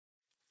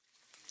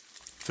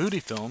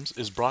Foodie Films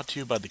is brought to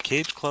you by the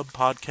Cage Club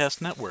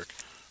Podcast Network.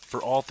 For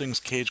all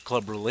things Cage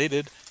Club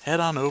related, head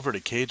on over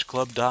to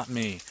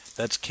cageclub.me.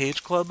 That's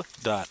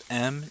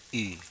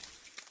cageclub.me.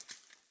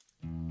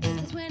 It's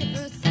the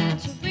 21st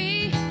century.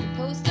 We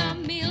post our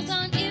meals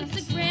on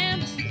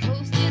Instagram. The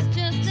host is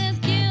just as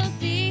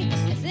guilty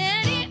as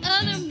any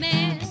other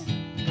man.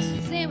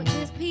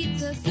 Sandwiches,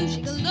 pizza,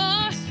 sushi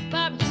galore,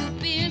 barbecue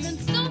beers,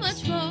 and so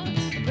much more.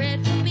 A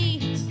bread for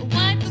me, a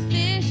white for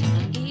fish.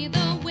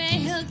 Either way,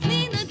 he'll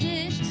clean the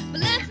dish.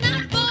 But let's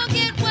not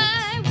forget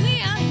why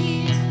we are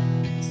here.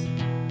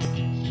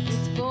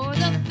 It's for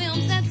the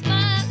films that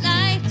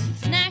spotlight,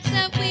 snacks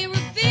that we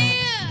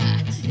revere.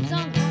 It's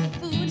all about the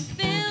foodie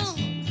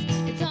films.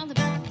 It's all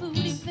about the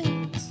foodie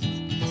films.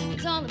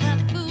 It's all about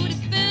the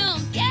foodie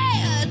films.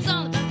 Yeah, it's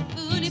all about the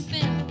foodie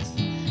films.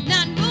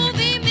 Not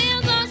movie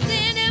meals or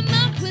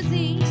cinema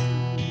cuisine.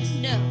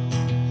 No,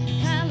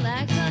 Kyle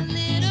likes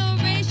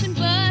alliteration,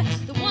 but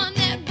the one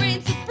that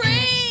reigns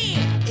supreme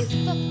is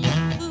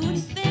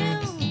foodie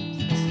films.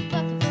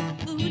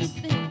 Foodie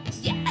films.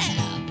 Yeah,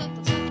 foodie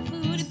films.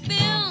 Foodie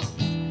films.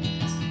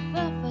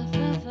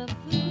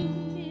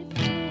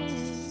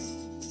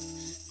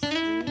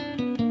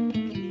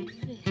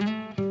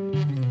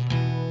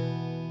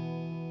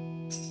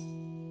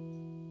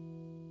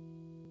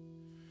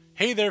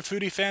 Hey there,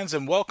 foodie fans,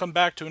 and welcome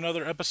back to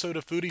another episode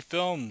of Foodie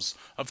Films.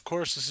 Of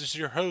course, this is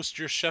your host,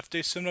 your chef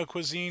de cinema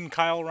cuisine,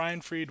 Kyle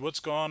Reinfried.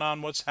 What's going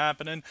on? What's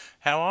happening?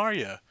 How are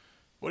you?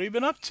 What have you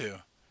been up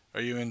to?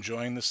 Are you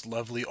enjoying this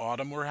lovely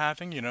autumn we're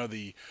having? You know,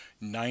 the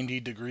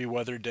 90-degree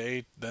weather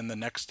day, then the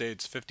next day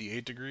it's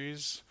 58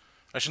 degrees?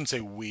 I shouldn't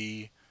say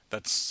we.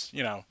 That's,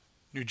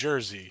 New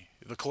Jersey,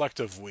 the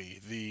collective we,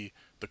 the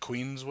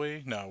Queen's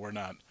we. No, we're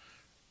not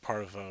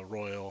part of a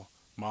royal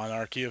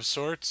monarchy of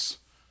sorts.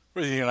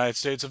 We're the United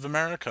States of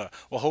America.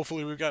 Well,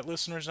 hopefully we've got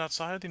listeners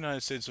outside the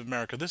United States of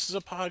America. This is a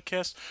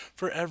podcast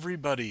for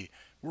everybody.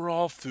 We're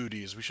all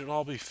foodies. We should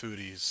all be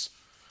foodies.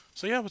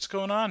 So yeah, what's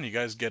going on? You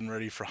guys getting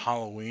ready for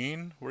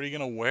Halloween? What are you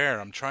gonna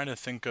wear? I'm trying to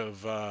think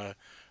of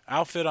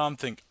outfit.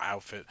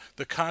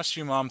 The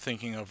costume I'm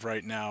thinking of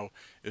right now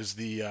is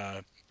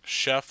the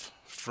chef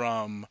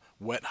from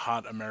Wet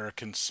Hot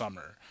American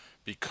Summer.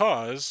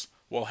 Because,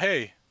 well,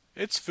 hey,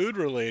 it's food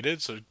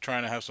related, so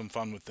trying to have some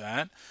fun with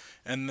that.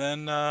 And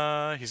then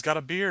he's got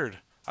a beard.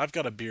 I've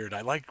got a beard.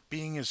 I like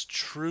being as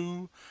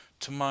true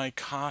to my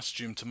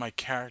costume, to my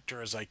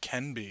character as I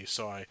can be.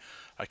 So I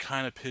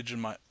kind of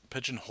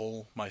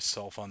pigeonhole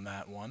myself on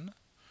that one.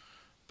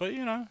 But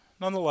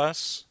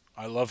nonetheless,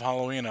 I love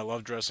Halloween. I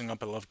love dressing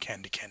up. I love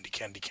candy, candy,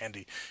 candy,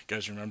 candy. You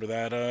guys remember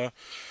that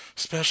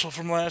special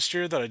from last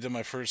year that I did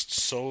my first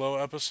solo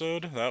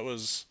episode? That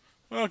was,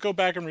 well, go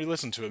back and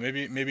re-listen to it.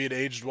 Maybe it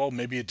aged well.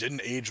 Maybe it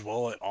didn't age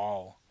well at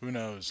all. Who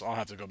knows? I'll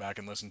have to go back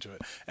and listen to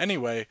it.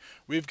 Anyway,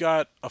 we've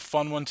got a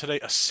fun one today,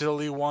 a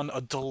silly one,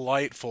 a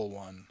delightful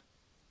one.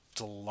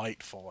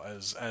 Delightful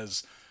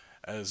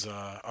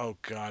oh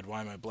God,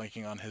 why am I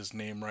blanking on his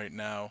name right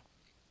now?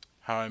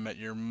 How I Met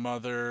Your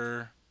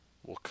Mother.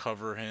 We'll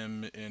cover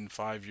him in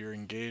 5-Year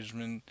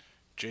Engagement.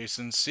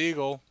 Jason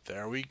Segel.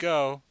 There we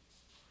go.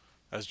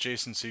 As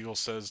Jason Segel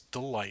says,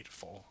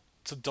 delightful.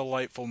 It's a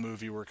delightful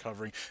movie we're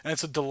covering, and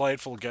it's a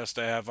delightful guest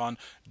I have on,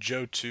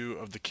 Joe 2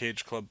 of the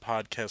Cage Club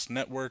Podcast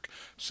Network.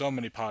 So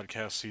many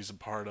podcasts he's a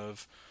part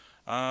of.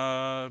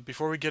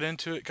 Before we get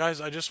into it, guys,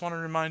 I just want to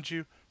remind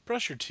you,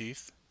 brush your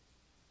teeth.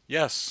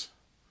 Yes,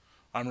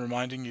 I'm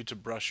reminding you to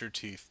brush your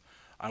teeth.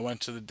 I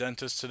went to the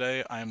dentist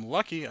today. I am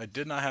lucky I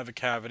did not have a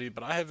cavity,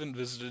 but I haven't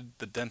visited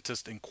the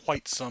dentist in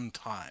quite some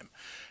time.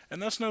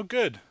 And that's no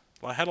good.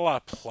 I had a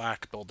lot of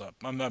plaque buildup.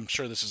 I'm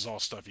sure this is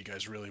all stuff you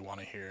guys really want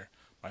to hear,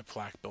 my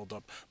plaque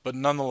buildup. But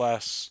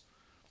nonetheless,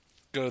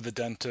 go to the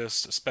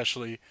dentist,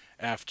 especially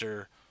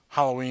after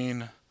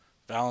Halloween,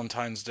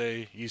 Valentine's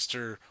Day,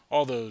 Easter,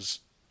 all those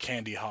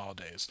candy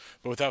holidays.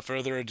 But without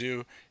further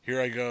ado,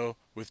 here I go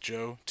with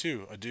Joe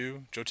 2.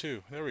 Adieu, Joe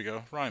 2. There we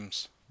go.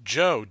 Rhymes.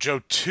 Joe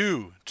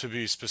 2 to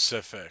be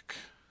specific.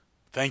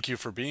 Thank you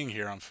for being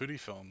here on Foodie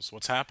Films.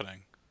 What's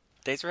happening?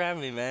 Thanks for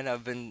having me, man.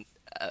 I've been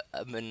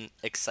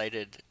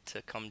excited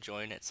to come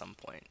join at some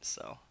point,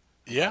 so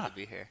I'm glad to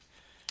be here.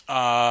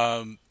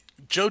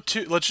 Joe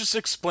 2, let's just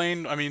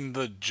explain,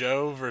 the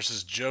Joe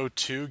versus Joe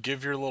 2.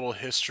 Give your little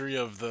history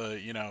of the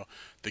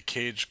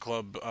Cage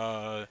Club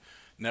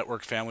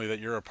network family that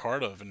you're a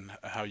part of and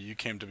how you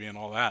came to be and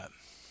all that.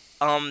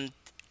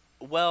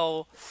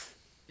 Well,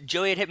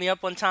 Joey had hit me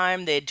up one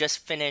time. They had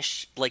just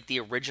finished like the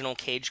original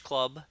Cage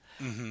Club,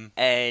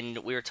 and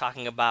we were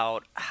talking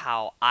about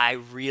how I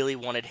really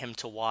wanted him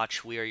to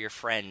watch We Are Your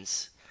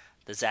Friends,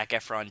 the Zac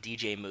Efron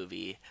DJ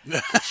movie,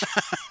 which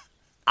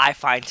I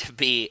find to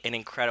be an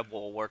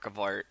incredible work of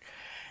art.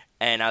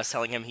 And I was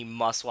telling him he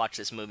must watch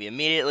this movie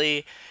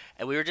immediately.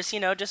 And we were just,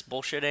 just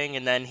bullshitting.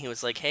 And then he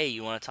was like, hey,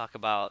 you want to talk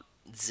about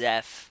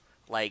Zeph,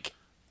 like,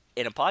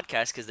 in a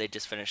podcast? Because they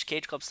just finished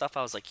Cage Club stuff.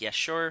 I was like, yeah,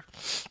 sure.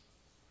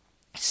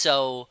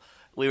 So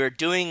we were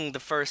doing the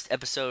first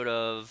episode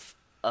of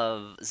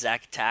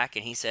Zack Attack.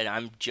 And he said,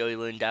 I'm Joey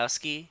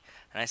Lewandowski.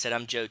 And I said,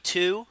 I'm Joe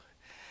 2.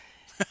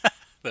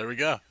 There we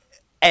go.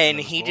 And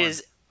it was he born.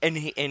 just and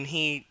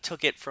he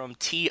took it from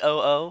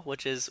TOO,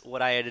 which is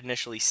what I had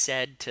initially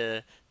said,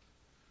 to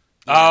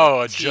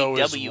Oh, a Joe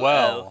as TWO.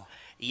 well.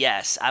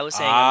 Yes, I was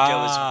saying I'm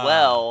Joe as Ah.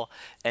 well,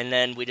 and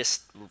then we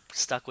just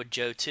stuck with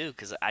Joe too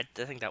because I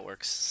think that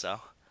works.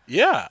 So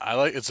Yeah, I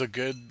like it's a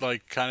good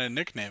like kind of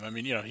nickname. I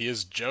mean, he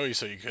is Joey,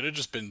 so you could have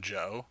just been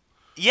Joe,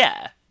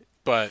 yeah,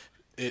 but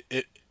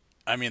it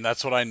I mean,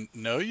 that's what I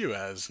know you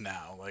as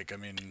now. Like, I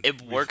mean,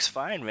 it works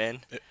fine,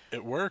 man.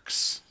 it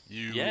works.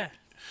 You Yeah,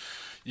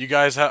 you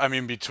guys have, I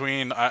mean,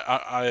 between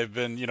I've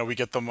been, we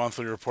get the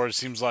monthly report. It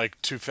seems like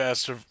Too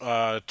Fast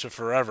to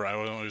Forever. I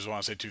always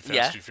want to say Too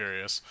yeah. Fast, Too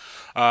Furious.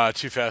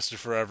 Too Fast to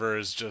Forever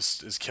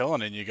is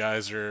killing it. You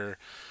guys are,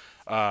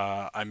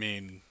 I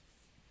mean,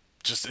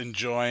 just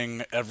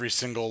enjoying every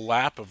single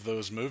lap of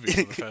those movies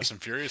of the Fast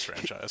and Furious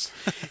franchise.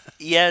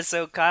 Yeah,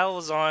 so Kyle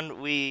was on.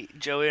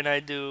 Joey and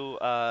I do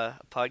a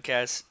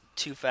podcast,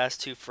 Too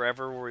Fast, Too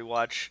Forever, where we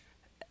watch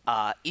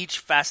each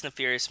Fast and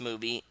Furious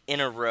movie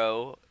in a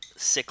row,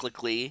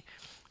 cyclically,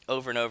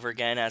 over and over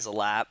again as a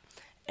lap.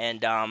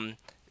 And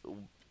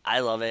I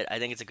love it. I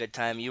think it's a good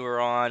time. You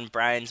were on.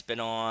 Brian's been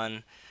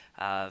on.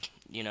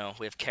 We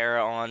have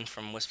Kara on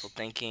from Wistful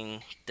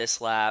Thinking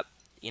this lap.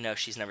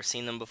 She's never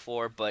seen them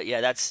before, but yeah,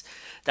 that's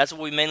what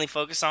we mainly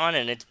focus on,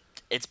 and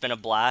it's been a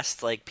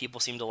blast. Like, people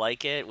seem to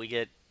like it. We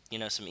get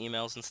some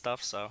emails and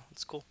stuff, so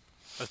it's cool.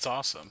 That's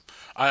awesome.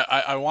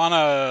 I want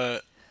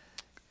to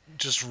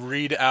just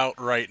read out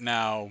right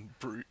now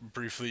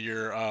briefly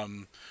your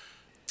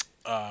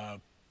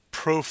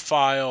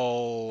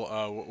profile.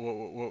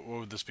 What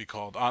would this be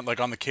called? On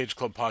the Cage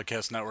Club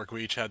Podcast Network,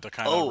 we each had to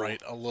kind of Oh.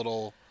 write a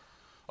little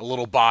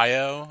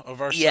bio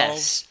of ourselves.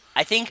 Yes,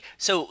 I think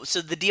so.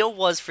 So the deal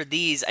was for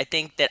these. I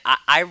think that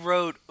I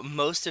wrote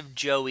most of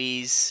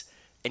Joey's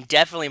and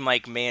definitely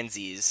Mike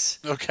Manzi's,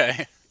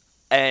 Okay.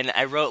 and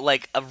I wrote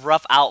like a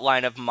rough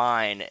outline of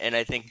mine, and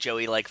I think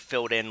Joey like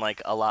filled in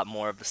like a lot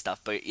more of the stuff.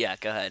 But yeah,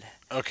 go ahead.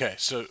 Okay.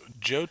 So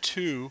Joe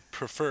too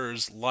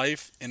prefers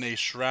life in a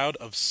shroud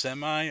of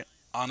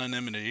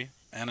semi-anonymity.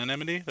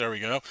 Anonymity. There we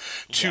go.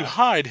 To Yeah.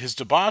 hide his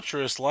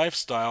debaucherous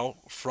lifestyle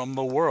from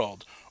the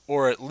world,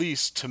 or at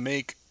least to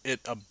make it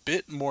a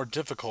bit more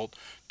difficult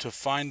to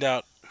find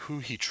out who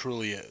he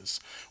truly is,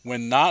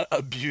 when not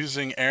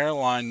abusing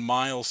airline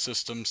mile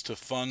systems to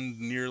fund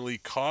nearly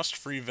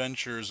cost-free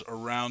ventures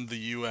around the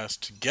U.S.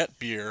 to get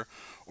beer,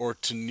 or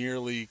to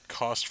nearly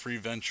cost-free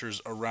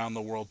ventures around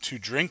the world to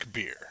drink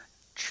beer.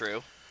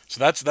 True. So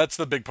that's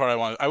the big part I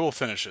wanted. I will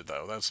finish it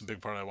though. That's the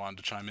big part I wanted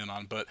to chime in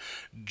on. But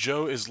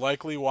Joe is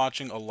likely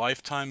watching a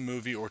Lifetime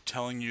movie or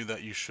telling you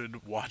that you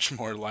should watch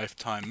more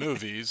Lifetime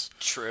movies.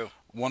 True.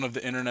 One of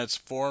the internet's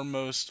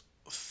foremost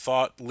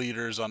thought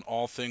leaders on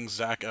all things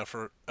Zac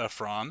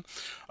Efron.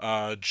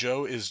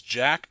 Joe is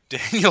Jack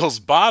Daniels'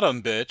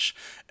 bottom bitch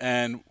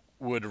and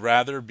would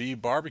rather be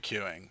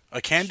barbecuing.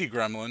 A candy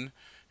gremlin.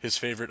 His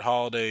favorite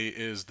holiday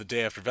is the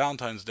day after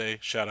Valentine's Day.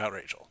 Shout out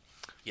Rachel.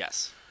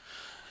 Yes.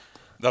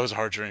 That was a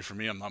hard journey for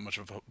me. I'm not much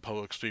of a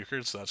public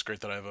speaker, so that's great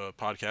that I have a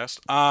podcast.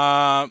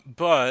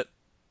 But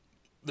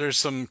there's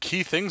some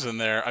key things in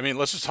there. I mean,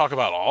 let's just talk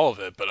about all of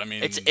it. But I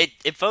mean,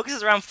 It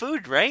focuses around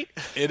food, right?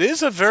 it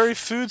is a very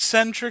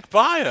food-centric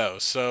bio.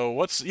 So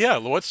what's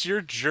your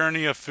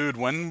journey of food?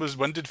 When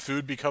did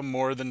food become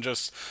more than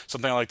just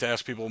something I like to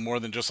ask people, more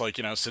than just like,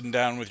 sitting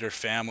down with your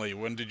family?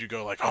 When did you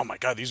go like, oh my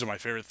God, these are my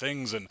favorite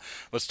things, and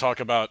let's talk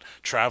about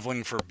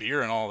traveling for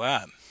beer and all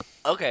that?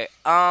 Okay.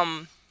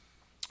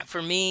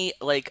 For me,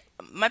 like,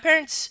 my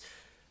parents,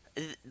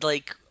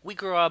 like, we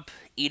grew up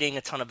eating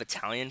a ton of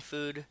Italian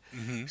food,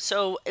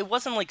 so it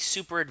wasn't like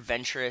super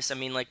adventurous. I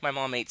mean, like, my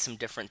mom ate some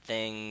different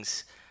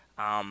things.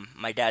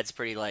 My dad's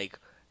pretty like,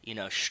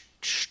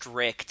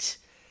 strict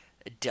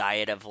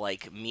diet of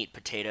like meat,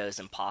 potatoes,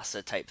 and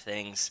pasta type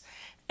things,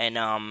 and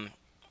I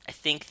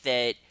think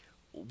that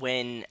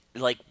when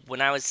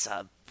I was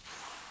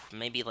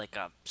maybe like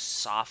a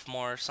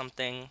sophomore or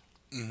something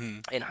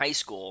in high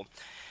school,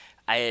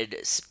 I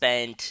had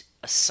spent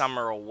a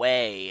summer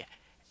away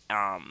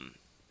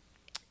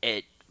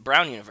at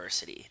Brown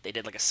University. They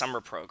did like a summer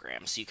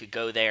program, so you could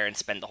go there and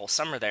spend the whole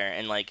summer there.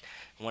 And like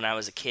when I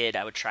was a kid,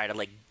 I would try to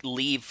like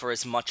leave for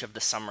as much of the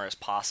summer as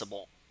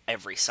possible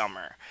every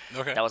summer.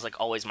 Okay. That was like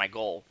always my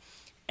goal.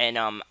 And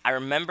I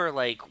remember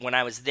like when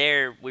I was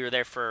there, we were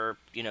there for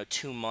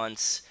 2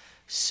 months,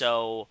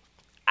 so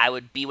I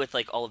would be with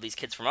like all of these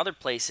kids from other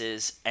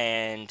places,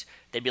 and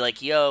they'd be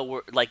like, "Yo,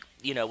 we're like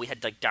we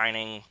had like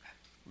dining."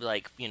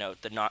 Like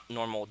the not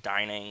normal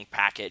dining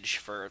package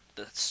for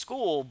the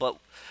school, but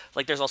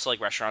like there's also like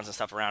restaurants and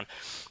stuff around,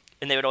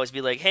 and they would always be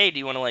like, "Hey, do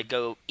you want to like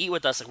go eat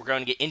with us? Like we're going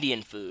to get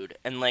Indian food."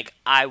 And like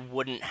I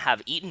wouldn't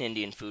have eaten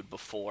Indian food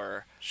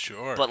before,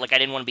 Sure. but like I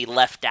didn't want to be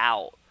left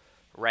out,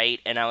 right?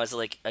 And I was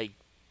like a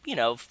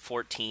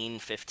 14,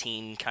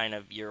 15 kind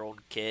of year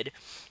old kid,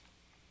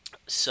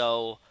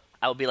 so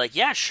I would be like,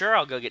 yeah, sure,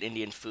 I'll go get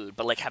Indian food,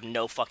 but like have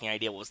no fucking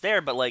idea what was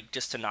there, but like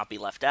just to not be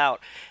left out.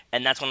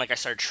 And that's when like I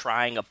started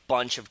trying a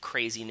bunch of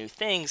crazy new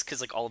things, because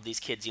like all of these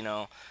kids,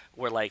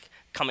 were like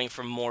coming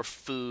from more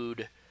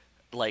food,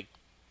 like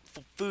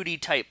foodie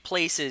type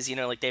places,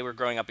 like they were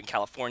growing up in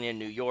California,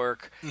 New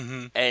York,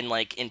 Mm-hmm. and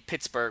like in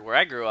Pittsburgh where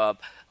I grew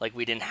up, like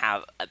we didn't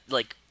have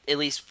like at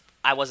least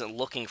I wasn't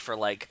looking for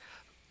like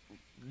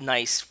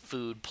nice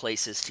food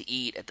places to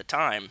eat at the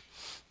time.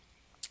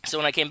 So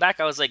when I came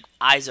back, I was like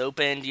eyes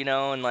opened,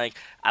 and like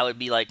I would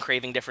be like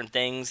craving different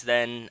things.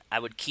 Then I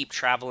would keep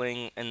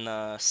traveling in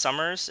the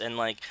summers and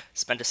like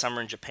spent a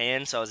summer in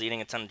Japan, so I was eating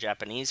a ton of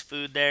Japanese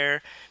food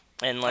there.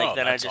 And like Oh,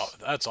 then I just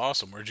that's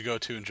awesome. Where'd you go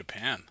to in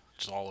Japan?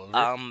 Just all over?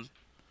 um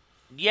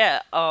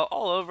yeah,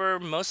 all over,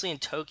 mostly in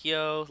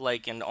Tokyo,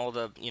 like in all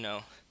the, Did you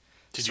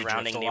drift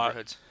surrounding a lot?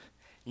 neighborhoods.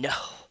 No,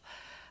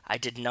 I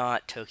did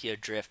not Tokyo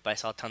drift, but I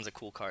saw tons of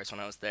cool cars when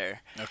I was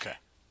there. Okay.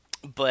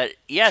 But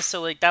yeah, so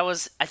like that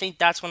was, I think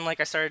that's when like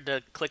I started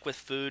to click with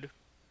food.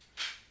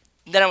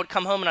 Then I would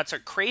come home and I'd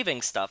start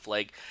craving stuff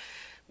like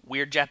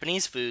weird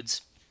Japanese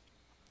foods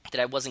that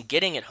I wasn't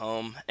getting at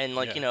home, and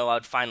like Yeah. I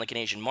would find like an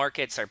Asian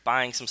market, start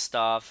buying some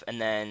stuff, and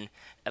then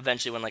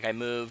eventually when like I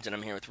moved and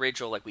I'm here with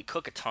Rachel, like we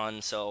cook a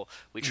ton, so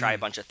we try a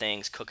bunch of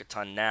things, cook a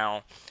ton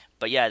now.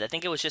 But yeah, I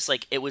think it was just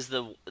like it was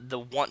the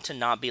want to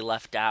not be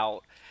left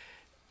out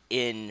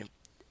in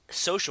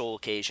social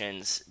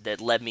occasions that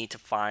led me to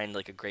find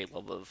like a great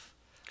love of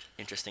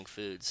interesting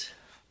foods.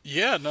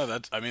 Yeah, no,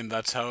 I mean,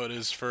 that's how it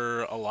is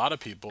for a lot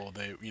of people.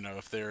 They,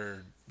 if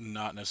they're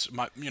not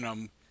necessarily,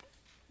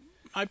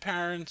 my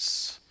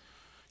parents,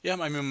 yeah,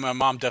 I mean, my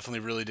mom definitely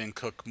really didn't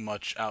cook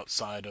much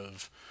outside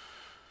of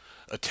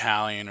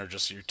Italian or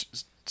just your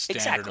standard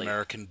Exactly.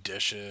 American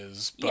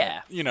dishes. But,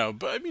 Yeah.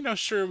 but,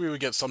 sure, we would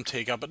get some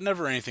takeout, but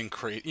never anything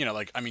crazy,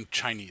 like, I mean,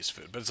 Chinese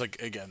food. But it's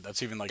like, again,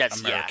 that's even like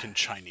That's yeah. American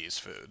Chinese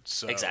food.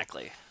 So,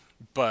 Exactly.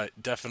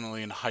 but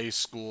definitely in high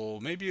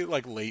school, maybe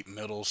like late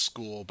middle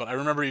school. But I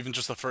remember even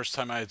just the first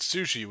time I had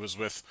sushi was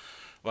with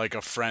like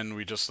a friend.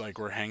 We just like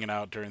were hanging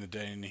out during the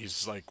day, and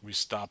he's like, we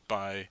stopped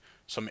by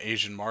some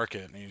Asian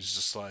market, and he's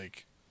just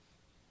like,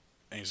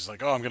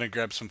 oh, I'm gonna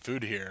grab some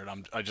food here,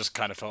 and I just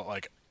kind of felt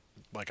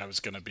like I was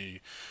gonna be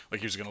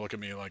like he was gonna look at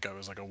me like I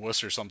was like a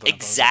wuss or something. But I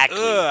was like, Exactly.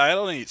 ugh, I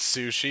don't eat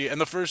sushi, and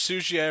the first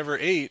sushi I ever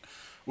ate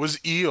was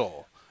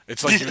eel.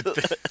 It's like you would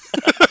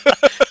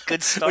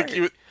Good start.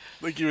 you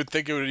would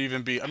think it would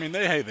even be. I mean,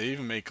 they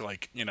even make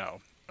like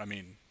I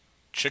mean,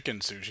 chicken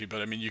sushi,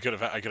 but I mean, I could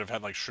have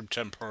had like shrimp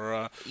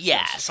tempura.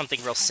 Yeah, s-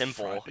 something real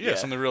simple. Yeah,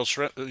 something real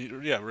shrimp.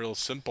 Yeah, real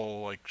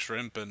simple like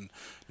shrimp. And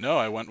no,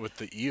 I went with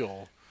the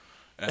eel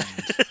and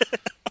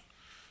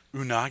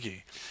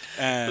unagi,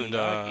 and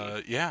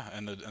Unagi. yeah,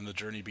 and the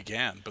journey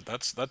began. But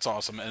that's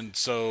awesome. And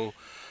so,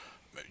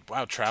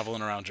 wow,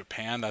 traveling around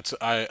Japan.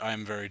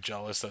 I'm very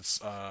jealous.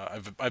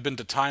 I've been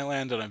to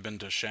Thailand and I've been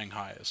to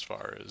Shanghai as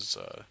far as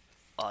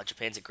Oh,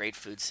 Japan's a great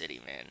food city,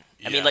 man.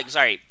 I yeah. mean, like,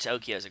 sorry,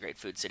 Tokyo is a great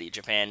food city.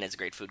 Japan is a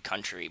great food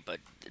country, but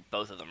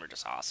both of them are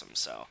just awesome.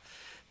 So,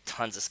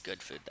 tons of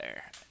good food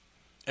there.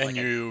 And Like,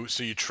 you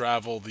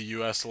travel the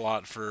U.S. a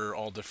lot for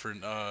all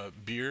different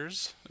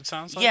beers. It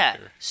sounds like. yeah.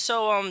 Or?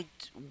 So,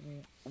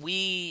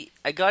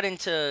 I got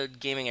into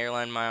gaming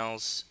airline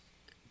miles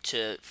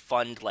to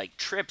fund like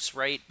trips,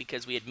 right?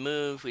 Because we had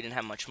moved, we didn't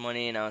have much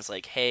money, and I was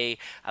like, hey,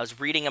 I was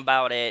reading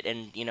about it,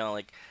 and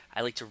like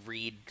I like to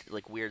read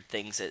like weird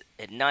things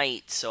at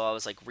night, so I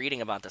was like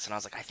reading about this, and I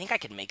was like, I think I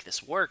could make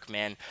this work,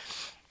 man.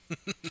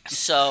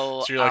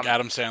 So, So you're like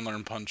Adam Sandler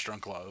in Punch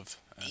Drunk Love.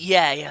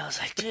 yeah, I was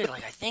like, dude,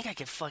 like I think I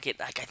could fuck it,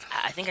 like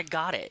I think I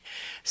got it.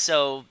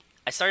 So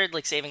I started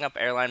like saving up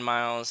airline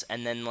miles,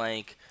 and then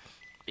like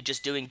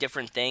just doing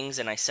different things,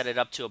 and I set it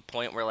up to a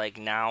point where like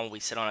now we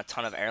sit on a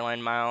ton of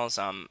airline miles.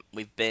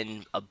 We've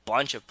been a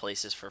bunch of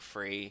places for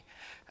free.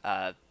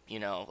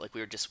 Like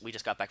we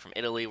just got back from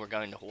Italy. We're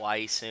going to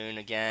Hawaii soon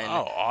again.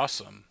 Oh,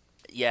 awesome.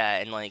 Yeah,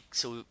 and like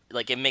so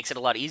like it makes it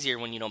a lot easier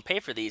when you don't pay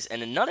for these.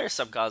 And another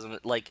subcosm,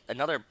 like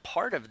another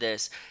part of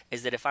this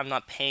is that if I'm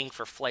not paying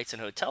for flights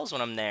and hotels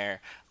when I'm there,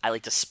 I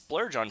like to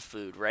splurge on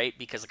food, right?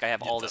 Because like I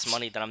have Yeah, all this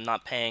money that I'm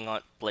not paying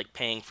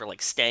for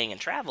like staying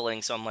and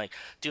traveling. So I'm like,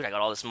 dude, I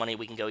got all this money,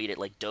 we can go eat at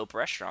like dope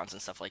restaurants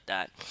and stuff like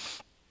that.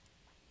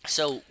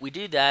 So we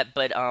do that,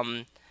 but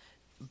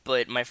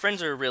my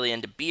friends are really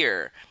into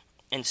beer.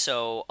 And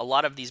so a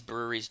lot of these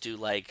breweries do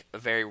like a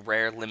very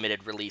rare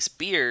limited release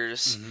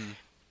beers,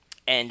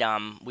 and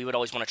we would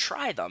always want to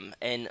try them.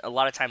 And a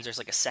lot of times there's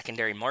like a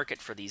secondary market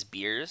for these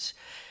beers,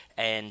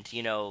 and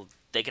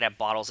they could have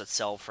bottles that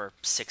sell for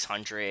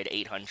 600,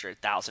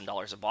 800,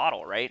 $1,000 a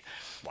bottle, right?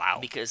 Wow.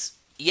 Because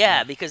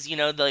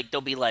like they'll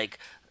be like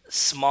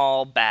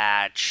small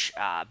batch,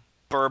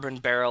 bourbon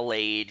barrel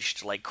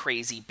aged, like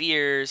crazy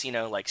beers,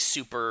 like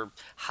super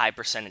high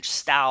percentage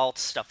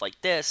stouts, stuff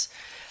like this,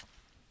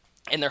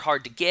 and they're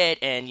hard to get.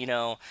 And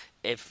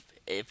if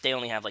they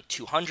only have like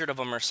 200 of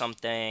them or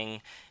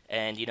something,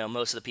 and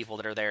most of the people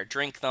that are there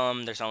drink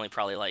them, there's only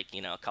probably like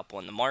a couple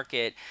in the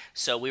market.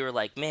 So we were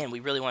like, man, we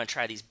really want to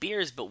try these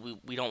beers, but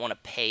we don't want to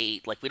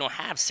pay, like we don't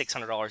have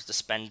 $600 to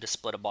spend to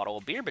split a bottle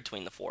of beer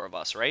between the four of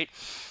us, right?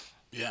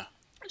 Yeah.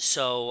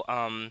 So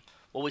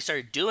what we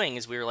started doing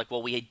is we were like,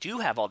 well, we do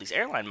have all these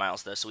airline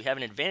miles though, so we have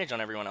an advantage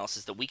on everyone else,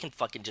 is that we can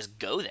fucking just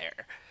go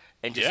there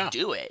and just Yeah.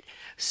 do it.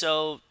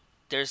 So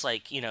there's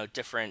like,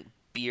 different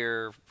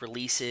beer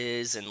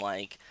releases and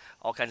like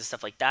all kinds of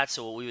stuff like that.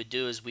 So what we would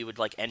do is we would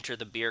like enter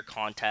the beer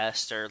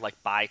contest or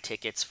like buy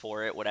tickets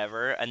for it,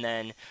 whatever. And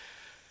then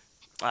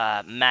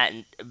Matt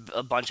and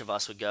a bunch of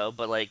us would go,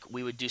 but like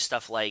we would do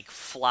stuff like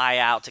fly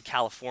out to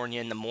California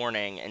in the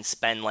morning and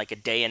spend like a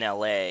day in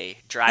LA,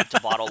 drive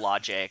to Bottle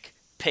Logic,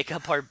 pick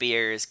up our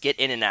beers, get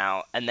in and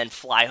out, and then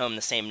fly home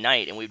the same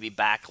night, and we'd be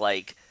back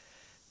like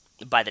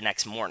by the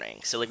next morning.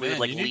 So like we Man,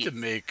 would like you need to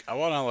make. I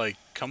want to like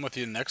come with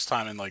you next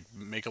time and like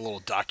make a little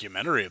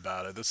documentary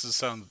about it. This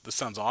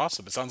sounds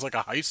awesome. It sounds like a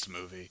heist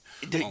movie.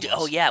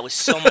 Oh yeah, it was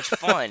so much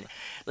fun.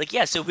 Like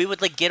yeah, so we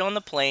would like get on the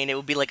plane. It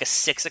would be like a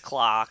 6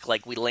 o'clock.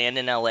 Like we land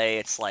in LA.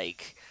 It's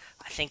like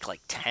I think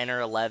like 10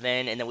 or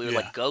 11, and then we would Yeah.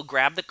 like go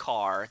grab the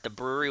car. The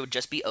brewery would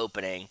just be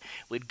opening.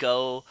 We'd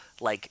go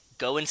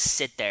and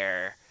sit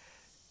there,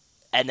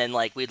 and then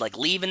like we'd like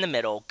leave in the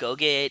middle, go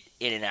get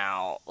in and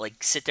out,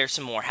 like sit there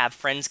some more, have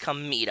friends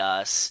come meet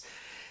us,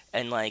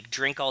 and like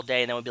drink all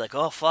day, and then we'd be like,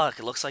 oh fuck,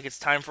 it looks like it's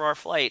time for our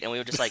flight, and we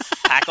would just like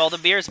pack all the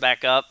beers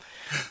back up.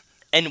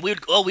 And we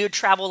would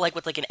travel like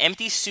with like an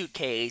empty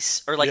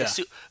suitcase or like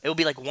Yeah. it would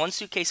be like one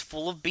suitcase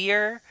full of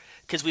beer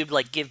because we would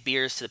like give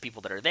beers to the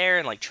people that are there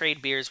and like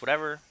trade beers,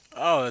 whatever.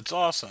 Oh, that's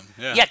awesome.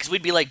 Yeah. Yeah, because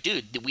we'd be like,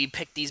 dude, we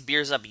picked these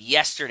beers up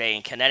yesterday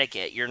in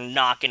Connecticut. You're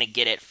not gonna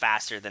get it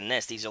faster than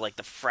this. These are like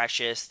the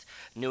freshest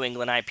New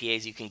England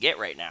IPAs you can get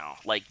right now.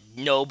 Like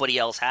nobody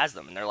else has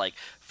them, and they're like,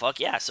 fuck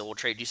yeah, so we'll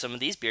trade you some of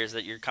these beers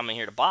that you're coming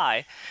here to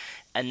buy.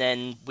 And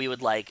then we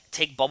would like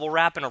take bubble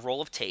wrap and a roll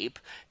of tape,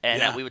 and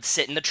Yeah. we would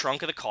sit in the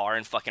trunk of the car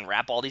and fucking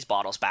wrap all these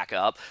bottles back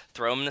up,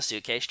 throw them in the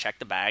suitcase, check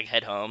the bag,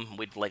 head home.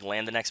 We'd like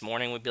land the next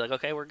morning. We'd be like,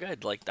 okay, we're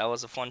good. Like that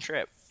was a fun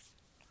trip.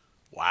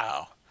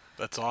 Wow.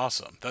 That's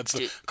awesome. That's the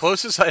Dude.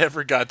 closest I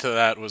ever got to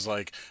that was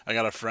like I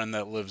got a friend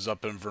that lives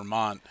up in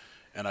Vermont,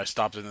 and I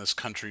stopped in this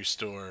country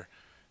store,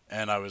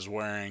 and I was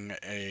wearing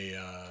a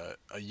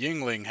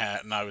Yingling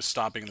hat, and I was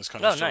stopping in this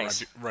country Oh, store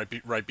nice.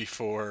 right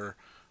before,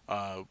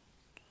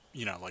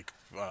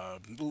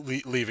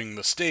 leaving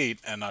the state,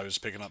 and I was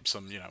picking up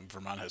some.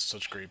 Vermont has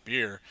such great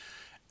beer,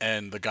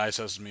 and the guy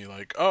says to me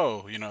like,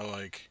 "Oh,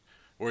 like."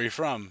 Where are you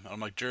from? I'm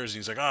like, Jersey.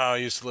 He's like, oh, I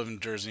used to live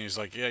in Jersey. He's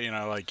like,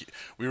 yeah, like,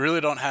 we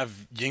really don't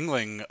have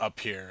Yingling up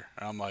here.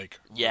 And I'm like,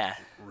 Yeah.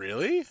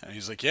 really? And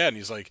he's like, yeah. And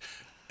he's like,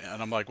 and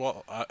I'm like,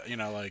 well,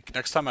 like,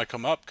 next time I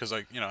come up, because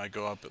I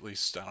go up at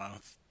least, I don't know,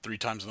 3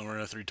 times in the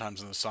winter, 3 times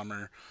in the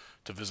summer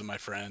to visit my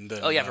friend.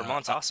 And, Oh yeah,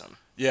 Vermont's awesome.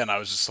 yeah, and I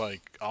was just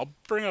like, I'll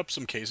bring up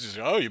some cases. He's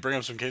like, oh, you bring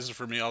up some cases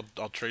for me, I'll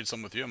trade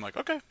some with you. I'm like,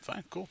 okay,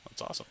 fine, cool.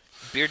 That's awesome.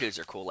 Beer dudes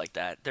are cool like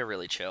that. They're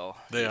really chill.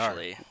 They are.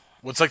 usually.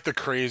 What's like the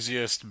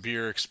craziest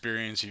beer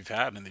experience you've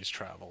had in these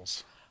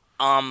travels?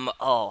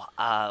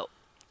 The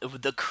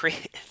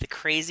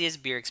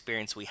craziest beer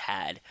experience we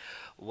had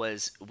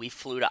was we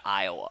flew to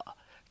Iowa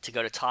to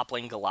go to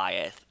Toppling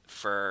Goliath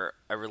for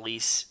a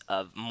release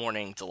of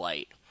Morning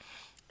Delight,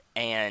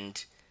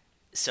 and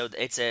so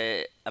it's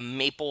a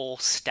maple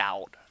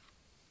stout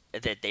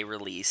that they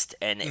released,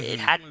 and it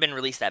hadn't been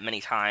released that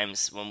many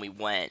times when we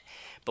went,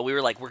 but we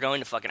were like, we're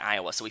going to fucking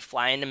Iowa, so we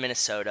fly into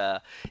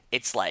Minnesota.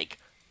 It's like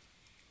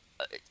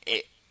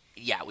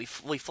yeah, we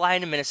fly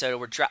into Minnesota.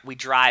 We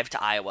drive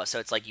to Iowa, so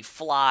it's like you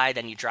fly,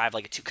 then you drive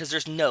like because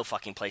there's no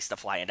fucking place to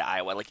fly into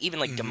Iowa. Like even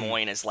like Des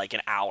Moines is like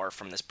an hour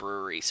from this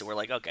brewery, so we're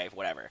like, okay,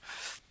 whatever.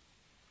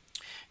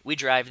 We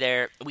drive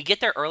there. We get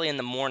there early in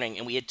the morning,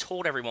 and we had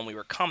told everyone we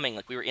were coming.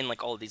 Like we were in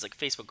like all of these like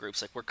Facebook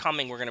groups. Like we're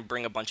coming. We're gonna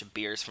bring a bunch of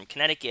beers from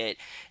Connecticut.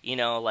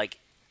 Like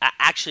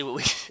actually,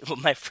 what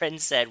my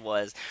friend said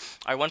was,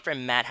 our one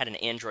friend Matt had an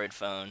Android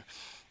phone.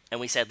 And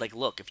we said, like,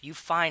 look, if you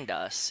find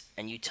us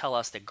and you tell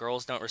us that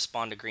girls don't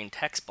respond to green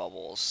text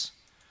bubbles,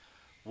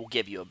 we'll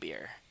give you a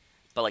beer.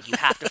 But, like, you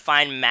have to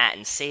find Matt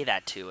and say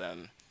that to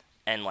him,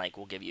 and, like,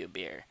 we'll give you a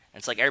beer. And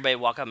it's like everybody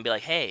would walk up and be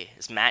like, hey,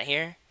 is Matt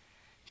here?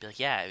 Be like,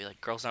 yeah. I'd be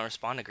like, girls don't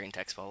respond to green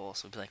text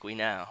bubbles. We'd be like, we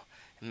know.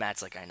 And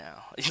Matt's like, I know.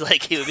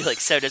 Like, he would be, like,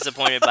 so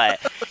disappointed by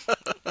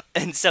it.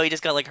 And so he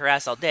just got, like,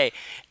 harassed all day.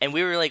 And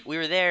we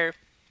were there.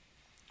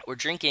 We're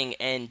drinking,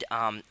 and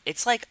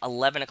it's like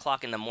 11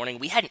 o'clock in the morning.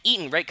 We hadn't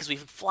eaten, right? Because we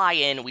fly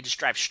in, we just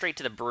drive straight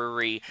to the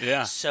brewery.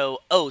 Yeah. So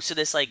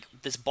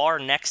this bar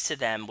next to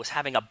them was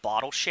having a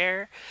bottle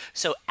share.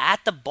 So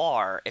at the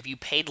bar, if you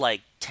paid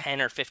like 10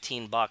 or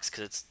 15 bucks,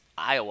 because it's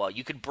Iowa,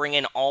 you could bring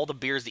in all the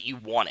beers that you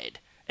wanted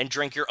and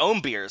drink your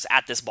own beers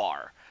at this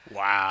bar.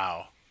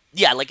 Wow.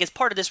 Yeah, like it's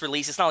part of this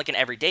release. It's not like an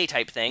everyday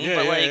type thing, Yeah,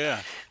 but yeah, like,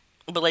 yeah.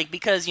 but like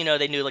because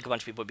they knew like a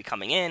bunch of people would be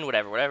coming in,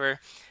 whatever.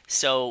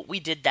 So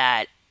we did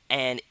that.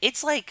 And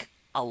it's like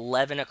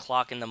 11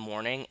 o'clock in the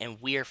morning, and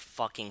we're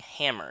fucking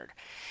hammered.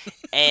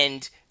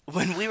 And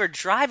when we were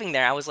driving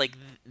there, I was like,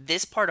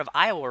 this part of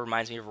Iowa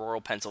reminds me of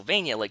rural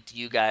Pennsylvania. Like, have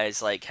you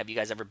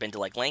guys ever been to,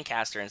 like,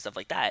 Lancaster and stuff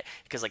like that?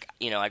 Because, like,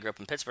 I grew up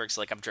in Pittsburgh,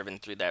 so, like, I've driven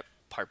through that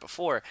part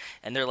before.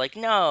 And they're like,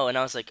 no. And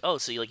I was like, oh,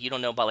 so, you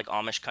don't know about, like,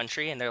 Amish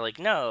country? And they're like,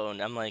 no.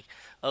 And I'm like,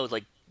 oh,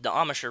 like, the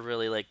Amish are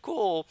really, like,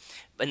 cool.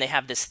 And they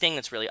have this thing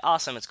that's really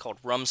awesome. It's called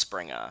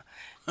Rumspringa.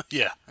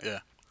 Yeah, yeah.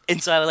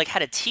 And so I like had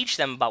to teach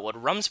them about what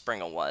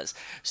Rumspringa was.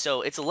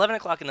 So it's 11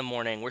 o'clock in the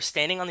morning. We're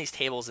standing on these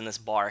tables in this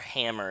bar,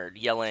 hammered,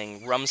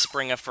 yelling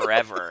Rumspringa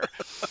forever.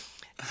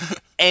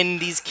 And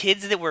these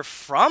kids that were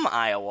from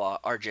Iowa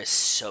are just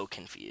so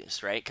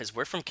confused, right? Because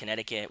we're from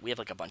Connecticut. We have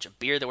like a bunch of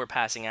beer that we're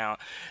passing out,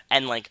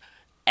 and like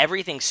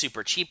everything's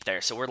super cheap there.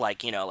 So we're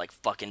like, like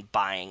fucking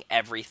buying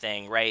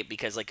everything, right?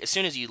 Because like as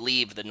soon as you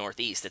leave the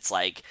Northeast, it's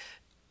like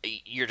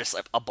you're just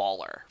like a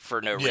baller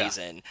for no Yeah.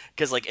 reason.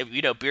 Because like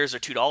if, beers are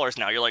 $2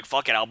 now. You're like,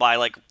 fuck it, I'll buy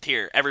like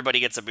here. Everybody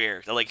gets a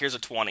beer. They're like, here's a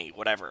 20,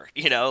 whatever.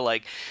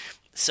 Like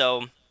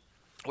so.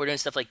 We're doing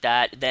stuff like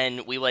that.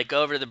 Then we like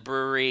go over to the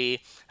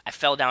brewery. I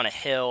fell down a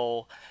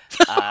hill,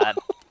 I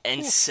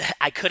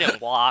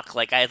couldn't walk.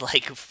 Like I had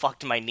like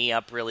fucked my knee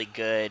up really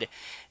good,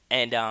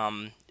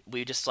 and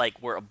we just like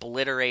were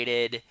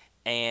obliterated,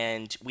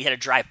 and we had to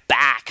drive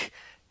back.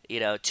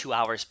 2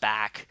 hours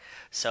back.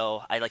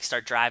 So I like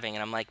start driving,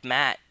 and I'm like,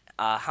 Matt,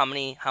 how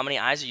many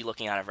eyes are you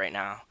looking out of right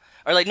now?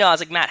 Or like, no, I was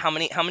like, Matt, how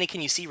many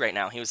can you see right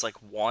now? He was like,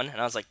 one, and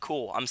I was like,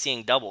 cool, I'm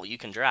seeing double. You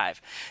can drive.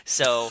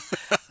 So.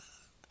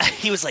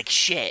 He was like,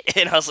 shit.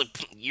 And I was like,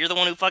 you're the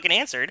one who fucking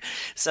answered.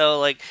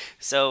 So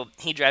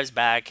he drives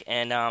back,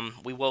 and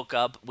we woke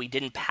up. We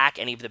didn't pack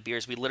any of the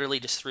beers. We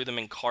literally just threw them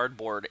in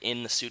cardboard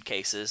in the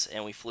suitcases,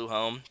 and we flew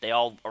home. They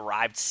all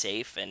arrived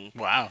safe, and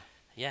Wow.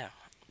 yeah.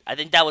 I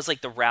think that was like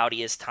the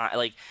rowdiest time.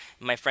 Like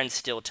my friends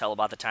still tell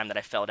about the time that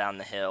I fell down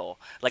the hill.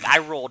 Like I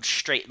rolled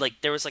straight.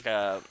 Like there was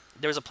a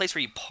place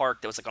where you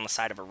parked that was like on the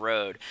side of a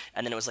road,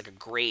 and then it was like a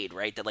grade,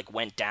 right, that like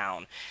went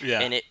down. Yeah.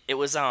 And it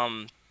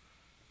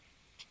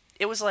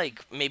was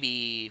like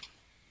maybe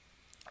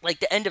like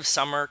the end of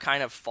summer,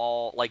 kind of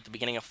fall, like the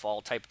beginning of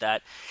fall type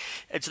that.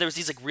 And so there was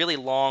these like really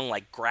long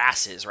like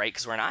grasses, right?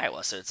 Because we're in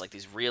Iowa, so it's like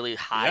these really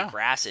high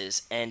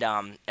grasses. And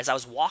as I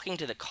was walking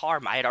to the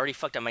car, I had already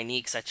fucked up my knee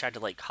because I tried to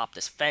like hop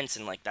this fence,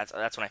 and like that's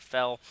when I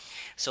fell.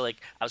 So like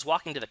I was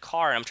walking to the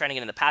car, and I'm trying to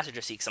get in the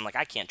passenger seat because I'm like,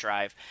 I can't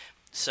drive.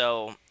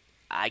 So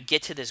I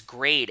get to this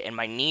grade, and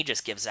my knee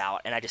just gives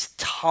out, and I just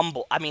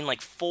tumble. I mean,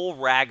 like full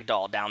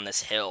ragdoll down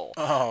this hill,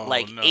 Oh,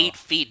 like no. 8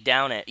 feet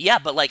down it. Yeah,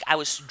 but like I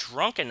was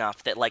drunk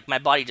enough that like my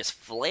body just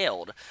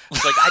flailed.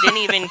 So like I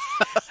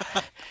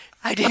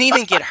didn't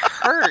even get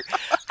hurt.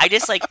 I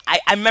just like I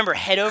remember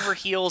head over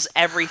heels,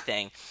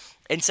 everything.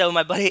 And so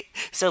my buddy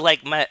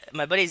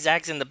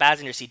Zach's in the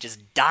passenger seat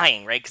just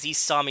dying, right? Because he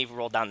saw me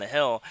roll down the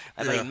hill.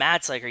 My buddy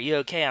Matt's like, "Are you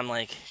okay?" I'm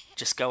like,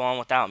 "Just go on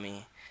without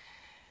me."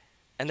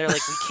 And they're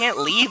like, "We can't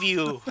leave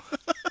you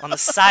on the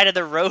side of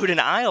the road in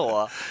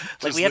Iowa. Like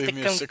Just we have leave to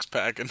me come." a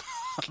six-pack and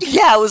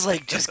Yeah, I was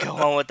like, "Just go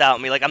on without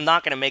me. Like I'm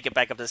not gonna make it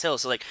back up this hill."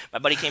 So like my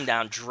buddy came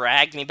down,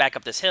 dragged me back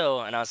up this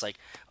hill, and I was like,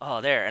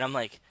 "Oh, there." And I'm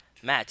like,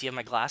 "Matt, do you have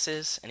my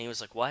glasses?" And he was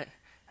like, "What?"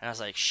 And I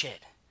was like, "Shit,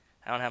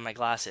 I don't have my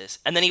glasses."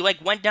 And then he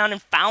like went down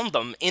and found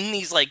them in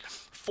these like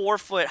 4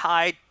 foot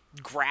high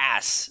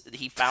grass.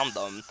 He found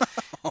them.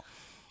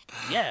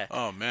 Yeah,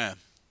 oh man,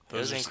 it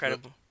was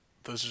incredible.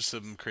 Those are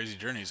some crazy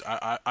journeys.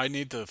 I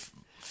need to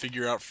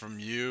figure out from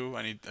you.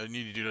 I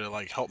need you to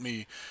like help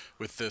me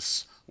with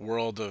this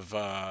world of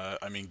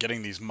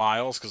getting these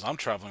miles, because I'm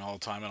traveling all the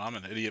time and I'm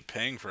an idiot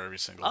paying for every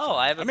single thing.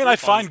 I have a I group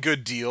find on-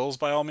 good deals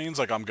by all means.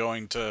 Like I'm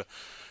going to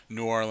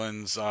New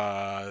Orleans.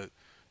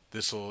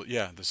 This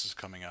is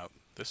coming out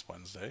this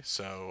Wednesday,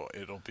 so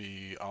it'll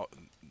be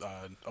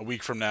a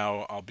week from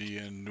now. I'll be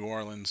in New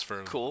Orleans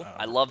for Cool.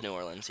 I love New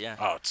Orleans. Yeah.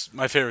 Oh, it's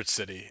my favorite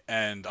city,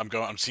 and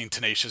I'm seeing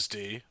Tenacious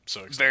D. I'm so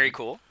excited. Very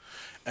cool.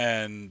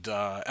 And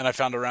I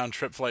found a round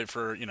trip flight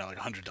for like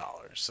 $100.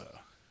 So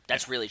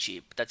That's really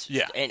cheap.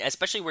 Yeah. And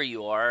especially where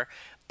you are.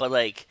 But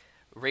like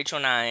Rachel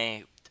and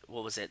I,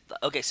 what was it?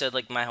 Okay, so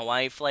like my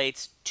Hawaii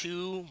flights,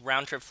 2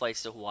 round trip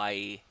flights to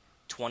Hawaii,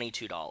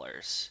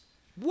 $22.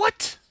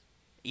 what?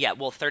 Yeah,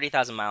 well,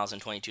 30,000 miles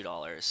and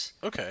 $22.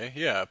 Okay,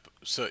 yeah.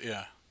 So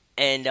yeah,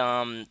 And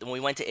when we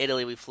went to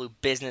Italy, we flew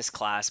business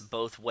class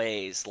both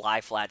ways,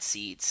 lie flat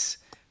seats,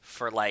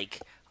 for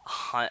like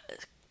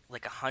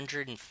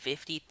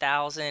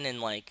 150,000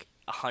 and like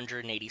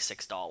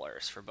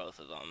 $186 for both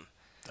of them.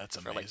 that's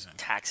For like amazing.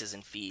 taxes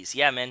and fees.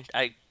 Yeah, man,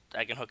 I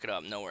can hook it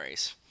up. No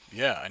worries.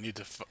 Yeah, I need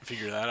to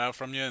figure that out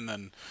from you, and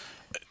then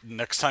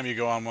next time you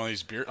go on one of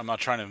these beer, I'm not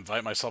trying to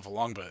invite myself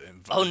along, but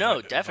Oh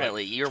no,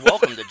 definitely. You're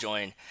welcome to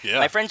join. Yeah.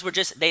 My friends were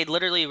just they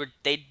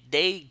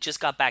just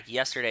got back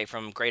yesterday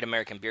from Great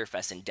American Beer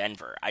Fest in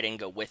Denver. I didn't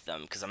go with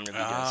them because I'm gonna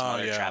be doing some Oh,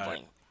 other yeah.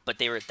 traveling. But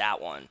they were at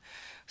that one.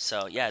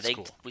 So yeah,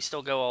 cool. we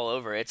still go all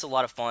over. It's a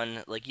lot of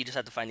fun. Like you just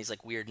have to find these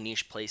like weird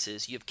niche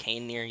places. You have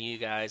Kane near you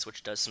guys,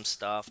 which does some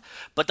stuff.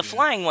 But the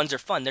flying ones are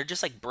fun. They're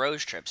just like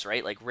bros trips,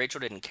 right? Like Rachel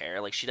didn't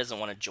care. Like she doesn't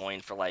want to join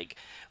for like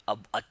a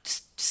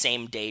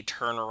same day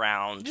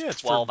turnaround Yeah,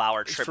 it's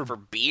 12-hour it's trip for- for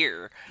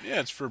beer. Yeah,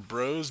 it's for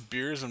bros,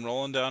 beers, and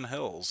rolling down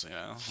hills.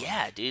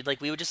 Yeah, dude.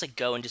 Like we would just like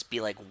go and just be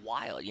like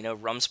wild,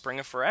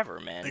 Rumspringa forever,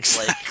 man. Like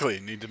Exactly.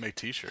 Need to make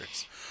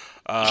T-shirts.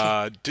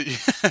 Do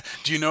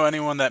you know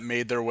anyone that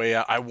made their way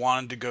out? I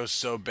wanted to go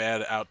so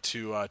bad out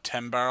to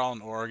 10 Barrel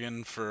in Oregon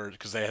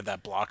because they had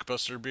that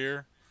Blockbuster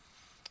beer.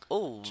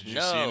 oh Did you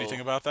no. see anything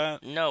about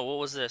that? No, what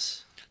was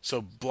this?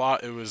 So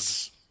it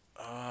was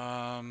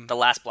The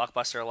last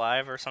Blockbuster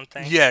Alive or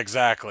something? Yeah,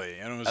 exactly.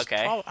 And it was Okay.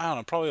 I don't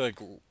know, probably like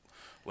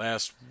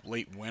last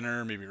late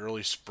winter, maybe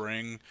early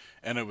spring,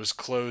 and it was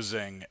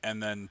closing.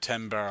 And then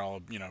 10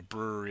 Barrel,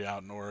 brewery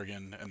out in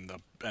Oregon, and the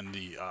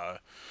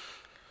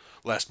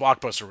last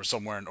Blockbuster was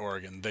somewhere in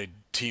Oregon. They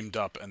teamed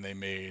up and they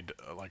made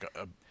like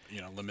a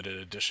limited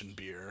edition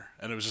beer,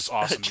 and it was just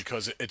awesome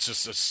because it's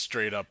just a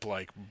straight up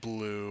like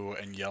blue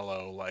and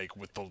yellow like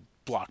with the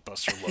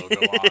Blockbuster logo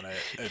on it.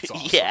 It's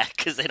awesome. Yeah,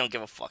 because they don't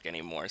give a fuck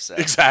anymore. So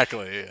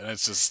Exactly, and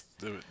it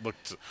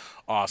looked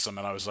awesome,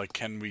 and I was like,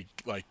 can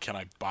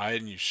I buy it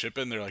and you ship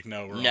it? And they're like,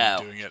 no, we're No.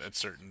 only doing it at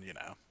certain,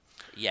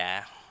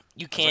 yeah,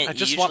 you I can't. I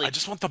just usually,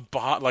 want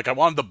the like I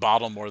wanted the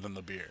bottle more than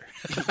the beer.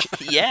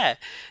 yeah,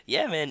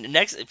 yeah, man.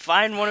 Next,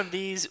 find one of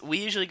these. We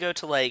usually go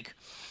to like,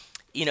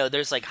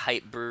 there's like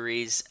hype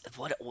breweries.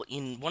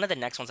 One of the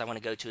next ones I want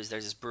to go to is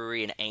there's this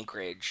brewery in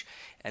Anchorage,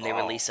 and they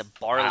release a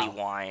barley wow.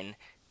 wine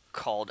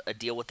called A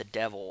Deal with the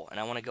Devil, and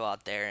I want to go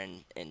out there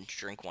and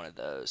drink one of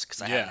those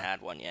because I Yeah. haven't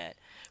had one yet.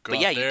 Go But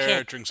out yeah, there, you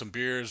can't. drink some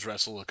beers,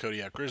 wrestle a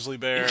Kodiak grizzly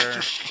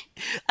bear.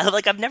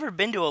 I've never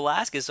been to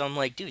Alaska, so I'm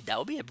like, dude, that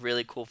would be a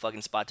really cool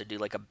fucking spot to do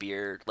like a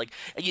beer, like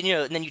and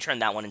then you turn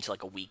that one into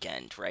like a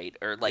weekend, right?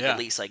 Or like Yeah. at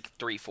least like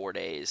 3-4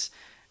 days,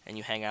 and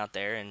you hang out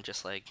there and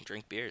just like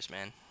drink beers,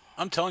 man.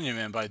 I'm telling you,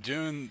 man, by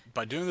doing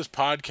this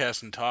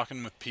podcast and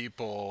talking with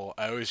people,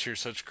 I always hear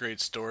such great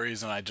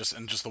stories, and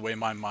just the way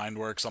my mind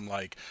works, I'm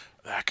like,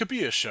 that could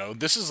be a show.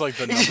 This is like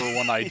the number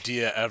one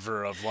idea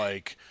ever of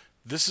like,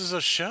 this is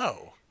a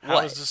show. How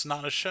What? is this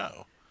not a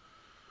show?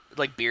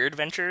 Like beer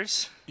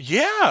adventures.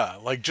 Yeah,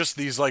 like just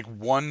these like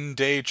 1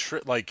 day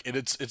trip, like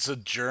it's a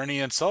journey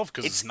in itself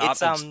because it's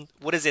not.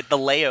 What is it? The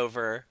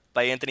Layover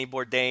by Anthony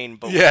Bourdain,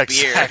 but Yeah, with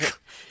beer. exactly.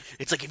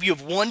 It's like if you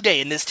have one day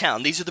in this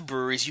town, these are the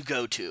breweries you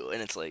go to,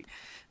 and it's like,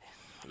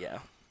 yeah.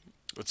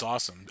 It's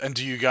awesome. And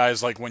do you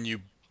guys like when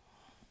you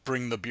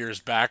bring the beers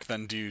back?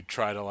 Then do you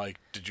try to like?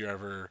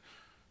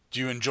 Do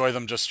you enjoy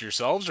them just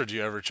yourselves, or do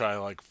you ever try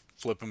to like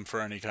flip them for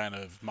any kind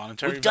of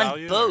monetary We've done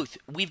value? both.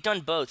 We've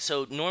done both.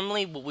 So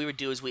normally what we would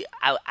do is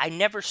I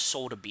never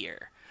sold a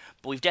beer,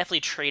 but we've definitely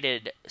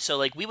traded. So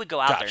like we would go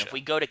out there. And Gotcha. if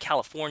we go to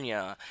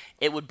California,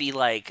 it would be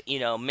like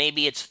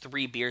maybe it's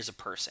 3 beers a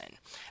person.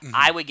 Mm-hmm.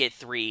 I would get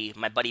 3.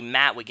 My buddy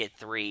Matt would get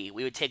 3.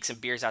 We would take some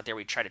beers out there.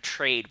 We'd try to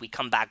trade. We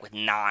come back with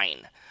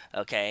 9.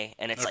 Okay,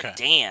 and it's Okay. like,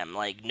 damn,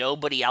 like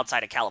nobody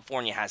outside of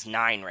California has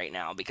 9 right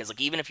now because like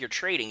even if you're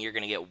trading, you're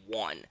gonna get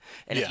 1,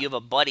 and Yeah. if you have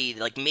a buddy,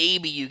 like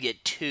maybe you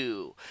get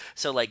 2.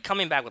 So like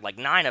coming back with like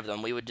 9 of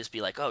them, we would just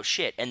be like, oh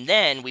shit, and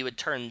then we would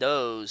turn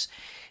those.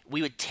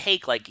 We would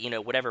take like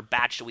whatever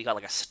batch that we got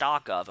like a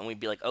stock of, and we'd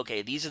be like,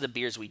 okay, these are the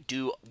beers we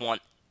do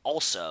want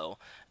also,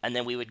 and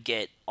then we would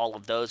get all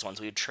of those ones.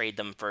 We would trade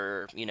them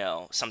for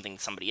something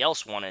somebody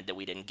else wanted that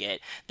we didn't get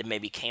that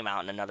maybe came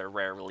out in another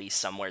rare release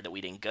somewhere that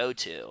we didn't go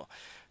to.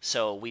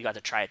 So we got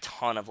to try a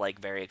ton of like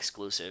very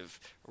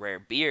exclusive rare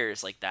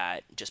beers like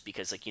that, just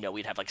because like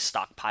we'd have like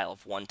stockpile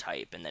of one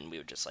type, and then we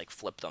would just like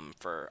flip them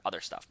for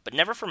other stuff, but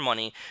never for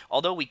money.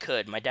 Although we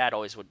could, my dad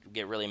always would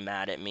get really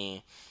mad at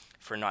me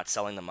for not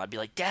selling them. I'd be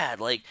like,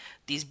 Dad, like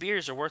these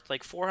beers are worth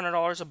like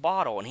 $400 a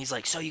bottle, and he's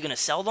like, so you gonna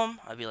sell them?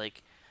 I'd be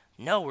like,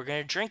 no, we're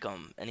gonna drink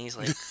them, and he's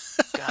like,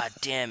 God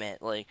damn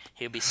it, like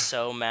he would be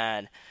so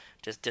mad.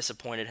 Just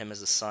disappointed him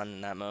as a son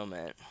in that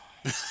moment.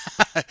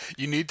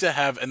 You need to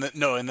have, and then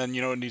no, and then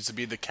it needs to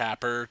be the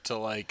capper to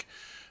like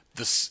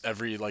this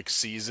every like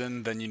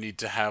season. Then you need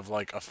to have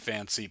like a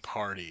fancy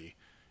party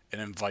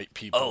and invite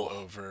people Oh,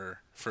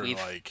 over for we've-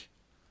 like,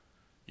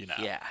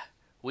 Yeah,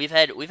 we've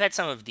had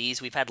some of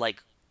these. We've had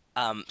like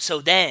so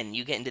then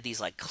you get into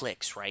these like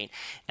cliques, right?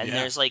 And Yeah.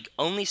 there's like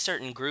only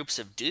certain groups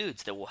of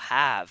dudes that will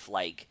have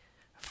like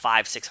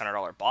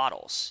 $500-$600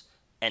 bottles,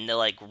 and they're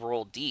like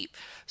roll deep.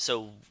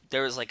 So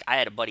there was like I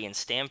had a buddy in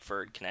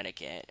Stamford,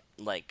 Connecticut,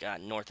 like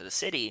north of the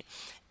city,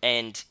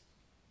 and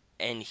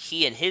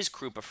he and his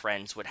group of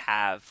friends would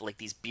have like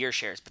these beer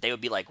shares, but they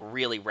would be like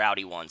really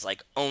rowdy ones,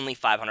 like only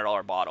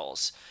 $500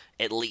 bottles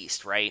at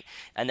least, right?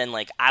 And then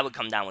like I would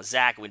come down with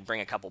Zach, and we'd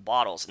bring a couple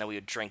bottles, and then we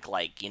would drink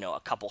like a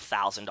couple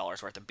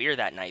 $1,000s worth of beer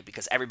that night,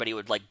 because everybody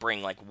would like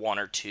bring like 1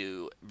 or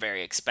 2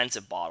 very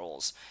expensive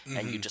bottles,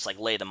 and you just like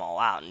lay them all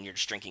out, and you're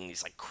just drinking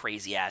these like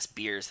crazy ass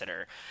beers that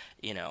are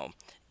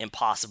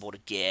impossible to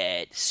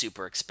get,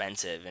 super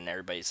expensive, and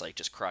everybody's like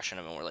just crushing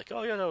them, and we're like,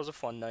 oh yeah, that was a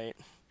fun night.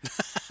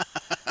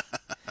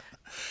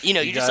 You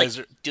just guys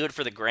like are- do it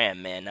for the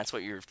gram, man. That's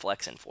what you're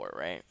flexing for,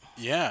 right?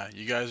 Yeah,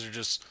 you guys are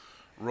just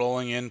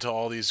rolling into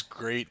all these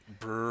great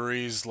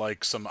breweries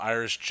like some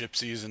Irish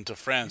gypsies into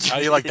France. How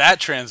do you like that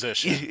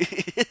transition?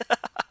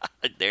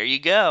 There you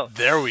go.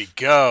 There we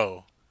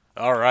go.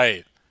 All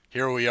right.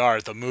 Here we are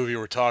at the movie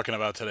we're talking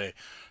about today.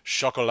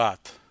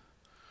 Chocolat.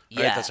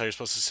 Right? Yeah. That's how you're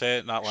supposed to say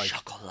it, not like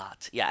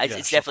Chocolat. Yeah, it's, Yeah,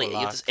 it's definitely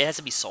chocolat. it has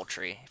to be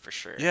sultry for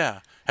sure. Yeah.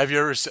 Have you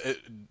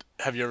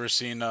ever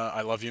seen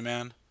I Love You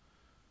Man?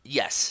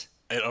 Yes.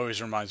 It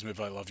always reminds me of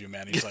I Love You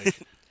Man. He's like,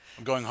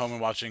 I'm going home and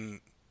watching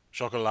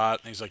Chocolat,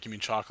 and he's like, you mean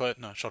chocolate?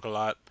 No,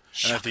 Chocolat.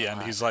 And at the end,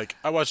 Chocolat. he's like,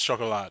 I watched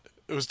Chocolat.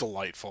 It was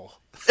delightful.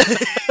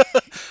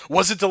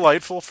 Was it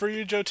delightful for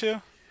you, Joe,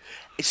 too?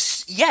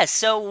 Yes.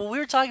 So we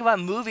were talking about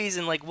movies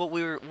and like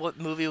what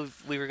movie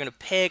we were gonna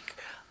pick.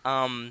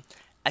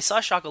 I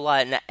saw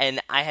Chocolat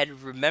and I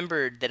had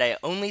remembered that I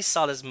only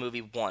saw this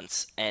movie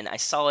once, and I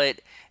saw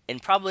it in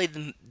probably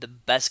the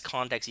best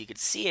context you could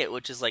see it,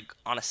 which is like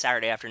on a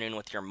Saturday afternoon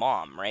with your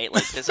mom, right?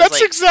 Like this is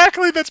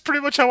like That's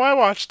pretty much how I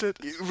watched it.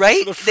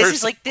 right. The This first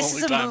is like this only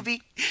is a time.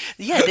 movie.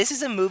 Yeah, this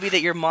is a movie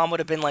that your mom would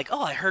have been like,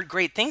 "Oh, I heard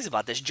great things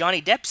about this.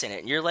 Johnny Depp's in it,"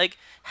 and you're like,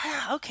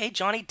 "Okay,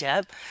 Johnny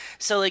Depp."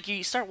 So like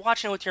you start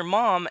watching it with your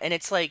mom, and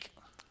it's like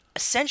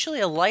essentially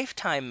a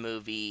Lifetime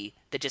movie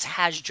that just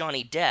has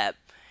Johnny Depp,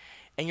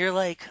 and you're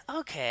like,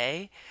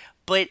 okay,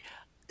 but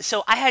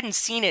so I hadn't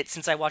seen it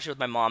since I watched it with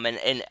my mom, and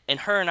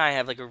her and I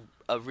have like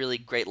a really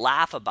great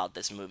laugh about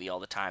this movie all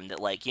the time. That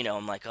like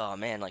I'm like, oh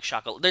man, like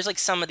Chocolat. There's like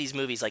some of these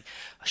movies like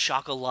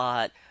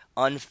Chocolat,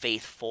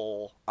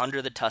 Unfaithful,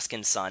 Under the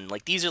Tuscan Sun.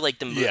 Like these are like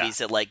the Yeah. movies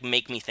that like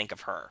make me think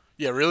of her.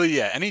 Yeah, really,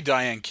 yeah. Any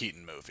Diane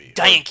Keaton movie.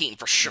 Diane Keaton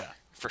for sure, yeah,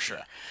 for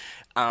sure.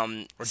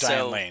 Or So-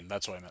 Diane Lane,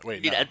 that's what I meant.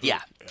 Wait, no. Yeah, who-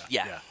 yeah,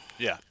 yeah. yeah.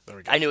 Yeah, there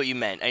we go. I knew what you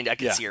meant. I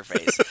could Yeah. see your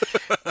face.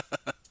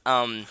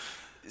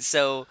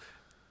 So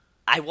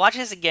I watched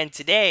this again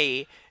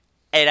today,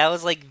 and I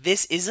was like,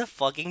 "This is a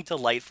fucking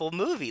delightful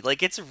movie.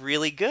 Like, it's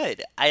really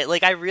good. I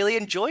really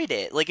enjoyed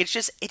it. Like, it's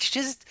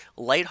just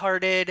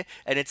lighthearted,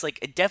 and it's like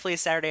definitely a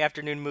Saturday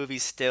afternoon movie.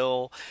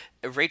 Still,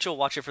 Rachel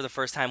watched it for the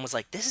first time. Was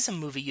like, "This is a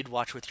movie you'd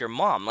watch with your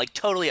mom." Like,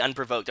 totally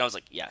unprovoked. And I was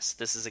like, "Yes,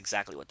 this is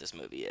exactly what this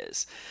movie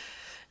is."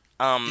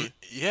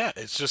 Yeah,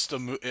 it's just I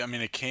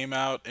mean, it came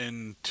out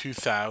in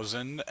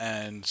 2000,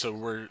 and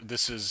so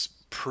this is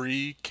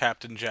pre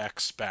Captain Jack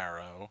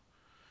Sparrow.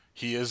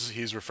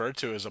 He's referred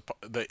to as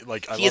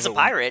like I He love is a it when-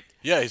 pirate.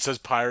 Yeah, he says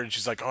pirate, and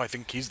she's like, "Oh, I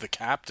think he's the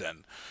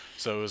captain."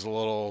 So it was a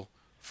little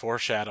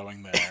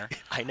foreshadowing there.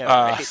 I know,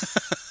 right?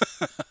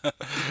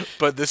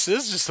 But this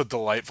is just a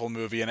delightful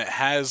movie, and it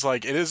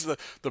is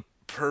the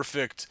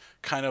perfect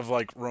kind of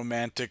like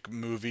romantic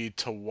movie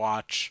to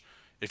watch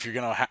if you're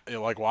gonna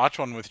like watch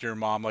one with your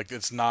mom. Like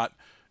it's not,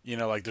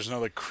 like there's no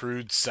like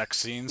crude sex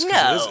scenes.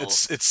 'Cause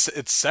No.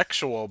 it's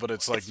sexual, but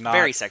it's like It's not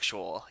very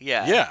sexual.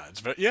 Yeah.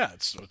 yeah,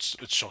 it's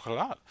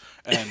chocolat.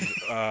 And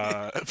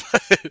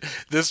but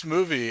this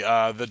movie,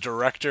 the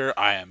director,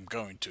 I am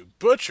going to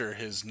butcher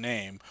his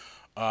name.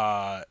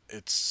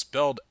 It's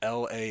spelled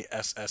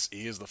Lasse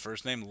is the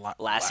first name.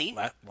 Lassie?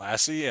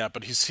 Lassie, yeah,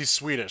 but he's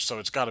Swedish, so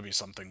it's got to be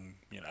something,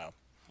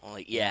 Well,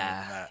 like, than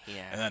yeah. that.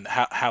 Yeah. And then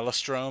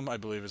Hallström, I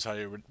believe, is how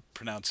you would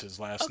pronounce his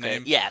last Okay.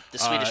 name. Yeah, the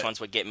Swedish ones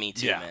would get me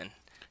too, yeah. man.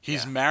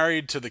 He's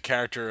married to the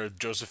character of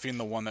Josephine,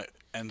 the one that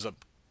ends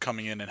up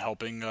coming in and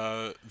helping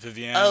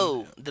Vivienne.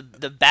 Oh,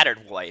 the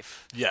battered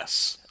wife.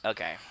 Yes.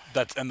 Okay.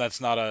 It's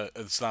not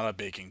a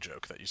baking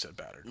joke that you said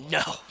battered.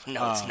 No,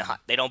 it's not.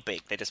 They don't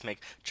bake. They just make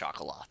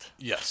chocolate.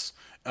 Yes.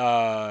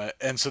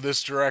 And so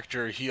this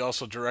director, he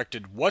also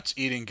directed What's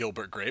Eating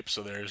Gilbert Grape,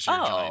 so there's your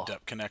Johnny Oh.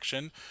 Depp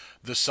connection.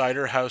 The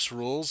Cider House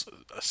Rules.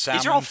 Salmon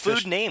These are all fish-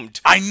 food named.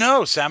 I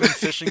know, salmon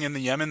fishing in the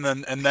Yemen,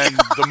 and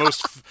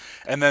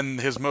then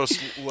his most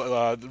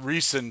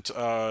recent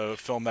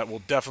film that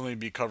we'll definitely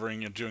be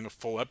covering and doing a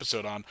full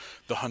episode on,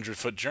 The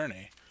 100-Foot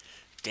Journey.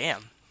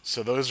 Damn.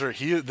 So those are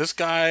this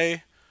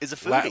guy Is a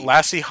foodie.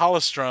 Lassie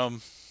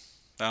Hallström.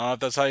 I don't know if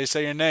that's how you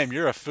say your name.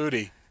 You're a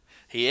foodie.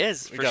 He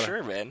is, for gotta-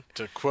 sure, man.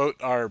 To quote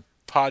our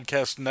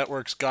podcast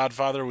network's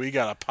godfather, we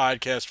got a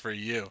podcast for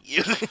you.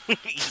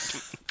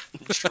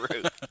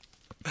 True.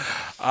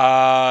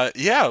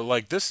 Yeah,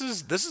 like this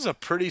is a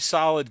pretty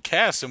solid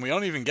cast, and we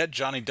don't even get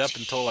Johnny Depp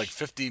until like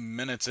 50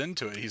 minutes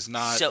into it. He's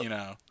not, So-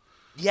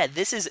 Yeah,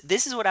 this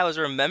is what I was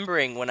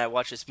remembering when I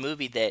watched this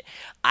movie. That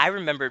I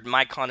remembered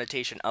my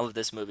connotation of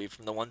this movie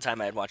from the one time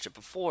I had watched it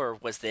before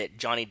was that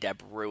Johnny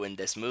Depp ruined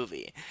this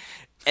movie,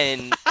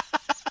 and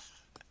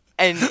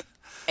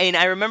and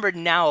I remembered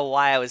now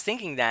why I was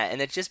thinking that,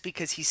 and it's just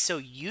because he's so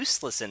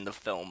useless in the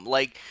film.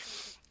 Like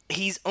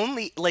he's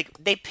only like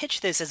they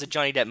pitch this as a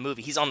Johnny Depp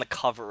movie. He's on the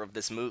cover of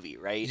this movie,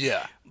 right?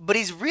 Yeah. But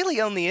he's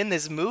really only in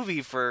this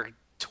movie for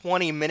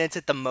 20 minutes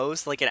at the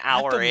most, like an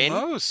hour At the in.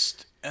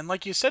 most. And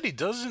like you said, he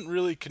doesn't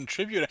really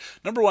contribute.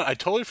 Number one, I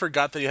totally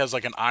forgot that he has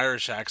like an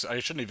Irish accent. I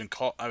shouldn't even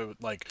call. I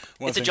would like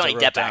one It's of a the things I Johnny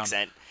wrote Depp down,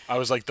 accent. I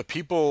was like, the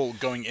people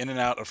going in and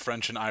out of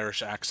French and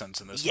Irish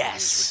accents in this movie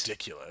Yes. is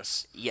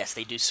ridiculous. Yes,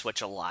 they do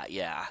switch a lot.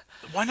 Yeah.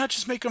 Why not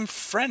just make him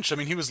French? I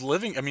mean, he's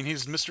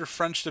Mr.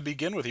 French to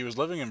begin with. He was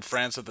living in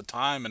France at the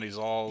time, and he's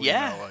all,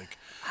 Yeah. like,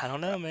 I don't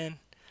know, man.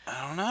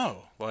 I don't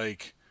know.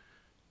 Like,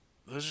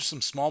 those are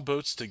some small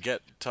boats to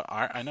get to.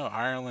 I know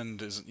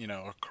Ireland is,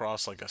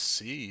 across like a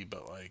sea,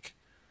 but like,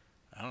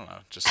 I don't know.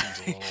 It just seems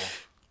a little.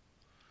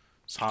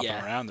 Just hopping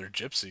Yeah. around. They're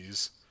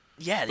gypsies.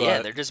 Yeah,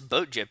 But- they're just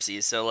boat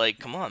gypsies. So like,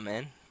 come on,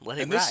 man, let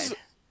it And ride.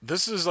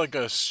 this is like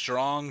a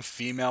strong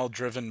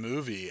female-driven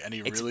movie, and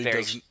he It's really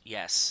very doesn't.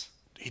 yes.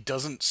 He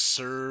doesn't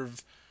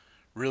serve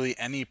really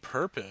any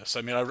purpose.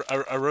 I mean,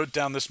 I wrote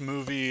down this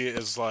movie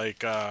is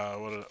like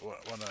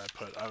what did I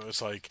put? I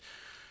was like,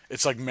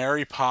 it's like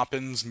Mary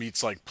Poppins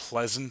meets like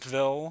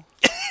Pleasantville.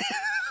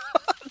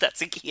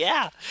 That's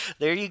yeah.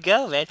 There you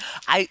go, man.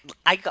 I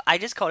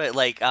just called it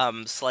like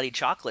Slutty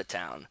Chocolate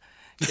Town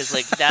because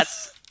like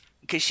that's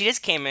because she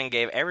just came in and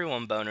gave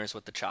everyone boners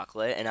with the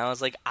chocolate, and I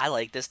was like, I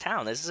like this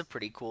town. This is a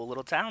pretty cool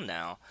little town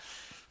now.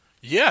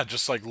 Yeah,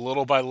 just like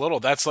little by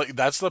little. That's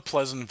the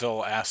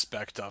Pleasantville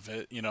aspect of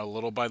it.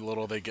 Little by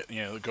little they get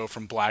go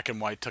from black and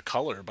white to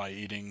color by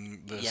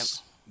eating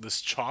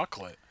this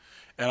chocolate.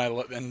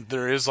 And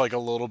there is like a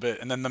little bit,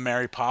 and then the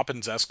Mary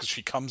Poppins esque because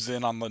she comes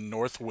in on the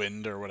north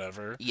wind or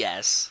whatever.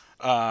 Yes.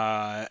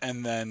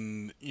 And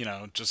then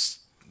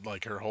just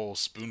like her whole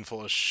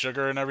spoonful of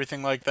sugar and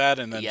everything like that,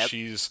 and then Yep.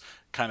 she's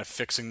kind of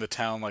fixing the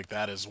town like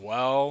that as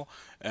well.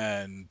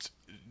 And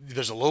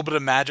there's a little bit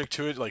of magic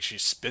to it, like she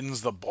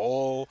spins the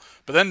bowl,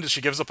 but then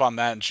she gives up on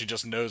that and she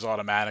just knows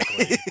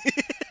automatically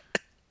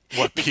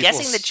what The people.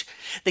 guessing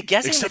the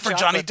guessing Except the for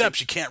Johnny chocolate Depp, thing-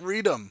 she can't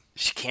read them.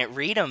 She can't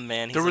read them,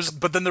 man. He's There like was,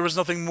 but then there was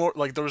nothing more.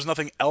 Like there was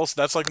nothing else.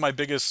 That's like my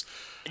biggest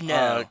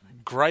No.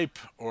 gripe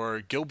or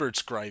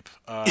Gilbert's gripe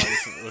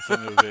with the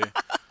movie.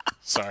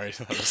 Sorry,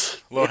 that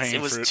was low hanging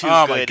it was fruit. too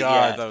Oh my good,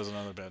 god, yeah. that was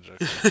another bad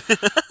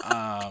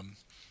joke.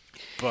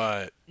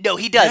 But No,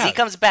 he does. Yeah. He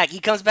comes back. He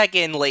comes back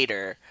in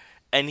later,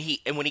 and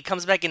when he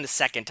comes back in the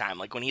second time,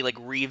 like when he like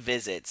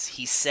revisits,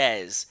 he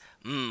says,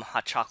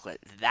 hot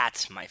chocolate.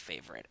 That's my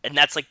favorite," and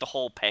that's like the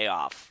whole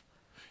payoff.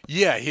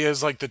 yeah, he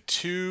has like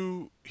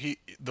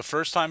the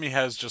first time he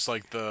has just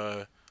like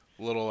the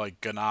little like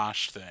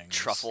ganache thing,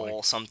 Truffle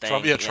like, something,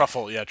 yeah,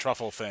 yeah.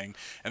 truffle thing,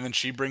 and then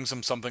she brings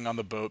him something on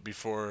the boat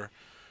before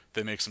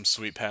they make some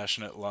sweet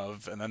passionate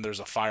love, and then there's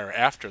a fire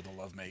after the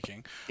love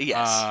making.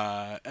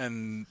 Yes.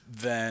 And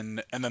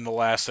then the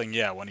last thing,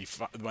 yeah, when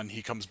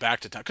he comes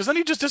back to town, because then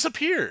he just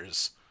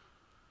disappears,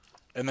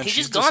 and then He's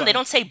she's just gone. They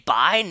don't say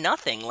bye,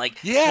 nothing. Like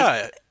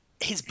Yeah,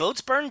 his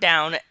boat's burned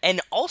down, and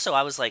also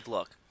I was like,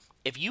 look,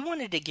 if you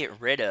wanted to get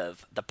rid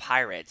of the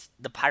pirates,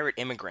 the pirate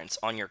immigrants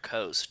on your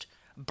coast,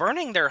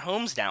 burning their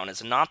homes down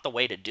is not the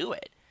way to do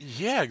it.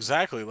 yeah,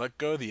 exactly. Let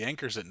go of the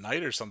anchors at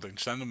night or something.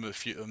 Send them a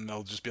few, and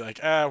they'll just be like,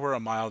 we're a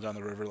mile down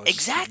the river. Let's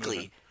just keep moving."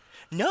 Exactly.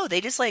 No,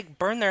 they just like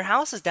burn their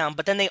houses down,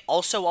 but then they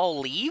also all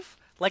leave.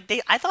 Like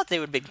I thought they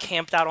would have been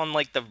camped out on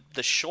like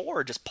the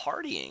shore, just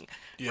partying,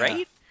 Yeah.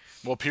 right?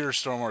 Well, Peter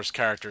Stormore's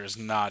character is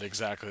not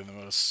exactly the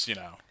most,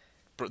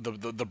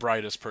 the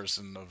brightest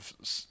person of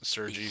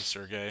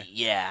Sergey.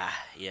 Yeah,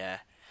 yeah.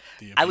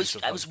 The I was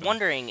abusive husband.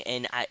 wondering,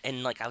 and I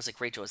was like,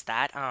 Rachel, is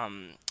that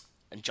John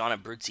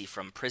Abruzzi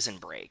from Prison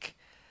Break?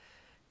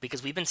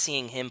 Because we've been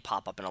seeing him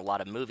pop up in a lot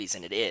of movies,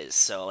 and it is.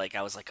 So like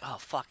I was like, oh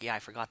fuck yeah, I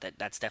forgot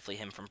that's definitely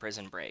him from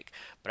Prison Break.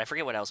 But I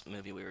forget what else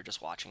movie we were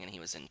just watching and he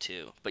was in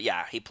too. But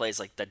yeah, he plays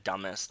like the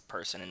dumbest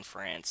person in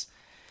France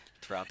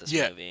throughout this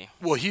Yeah. movie.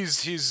 Well,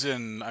 he's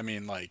in. I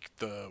mean, like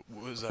what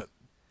was that?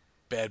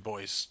 Bad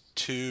Boys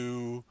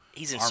 2.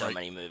 He's in so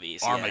many movies.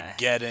 Yeah.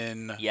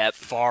 Armageddon. Yep.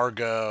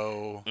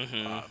 Fargo.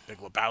 Big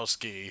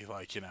Lebowski.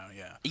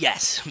 Yeah.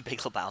 Yes, Big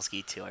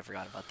Lebowski too. I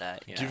forgot about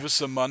that. Yeah. Give us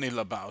some money,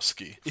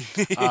 Lebowski.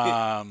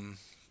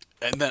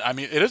 And then, I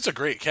mean, it is a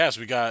great cast.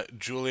 We got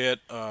Juliette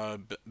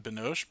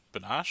Binoche,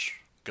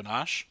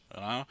 Ganache,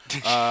 I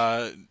don't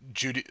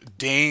know.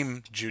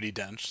 Dame Judi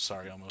Dench.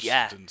 Sorry, almost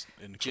Yeah. didn't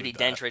include Judy that.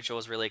 Dench. Rachel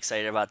was really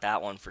excited about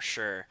that one for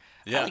sure.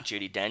 Yeah. I like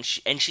Judy Dench,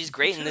 and she's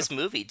great in this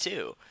movie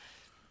too.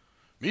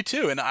 Me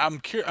too, and I'm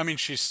curious. I mean,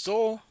 she's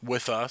still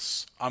with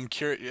us. I'm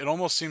curious. It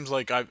almost seems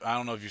like I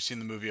don't know if you've seen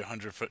the movie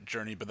 100-Foot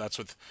Journey, but that's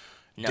with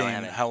No, I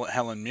Dame haven't.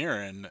 Helen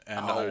Mirren, and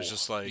I was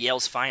just like,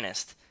 Yale's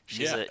finest.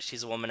 Yeah.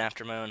 She's a woman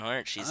after my own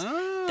heart.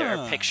 There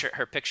are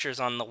her pictures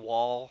on the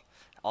wall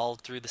all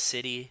through the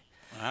city.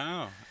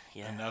 wow.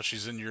 Yeah. And now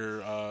she's in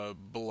your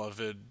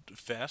beloved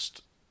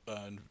Fast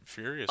and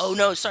Furious. Oh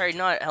no, sorry,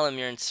 not Helen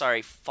Mirren.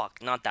 Sorry, fuck,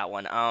 not that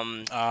one.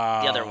 The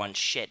other one.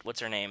 Shit, what's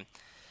her name?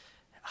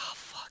 Oh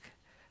fuck.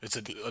 It's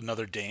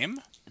another Dame.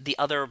 The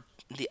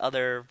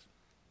other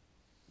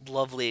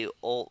lovely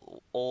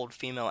old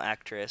female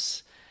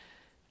actress.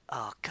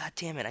 Oh god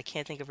damn it, I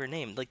can't think of her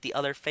name. Like the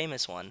other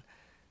famous one.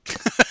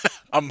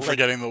 I'm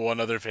forgetting the one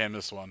other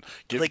famous one.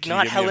 Like Can you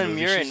not give me a Helen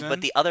movie Mirren, she's in?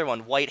 but the other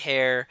one. White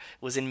hair,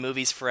 was in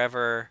movies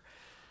forever.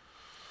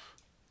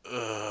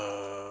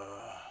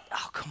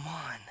 Oh come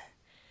on.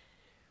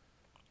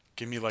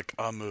 Give me like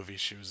a movie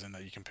she was in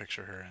that you can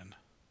picture her in.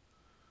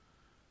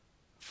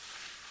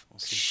 We'll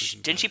see if we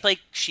can Didn't do she it. play?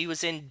 She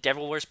was in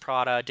Devil Wears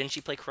Prada. Didn't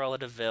she play Cruella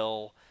de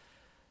Vil?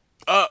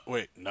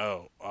 Wait,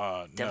 no.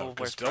 Devil No, Wears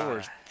because Devil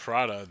Wears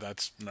Prada,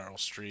 that's Meryl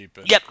Streep.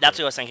 And Yep, that's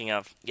what I was thinking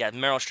of. Yeah,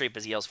 Meryl Streep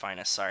is Yale's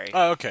finest. Sorry.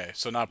 Oh, okay.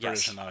 So not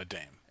British Yes. and not a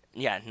Dame.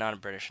 Yeah, not a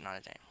British, not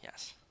a Dane.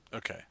 Yes.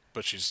 Okay.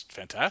 But she's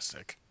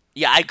fantastic.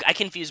 Yeah, I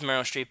confuse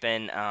Meryl Streep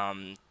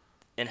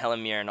and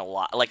Helen Mirren a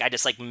lot. Like I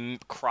just like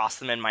cross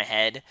them in my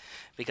head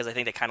because I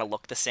think they kind of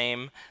look the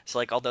same. So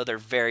like although they're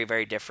very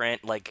very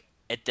different, like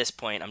at this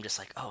point I'm just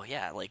like, oh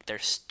yeah, like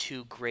there's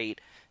two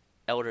great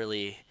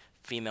elderly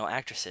female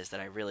actresses that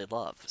I really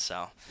love.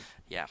 So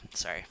yeah,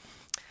 sorry.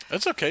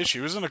 That's okay. She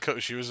was in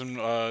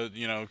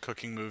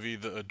cooking movie,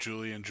 the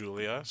Julie and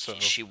Julia. So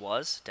She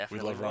was we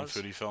definitely love Ron was.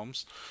 Foodie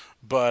films.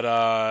 But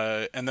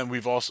and then we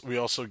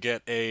also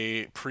get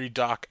a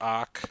pre-Doc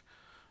Ock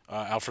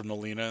Alfred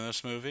Molina in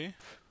this movie.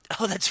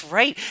 Oh, that's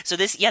right. So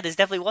this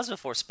definitely was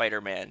before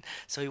Spider-Man.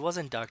 So he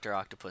wasn't Doctor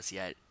Octopus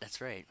yet.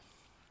 That's right.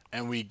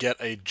 And we get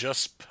a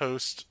just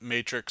post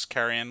Matrix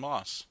Carrie-Anne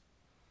Moss.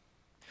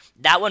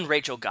 That one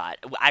Rachel got.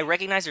 I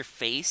recognized her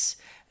face,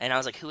 and I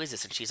was like, "Who is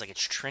this?" And she's like,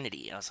 "It's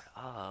Trinity." And I was like,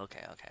 "Oh,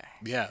 okay, okay."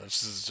 Yeah,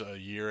 this is a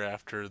year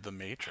after The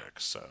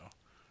Matrix, so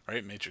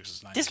right? Matrix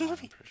is 99. This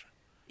movie, I'm pretty sure.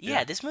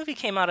 yeah, this movie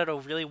came out at a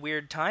really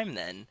weird time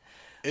then.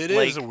 It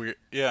Like- is a weird.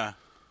 Yeah.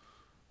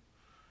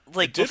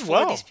 Like did before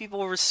well. these people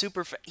were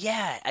super.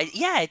 Yeah,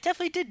 it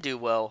definitely did do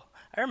well.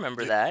 I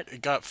remember that.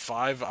 It got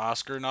 5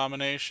 Oscar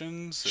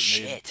nominations. It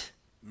Shit.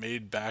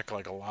 made back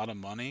like a lot of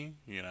money,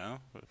 you know.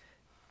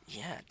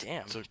 Yeah,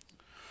 damn. So-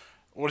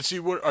 What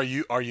are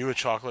you a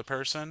chocolate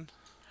person?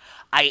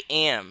 I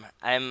am.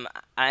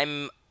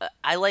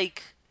 I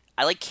like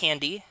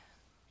candy.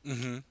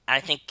 Mm-hmm. I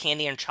think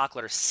candy and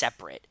chocolate are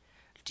separate.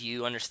 Do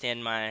you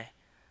understand my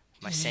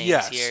sayings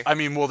Yes. here? I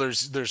mean, well,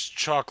 there's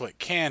chocolate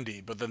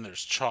candy, but then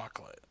there's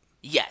chocolate.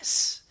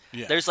 Yes.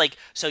 Yeah. There's like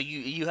so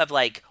you have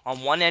like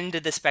on one end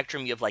of the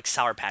spectrum you have like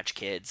Sour Patch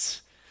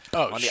Kids.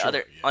 Oh, On the sure,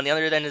 other yeah. on the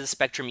other end of the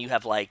spectrum you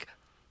have like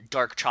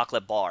dark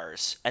chocolate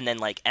bars, and then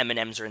like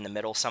M&Ms are in the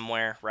middle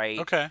somewhere, right?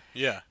 Okay.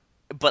 Yeah.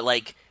 But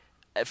like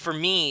for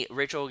me,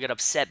 Rachel will get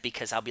upset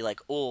because I'll be like,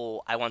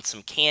 "Oh, I want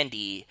some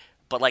candy."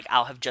 But like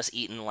I'll have just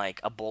eaten like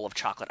a bowl of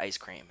chocolate ice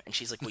cream, and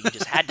she's like, "Well, you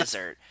just had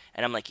dessert,"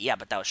 and I'm like, "Yeah,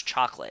 but that was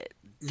chocolate.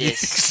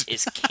 This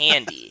is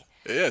candy."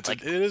 Yeah.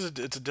 Like-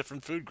 It's a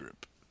different food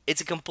group. It's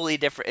a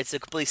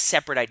completely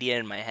separate idea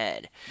in my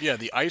head. Yeah,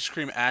 the ice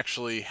cream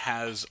actually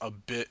has a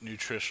bit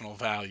nutritional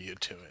value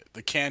to it.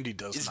 The candy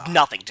does It's not.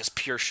 nothing, just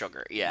pure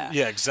sugar. Yeah.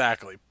 Yeah,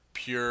 exactly.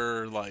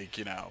 Pure, like,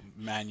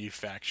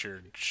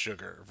 manufactured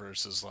sugar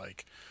versus,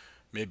 like,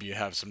 maybe you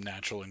have some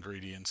natural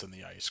ingredients in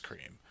the ice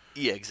cream.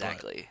 Yeah,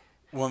 exactly.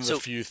 One of So- the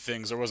few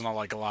things, there wasn't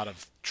like a lot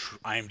of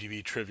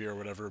IMDb trivia or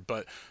whatever,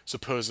 but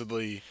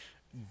supposedly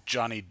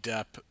Johnny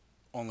Depp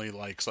only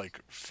likes, like,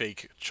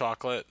 fake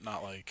chocolate,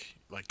 not like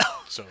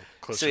so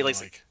close So he to,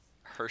 likes like,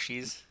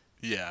 Hershey's.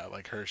 yeah,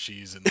 like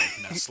Hershey's and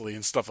like Nestle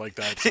and stuff like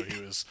that. So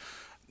he was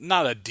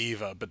not a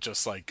diva, but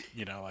just like,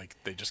 like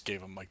they just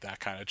gave him like that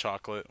kind of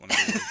chocolate when he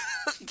was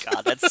like,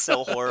 God, that's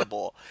so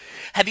horrible.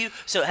 Have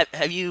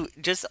you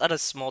just on a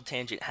small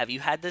tangent? Have you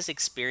had this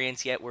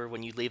experience yet where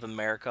when you leave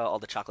America, all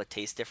the chocolate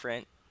tastes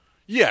different?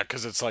 yeah,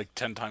 because it's like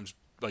 10 times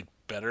like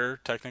better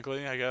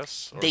technically, I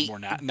guess, or They- more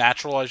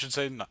natural, I should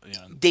say. Not,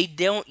 They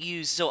don't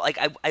use so like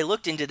I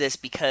looked into this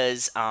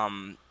because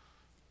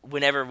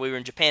whenever we were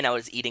in Japan, I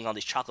was eating all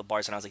these chocolate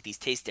bars, and I was like, these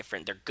taste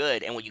different. They're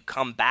good. And when you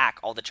come back,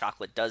 all the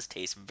chocolate does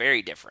taste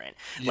very different.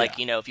 Like,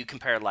 Yeah. if you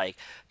compare, like,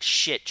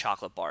 shit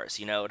chocolate bars,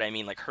 you know what I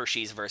mean? Like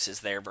Hershey's versus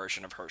their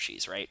version of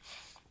Hershey's, right?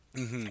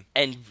 Mm-hmm.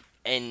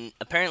 And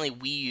apparently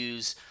we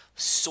use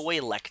soy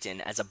lectin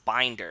as a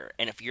binder.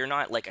 And if you're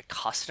not, like,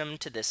 accustomed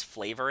to this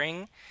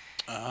flavoring,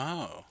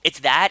 oh,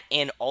 it's that,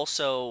 and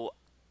also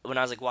when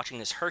I was like watching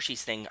this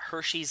Hershey's thing,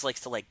 Hershey's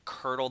likes to like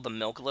curdle the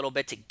milk a little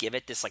bit to give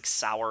it this like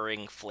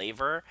souring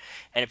flavor.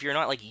 And if you're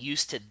not like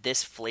used to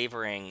this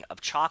flavoring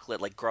of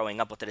chocolate, like growing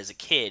up with it as a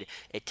kid,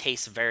 it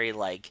tastes very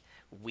like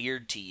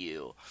weird to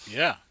you.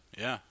 yeah,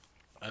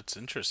 that's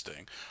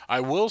interesting. I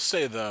will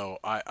say though,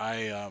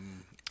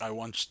 I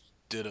once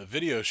did a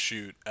video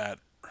shoot at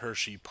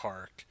Hershey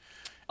Park.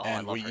 Oh, I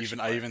And love Hershey I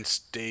Park. even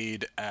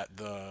stayed at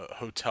the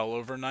hotel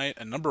overnight.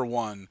 And number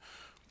one,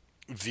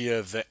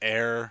 via the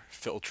air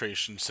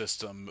filtration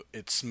system,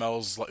 it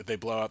smells like they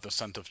blow out the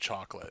scent of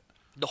chocolate.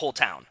 The whole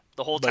town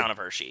of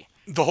Hershey.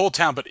 The whole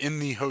town, but in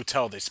the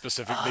hotel, they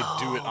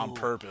do it on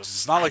purpose.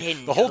 It's not like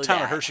didn't the whole know town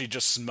that. of Hershey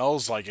just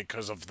smells like it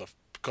because of the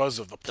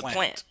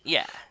plant.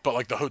 Yeah. But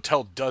like the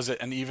hotel does it,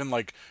 and even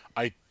like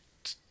I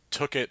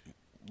took it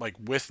like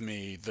with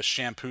me. The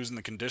shampoos and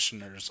the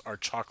conditioners are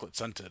chocolate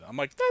scented. I'm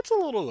like, that's a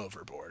little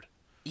overboard.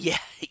 Yeah,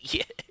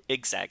 yeah,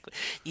 exactly.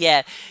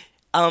 Yeah.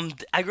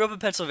 I grew up in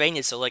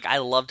Pennsylvania, so like I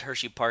loved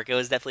Hershey Park. It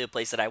was definitely a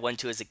place that I went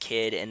to as a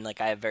kid, and like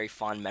I have very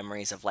fond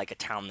memories of like a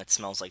town that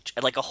smells like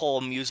a whole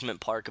amusement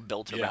park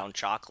built Yeah. around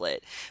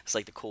chocolate. It's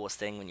like the coolest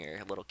thing when you're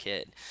a little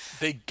kid.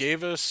 They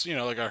gave us,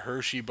 like a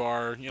Hershey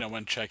bar,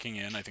 when checking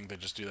in. I think they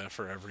just do that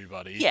for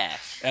everybody. Yeah.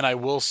 And I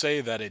will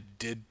say that it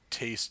did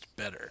taste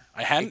better.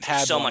 I hadn't It's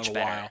had so one much in a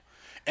better. while.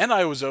 And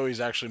I was always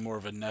actually more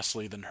of a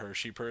Nestle than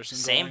Hershey person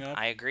Same, growing up.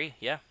 I agree.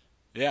 Yeah.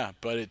 Yeah,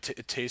 but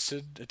it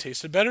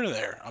tasted better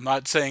there. I'm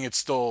not saying it's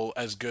still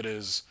as good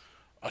as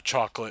a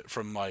chocolate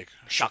from like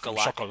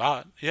Chocolat.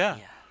 Chocolat. Yeah.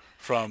 Yeah.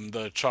 From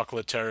the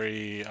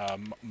chocolatory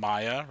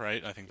Maya,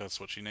 right? I think that's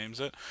what she names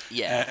it.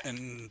 Yeah.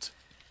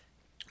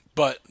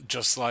 But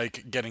just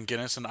like getting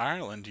Guinness in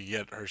Ireland, you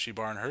get Hershey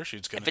Bar and Hershey.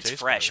 It's gonna If it's taste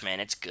fresh, better. man,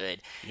 it's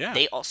good. Yeah.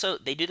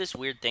 They do this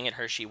weird thing at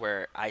Hershey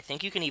where I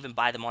think you can even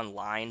buy them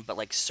online, but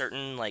like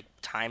certain like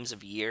times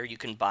of year you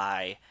can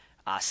buy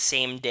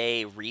same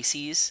day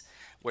Reese's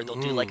where they'll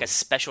do like a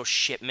special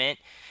shipment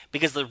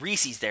because the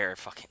Reese's there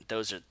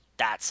are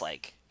that's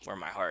like where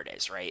my heart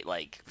is, right?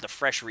 Like the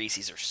fresh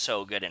Reese's are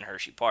so good in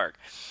Hershey Park.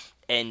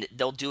 And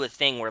they'll do a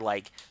thing where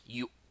like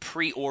you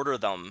pre-order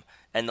them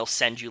and they'll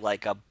send you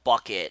like a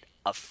bucket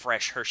of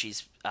fresh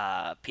Hershey's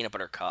peanut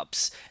butter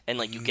cups, and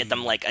like you get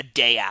them like a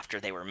day after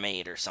they were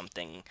made or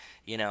something.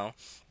 You know,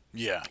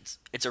 Yeah.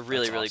 it's a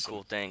really That's really awesome.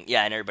 cool thing.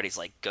 Yeah, and everybody's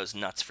like goes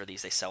nuts for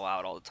these. They sell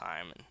out all the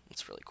time, and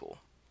it's really cool.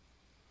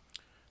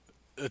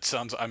 It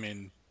sounds. I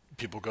mean,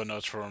 people go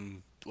nuts for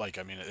him. Like,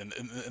 I mean,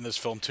 in this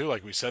film too,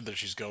 like we said, that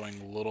she's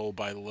going little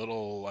by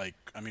little. Like,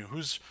 I mean,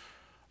 who's?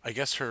 I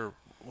guess her.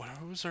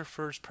 Who was her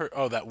first?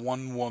 Oh, that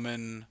one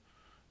woman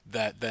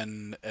that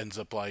then ends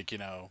up like,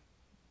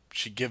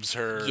 she gives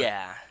her,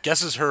 Yeah,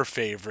 guesses her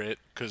favorite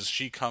because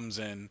she comes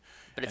in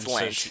but it's and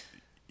says she, Lent.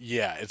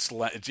 yeah,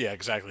 yeah,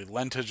 exactly.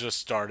 Lent has just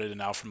started,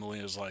 and Alfred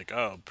Molina's like,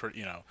 oh,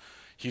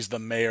 he's the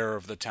mayor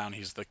of the town.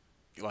 He's the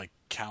like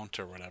count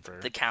or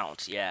whatever, The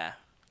Count. Yeah.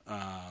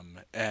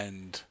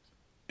 and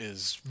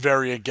is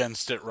very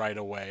against it right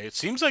away. It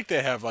seems like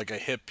they have like a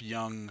hip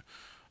young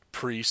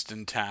priest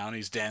in town.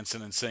 He's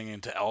dancing and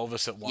singing to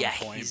Elvis at one Yeah,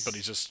 point, but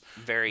he's just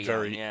very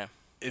young. very Yeah.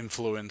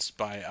 influenced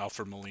by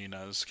Alfred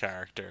Molina's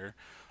character.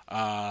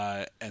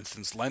 And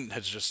since Lent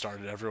has just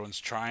started, everyone's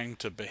trying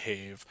to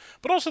behave.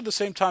 But also at the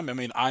same time, I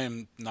mean, I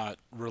am not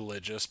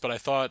religious, but I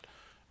thought,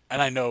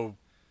 and I know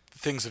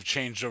things have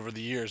changed over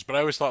the years, but I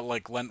always thought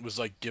like Lent was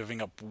like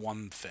giving up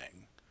one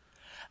thing.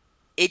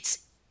 It's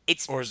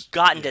Or is,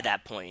 gotten to yeah.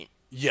 that point.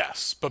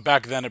 Yes, but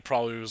back then it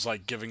probably was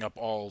like giving up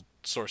all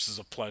sources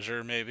of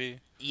pleasure, maybe.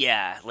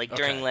 Yeah, like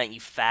during Okay, Lent you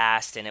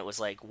fast, and it was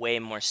like way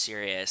more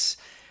serious.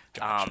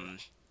 gotcha. Um,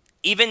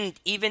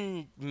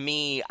 even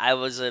me, I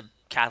was a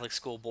Catholic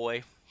school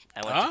boy.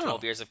 I went to Oh,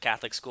 12 years of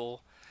Catholic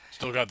school.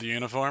 still got the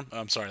uniform?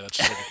 I'm sorry, that's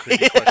just like a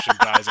creepy question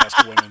guys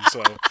ask women.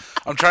 So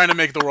I'm trying to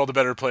make the world a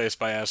better place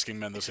by asking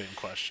men the same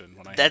question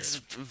when I hear That's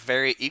it.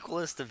 very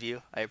equalist of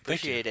you. I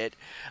Thank you. appreciate it.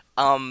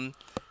 Um,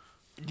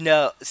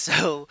 no,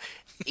 so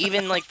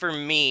even like for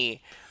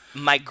me,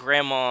 my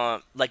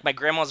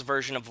grandma's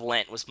version of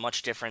Lent was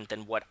much different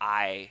than what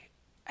I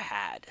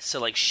had. So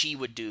like she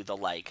would do the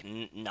like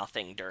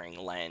nothing during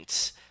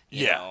Lent,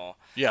 you Yeah. know,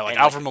 Yeah, like and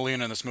like Alfred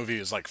Molina in this movie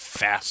is like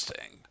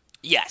fasting.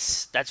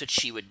 yes, that's what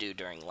she would do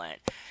during Lent.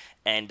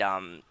 And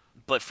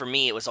but for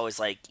me it was always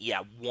like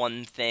yeah,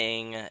 one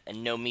thing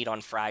and no meat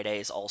on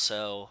Fridays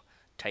also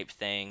type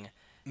thing.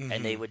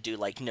 And they would do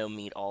like no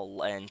meat all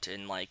Lent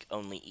and like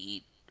only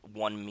eat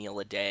one meal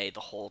a day the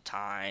whole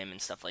time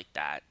and stuff like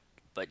that.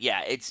 But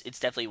yeah, it's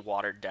definitely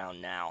watered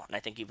down now, and I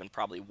think even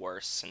probably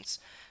worse since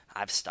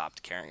I've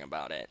stopped caring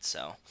about it.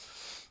 So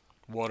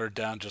Watered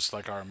down just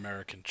like our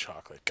American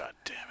chocolate. God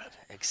damn it.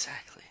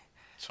 exactly.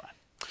 It's fine.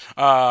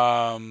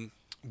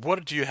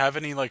 What do you have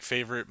any like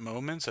favorite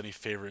moments, any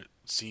favorite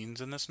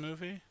scenes in this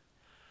movie?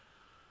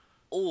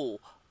 Oh,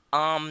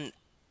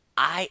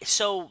 I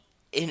so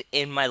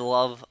in my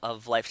love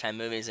of Lifetime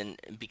movies, and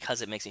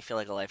because it makes me feel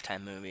like a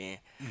Lifetime movie,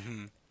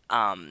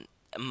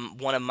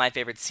 one of my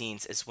favorite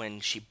scenes is when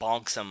she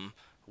bonks him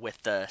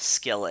with the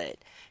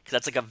skillet, because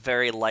that's like a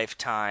very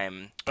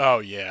Lifetime Oh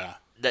yeah,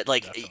 that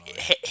like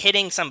definitely.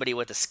 hitting somebody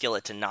with a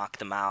skillet to knock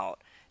them out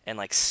and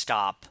like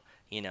stop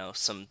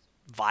some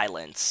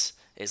violence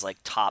is like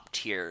top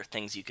tier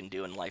things you can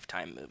do in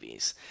Lifetime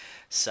movies.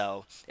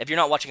 So if you're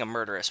not watching a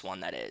murderous one,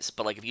 that is,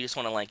 but like if you just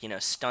want to like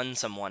stun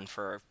someone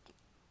for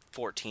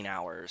 14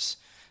 hours,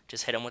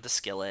 just hit them with a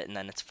skillet and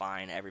then it's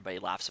fine, everybody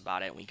laughs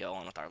about it and we go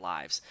on with our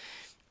lives.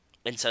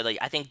 And so like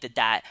I think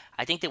that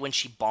when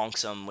she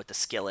bonks him with the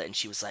skillet and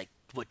she was like,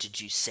 what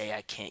did you say?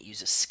 I can't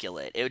use a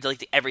skillet. It was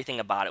like everything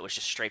about it was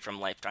just straight from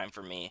Lifetime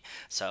for me.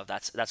 So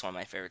that's one of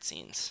my favorite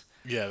scenes.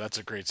 Yeah, that's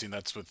a great scene.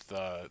 That's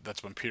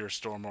when Peter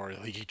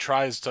Stormare he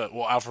tries to,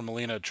 well, Alfred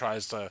Molina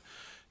tries to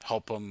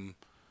help him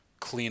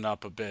clean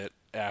up a bit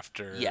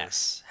after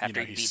Yes,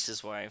 after he beats he's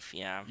his wife.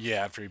 Yeah, yeah,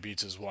 after he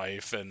beats his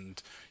wife,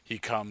 and he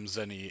comes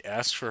and he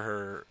asks for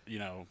her,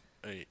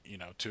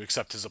 to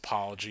accept his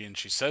apology, and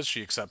she says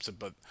she accepts it,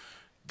 but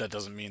that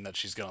doesn't mean that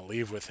she's gonna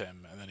leave with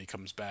him. And then he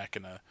comes back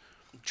in a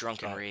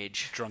drunken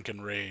rage.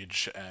 drunken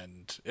rage,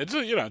 and it's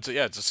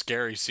a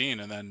scary scene.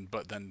 And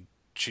then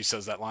she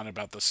says that line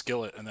about the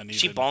skillet, and then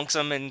She even bonks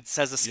him and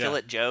says a yeah.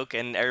 skillet joke,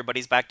 and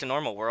everybody's back to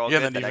normal. We're all Yeah,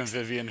 good then the even next.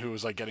 Vivian, who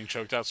was like getting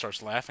choked out,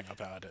 starts laughing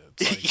about it.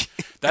 It's like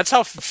that's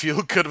how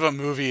feel good of a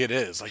movie it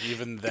is. Like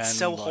even then, It's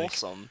so like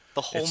wholesome.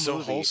 The whole it's so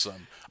movie.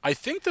 wholesome. I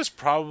think this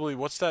probably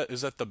what's that?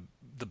 Is that the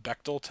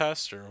Bechdel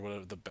test or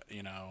whatever the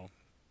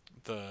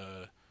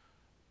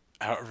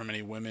however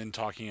many women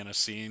talking in a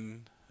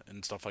scene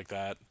and stuff like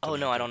that to Oh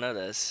no, make I it. don't know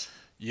this.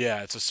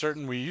 Yeah, it's a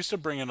certain. We used to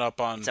bring it up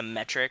It's on a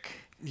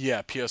metric.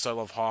 yeah. P.S. I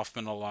love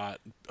Hoffman a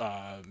lot.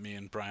 Me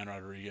and Brian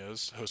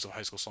Rodriguez, host of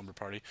High School Slumber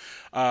Party,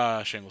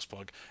 shameless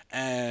plug,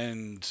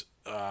 and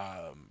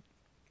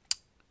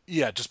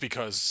yeah, just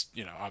because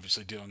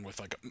obviously dealing with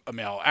like a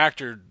male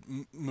actor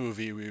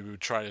movie, we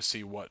would try to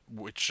see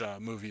which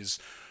movies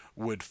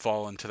would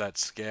fall into that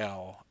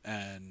scale,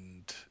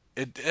 and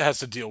it has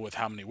to deal with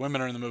how many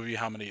women are in the movie,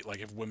 how many like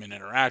if women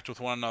interact with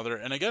one another,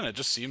 and again, it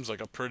just seems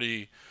like a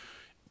pretty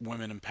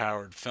women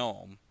empowered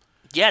film.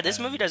 Yeah, this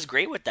movie And does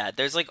great with that.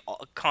 There's like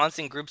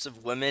constant groups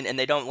of women, and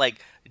they don't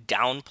like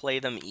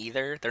downplay them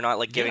either. They're not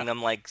like giving yeah,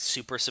 them like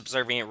super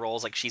subservient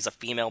roles. Like she's a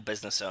female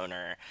business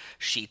owner.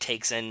 She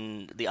takes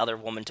in the other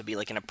woman to be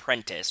like an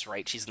apprentice,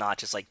 right? She's not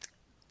just like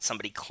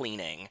somebody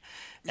cleaning,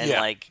 and yeah,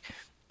 like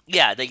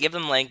yeah, they give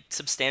them like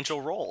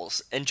substantial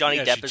roles. And Johnny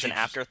yeah. She Depp is an teaches.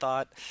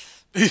 afterthought.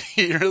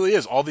 He really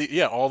is. All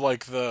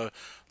like the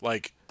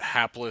like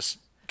hapless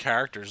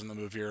characters in the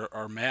movie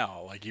are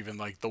male. Like even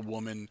like the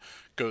woman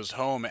goes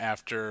home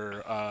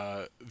after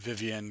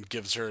Vivian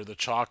gives her the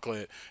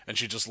chocolate, and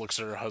she just looks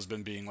at her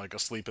husband being like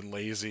asleep and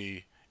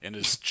lazy in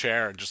his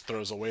chair and just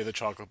throws away the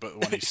chocolate. But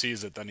when he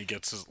sees it, then he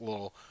gets his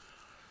little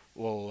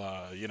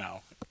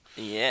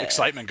Yeah,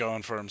 excitement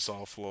going for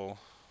himself. Little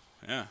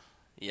yeah.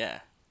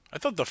 yeah, I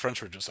thought the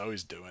French were just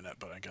always doing it,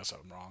 but I guess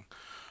I'm wrong.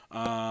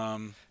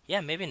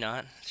 yeah. Maybe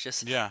not. It's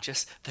just Yeah.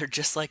 just they're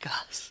just like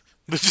us.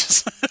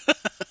 Just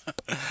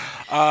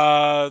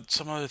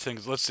some other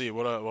things. Let's see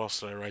what else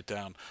did I write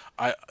down.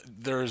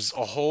 There's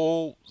a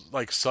whole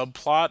like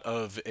subplot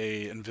of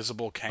a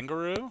invisible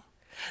kangaroo.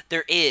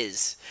 There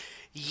is.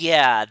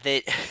 Yeah,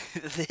 that,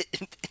 that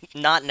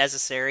not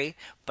necessary,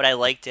 but I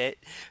liked it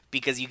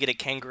because you get a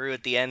kangaroo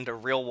at the end, a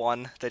real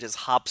one that just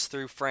hops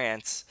through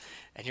France,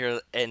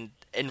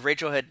 and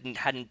Rachel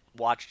hadn't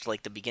watched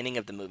like the beginning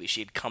of the movie. She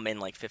had come in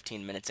like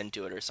 15 minutes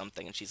into it or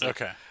something, and she's like,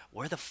 Okay.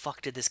 "Where the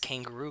fuck did this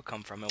kangaroo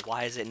come from, and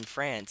why is it in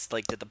France?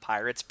 Like, did the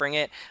pirates bring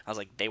it?" I was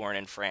like, "They weren't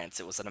in France.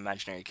 It was an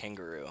imaginary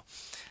kangaroo."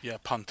 Yeah,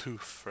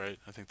 Pantouf, right?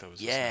 I think that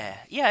was his Yeah, name.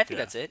 yeah, I think Yeah.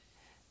 that's it.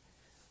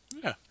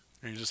 Yeah.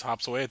 And he just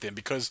hops away at the end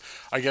because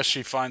I guess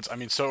she finds. I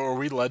mean, so are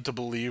we led to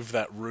believe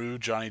that Rue,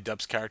 Johnny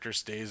Depp's character,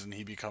 stays and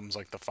he becomes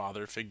like the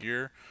father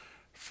figure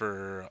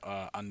for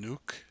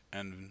Anouk,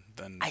 and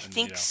then I and,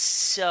 think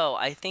so.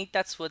 I think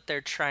that's what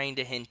they're trying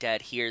to hint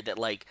at here. That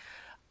like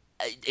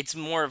it's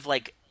more of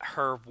like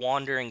her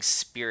wandering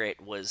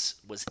spirit was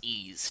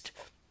eased,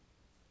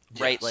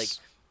 right? Like yes.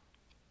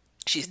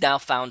 she's now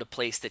found a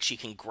place that she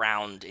can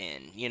ground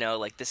in. You know,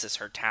 like this is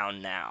her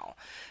town now.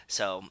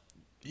 So,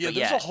 Yeah, but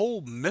there's yeah, a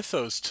whole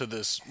mythos to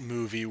this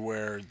movie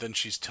where then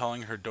she's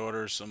telling her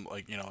daughter some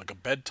like like a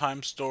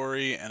bedtime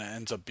story, and it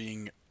ends up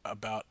being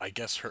about I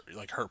guess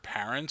her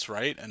parents,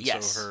 right? And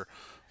so yes, her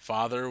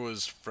father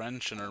was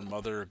French and her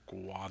mother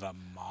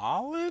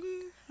Guatemalan,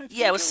 I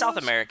yeah, it think was it South was.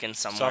 American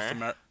South somewhere.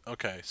 Amer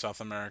Okay, South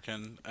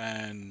American,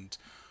 and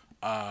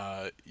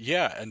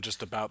yeah, and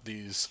just about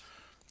these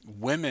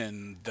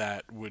women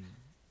that would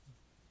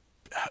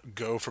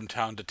go from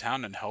town to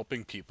town and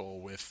helping people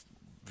with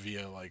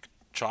via like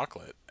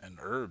chocolate and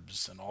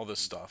herbs and all this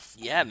stuff,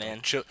 Yeah, like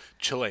man.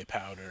 chile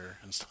powder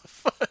and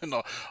stuff, and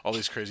all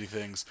these crazy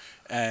things.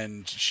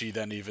 And she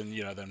then even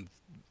then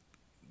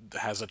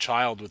has a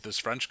child with this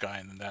French guy,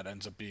 and then that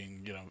ends up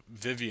being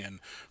Vivian.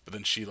 But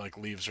then she like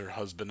leaves her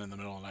husband in the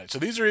middle of the night. So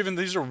these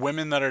are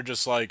women that are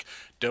just like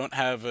don't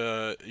have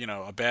a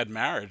bad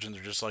marriage, and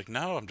they're just like,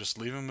 no, I'm just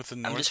leaving with the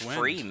I'm north just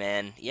free, wind.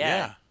 man.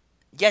 Yeah. Yeah,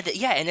 Yeah,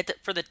 yeah, and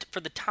for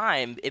the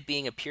time, it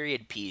being a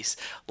period piece,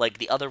 like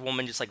the other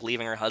woman just like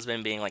leaving her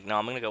husband, being like, "No,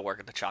 I'm gonna go work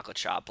at the chocolate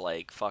shop."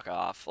 Like, fuck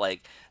off.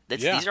 Like,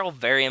 yeah, these are all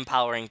very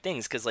empowering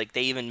things because like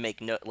they even make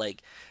no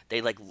like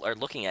they like are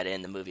looking at it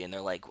in the movie and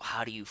they're like,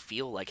 "How do you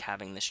feel like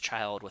having this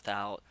child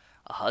without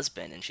a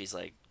husband?" And she's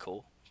like,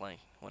 "Cool, like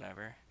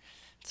whatever,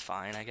 it's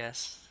fine, I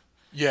guess."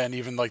 yeah. And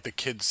even like the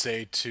kids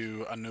say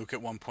to Anouk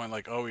at one point,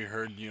 like, "Oh, we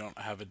heard you don't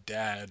have a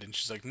dad," and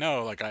she's like,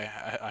 "No, like I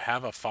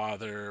have a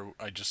father.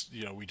 I just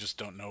we just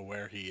don't know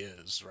where he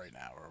is right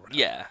now or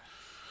whatever." Yeah,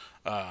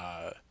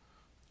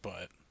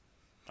 But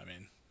I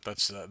mean,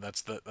 that's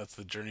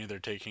the journey they're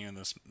taking in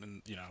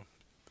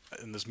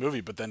in this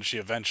movie. But then she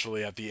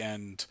eventually, at the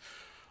end,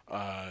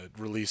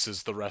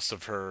 releases the rest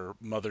of her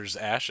mother's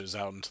ashes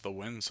out into the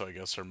wind. So I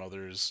guess her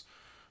mother's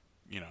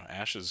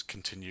ashes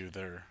continue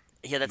their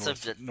yeah,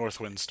 north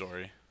wind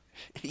story.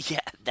 yeah,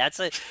 that's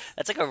like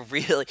a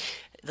really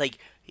like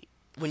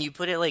when you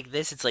put it like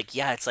this, it's like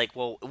yeah, it's like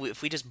well,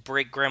 if we just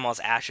break Grandma's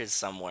ashes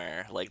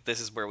somewhere, like this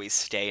is where we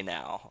stay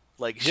now.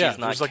 Like Yeah, she's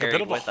there not was like a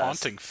bit carried of a with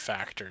us. haunting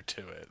factor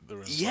to it. There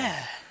was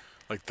Yeah,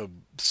 like the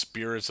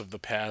spirits of the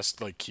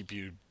past like keep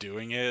you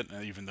doing it,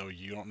 even though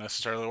you don't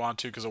necessarily want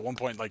to. Because at one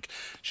point, like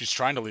she's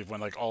trying to leave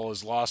when like all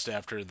is lost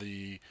after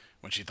the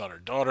when she thought her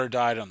daughter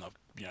died on the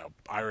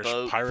Irish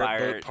boat pirate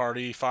boat fire.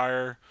 party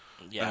fire,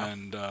 Yeah,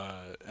 and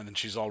then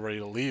she's all ready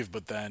to leave,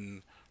 but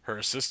then her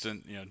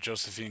assistant,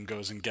 Josephine,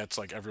 goes and gets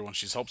like everyone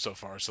she's helped so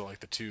far. So like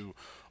the two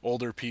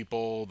older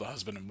people, the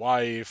husband and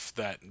wife,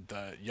 that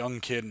the young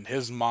kid and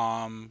his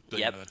mom,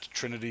 yep. that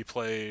Trinity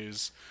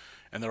plays,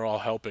 and they're all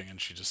helping, and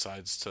she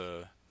decides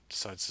to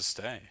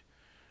stay.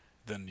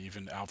 Then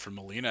even Alfred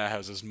Molina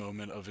has his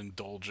moment of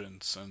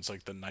indulgence, and it's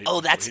like the night Oh,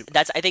 before he.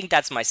 that's I think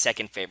that's my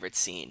second favorite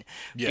scene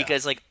Yeah,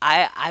 because like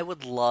I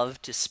would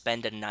love to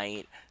spend a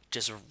night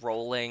just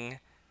rolling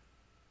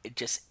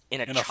just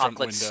in a in a front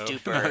chocolate window.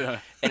 stupor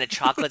in a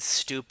chocolate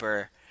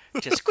stupor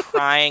just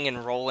crying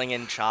and rolling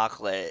in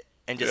chocolate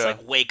and just Yeah, like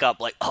wake up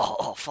like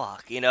oh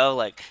fuck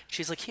like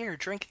she's like here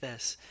drink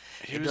this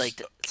he it'd be was.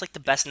 like it's like the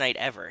best night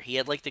ever he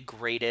had like the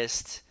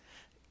greatest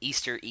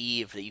Easter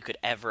Eve that you could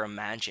ever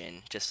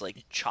imagine. Just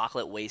like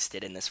chocolate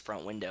wasted in this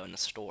front window in the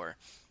store.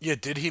 Yeah,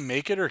 did he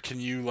make it, or can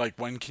you like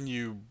when can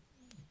you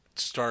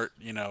start,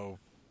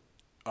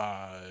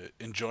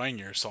 enjoying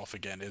yourself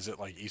again? Is it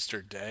like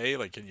Easter Day?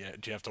 Like, do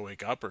you have to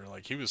wake up, or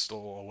like he was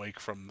still awake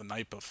from the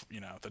night before,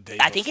 the day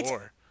I think it's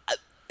before?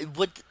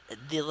 what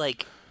the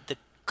like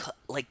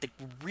the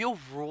real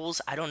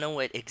rules. I don't know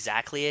what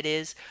exactly it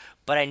is,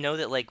 but I know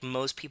that like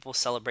most people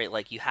celebrate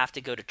like you have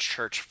to go to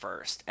church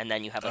first, and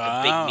then you have like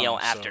a big meal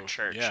Oh, after so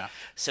church. yeah,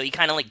 So he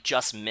kind of like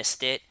just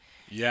missed it.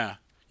 yeah.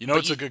 But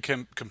It's a good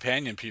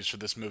companion piece for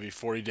this movie,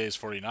 40 Days,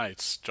 40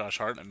 Nights, Josh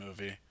Hartnett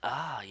movie,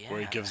 Yeah, where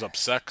he gives up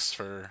sex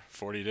for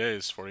 40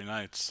 days, 40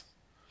 nights.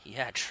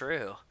 yeah,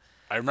 true.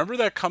 I remember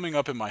that coming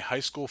up in my high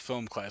school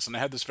film class, and I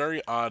had this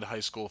very odd high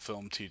school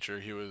film teacher.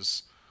 He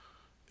was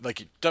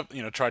like,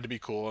 tried to be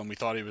cool, and we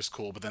thought he was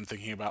cool, but then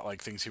thinking about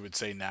like things he would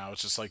say now,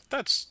 it's just like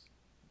that's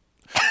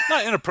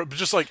not inappropriate, but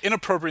just like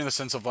inappropriate in the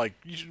sense of like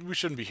we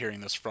shouldn't be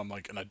hearing this from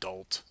like an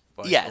adult,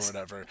 like or Yes.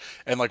 whatever.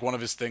 And like one of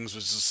his things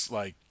was just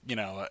like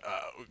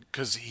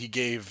because he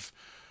gave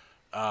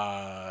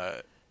uh,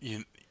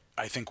 you,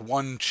 I think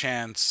one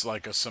chance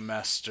like a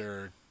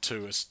semester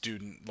to a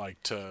student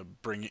like to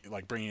bring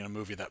in a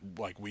movie that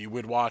like we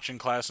would watch in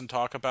class and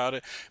talk about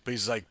it, but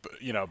he's like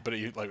but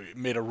he like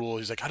made a rule.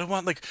 He's like, I don't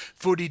want like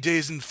 40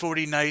 days and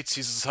 40 nights.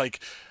 He's just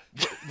like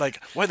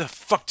why the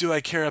fuck do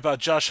I care about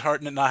Josh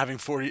Hartnett not having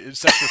 40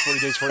 sex for 40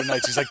 days 40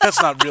 nights? He's like,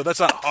 that's not real, that's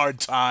not hard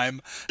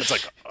time. It's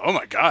like, oh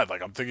my god,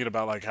 like I'm thinking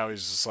about like how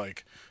he's just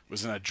like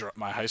was in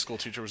my high school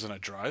teacher was in a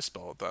dry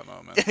spell at that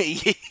moment.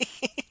 It's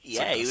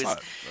Yeah, like, he was.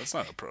 that's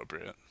not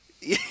appropriate.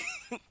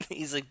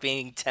 He's like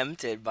being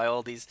tempted by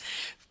all these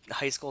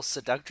high school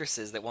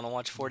seductresses that want to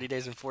watch 40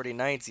 Days and 40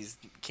 Nights. He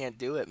can't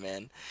do it,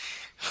 man.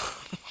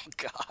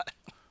 God.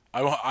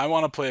 I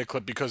want to play a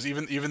clip because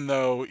even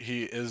though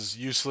he is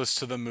useless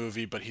to the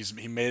movie, but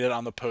he made it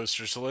on the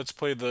poster. So let's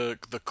play the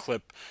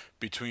clip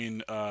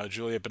between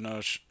Juliette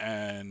Binoche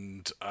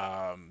and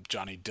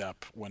Johnny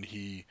Depp when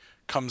he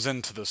comes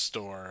into the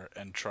store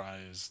and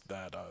tries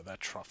that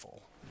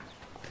truffle.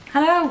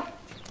 Hello.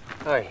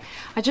 Hi.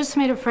 I just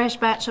made a fresh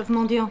batch of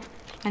Mondial.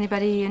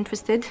 Anybody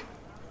interested?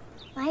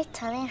 My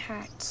tummy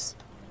hurts.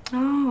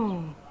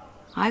 Oh,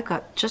 I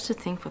got just a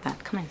thing for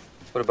that. Come in.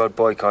 What about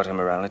boycott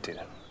immorality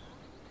then?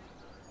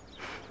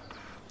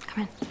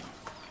 Come in.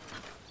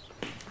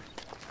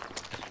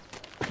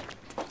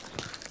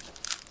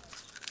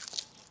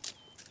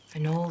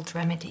 An old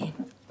remedy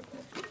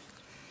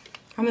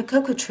from a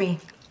cocoa tree.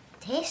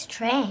 Tastes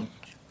strange.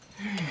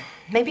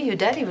 Maybe your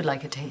daddy would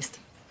like a taste.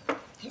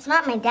 He's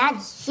not my dad.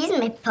 He's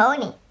my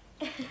pony.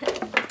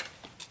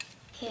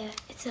 Here,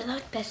 it's a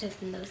lot better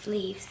than those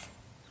leaves.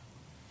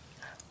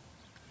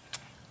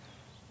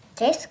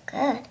 Tastes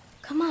good.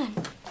 Come on.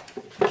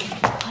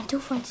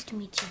 Pantouf wants to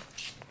meet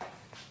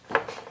you.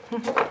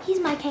 He's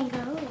my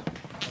kangaroo.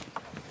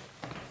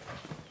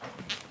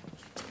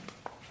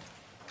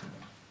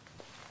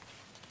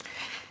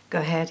 Go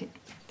ahead.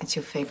 It's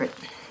your favorite.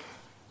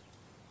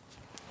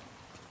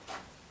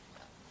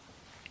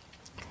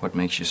 What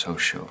makes you so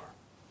sure?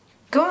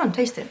 Go on,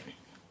 taste it.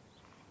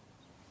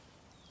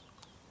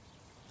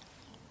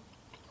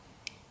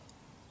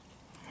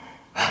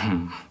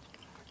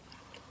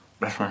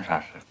 That's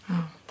fantastic.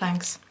 Oh,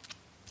 thanks.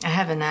 I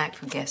have a knack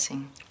for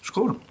guessing. It's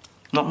good.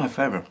 Not my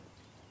favorite.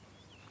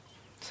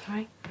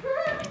 Sorry?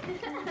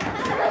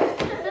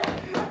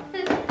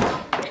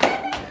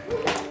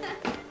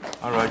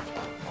 All right.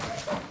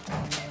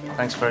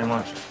 Thanks very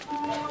much.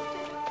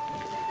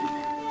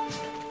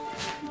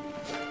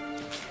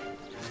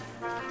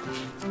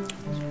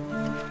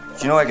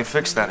 You know I can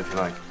fix that if you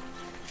like.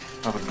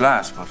 Not with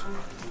glass, but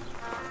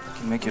I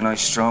can make you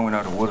nice strong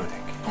without a wood, I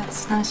think.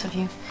 That's nice of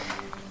you.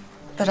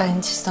 But I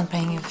insist on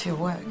paying you for your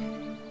work.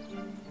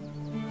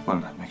 Well,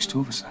 that makes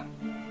two of us then.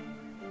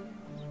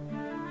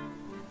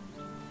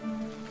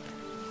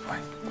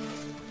 Right.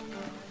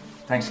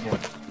 Thanks again.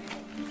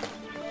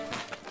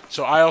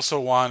 So I also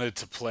wanted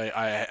to play.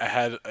 I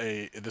had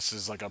this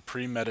is like a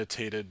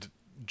premeditated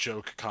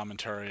joke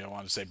commentary I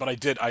wanted to say, but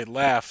I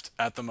laughed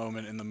at the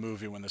moment in the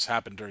movie when this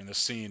happened during the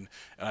scene,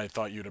 and I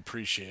thought you'd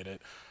appreciate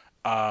it.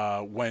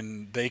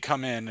 When they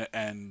come in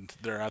and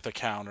they're at the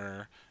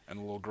counter and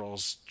the little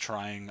girl's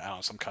trying, I don't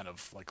know, some kind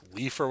of like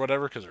leaf or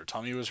whatever because her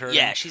tummy was hurting.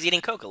 Yeah, she's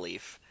eating coca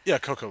leaf. Yeah,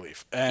 cocoa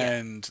leaf.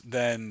 And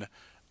then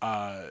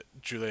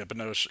Juliette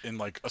Binoche in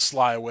like a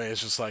sly way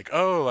is just like,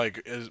 oh,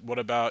 like what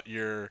about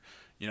your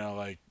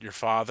like your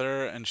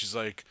father? And she's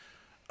like,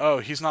 oh,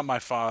 he's not my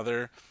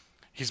father.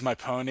 He's my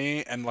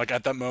pony. And like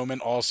at that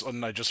moment, all of a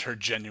sudden, I just heard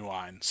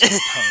Genuine say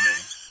pony.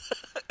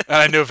 And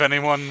I knew if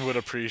anyone would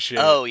appreciate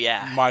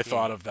my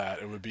thought of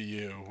that, it would be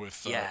you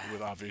with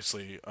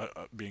obviously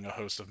being a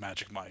host of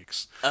Magic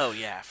Mike's. Oh,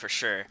 yeah, for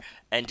sure.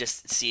 And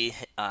just see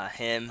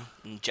him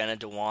and Jenna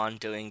Dewan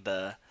doing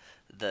the...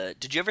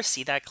 Did you ever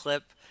see that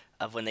clip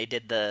of when they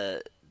did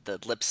the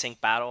lip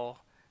sync battle?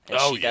 And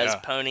she does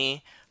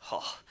Pony?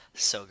 Oh,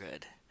 so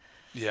good.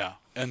 Yeah,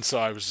 and so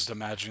I was just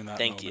imagining that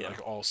Thank moment, you.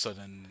 like all of a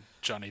sudden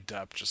Johnny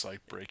Depp just like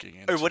breaking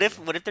in. Or what if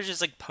there's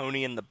just like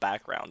Pony in the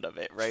background of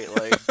it, right?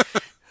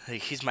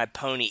 Like he's my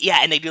pony. Yeah,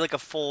 and they do like a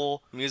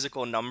full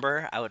musical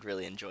number. I would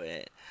really enjoy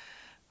it.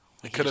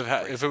 It could have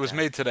breaks if it it was down.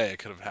 made today, it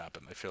could have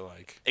happened. I feel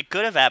like. It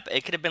could have happened.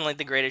 It could have been like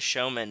The Greatest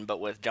Showman, but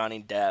with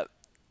Johnny Depp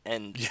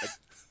and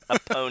a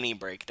pony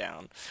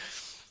breakdown.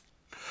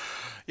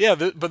 Yeah,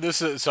 but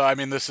this is so. I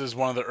mean, this is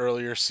one of the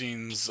earlier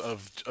scenes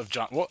of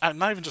John. Well,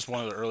 not even just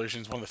one of the earlier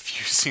scenes. One of the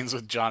few scenes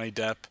with Johnny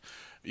Depp.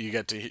 You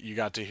got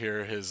to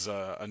hear his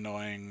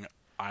annoying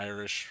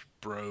Irish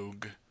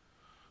brogue.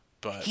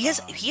 But He has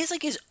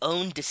like his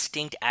own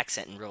distinct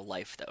accent in real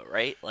life, though,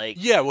 right? Like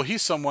yeah, well,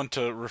 he's someone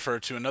to refer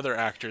to another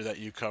actor that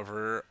you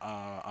cover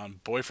on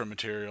Boyfriend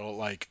Material.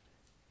 Like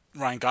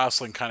Ryan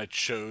Gosling kind of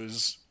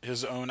chose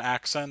his own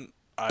accent,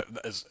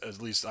 as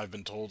at least I've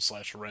been told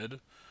 /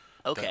 read.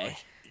 okay,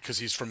 Because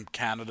he's from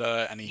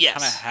Canada and he Yes.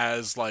 kind of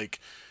has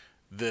like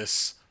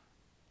this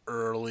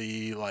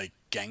early like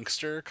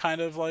gangster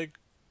kind of like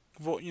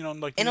like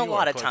In New a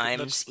lot York, of like, times,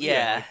 that's-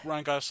 yeah. like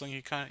Ryan Gosling,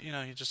 he kind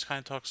of he just kind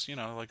of talks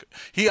like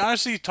he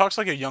honestly talks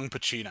like a young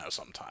Pacino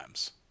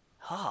sometimes,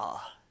 yeah,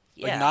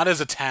 like not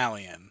as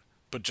Italian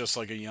but just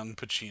like a young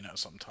Pacino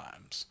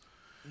sometimes.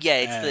 yeah.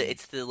 and-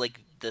 It's the like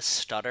the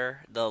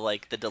stutter, the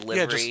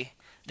delivery,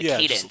 the just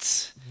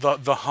cadence.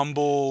 the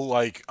humble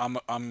like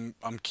I'm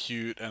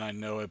cute and I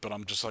know it, but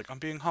I'm just like I'm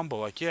being humble.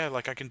 Like yeah,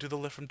 like I can do the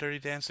lift from Dirty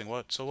Dancing.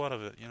 What? So what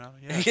of it? Yeah,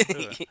 I can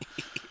do it.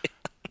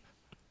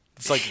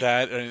 It's like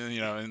that,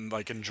 and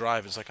like in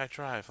Drive, it's like I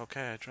drive.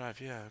 Okay, I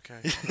drive. Yeah, okay.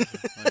 whatever.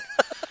 Like,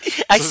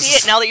 I so see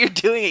this it now that you're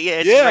doing it. Yeah,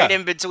 it's Yeah. right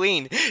in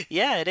between.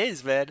 Yeah, it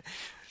is, man.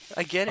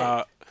 I get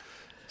it.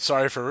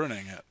 sorry for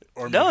ruining it.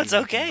 Or no, maybe it's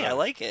making okay. it I better.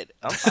 like it.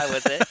 I'm fine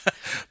with it.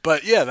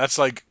 But yeah, that's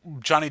like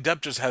Johnny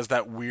Depp just has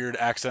that weird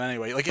accent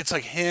anyway. Like it's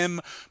like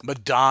him,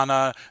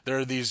 Madonna. There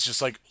are these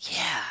just like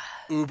Yeah.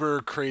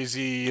 uber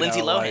crazy.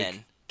 Lindsay Lohan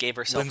like- gave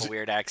herself Lindsay- a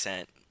weird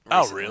accent.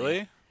 Oh recently.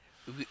 really?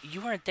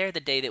 You weren't there the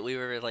day that we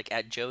were like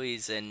at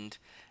Joey's and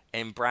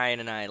Brian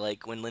and I,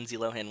 like when Lindsay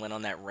Lohan went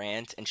on that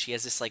rant, and she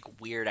has this like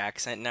weird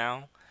accent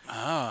now.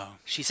 Oh.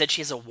 She said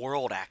she has a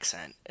world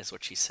accent, is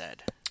what she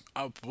said.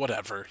 Oh,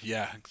 whatever.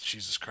 Yeah,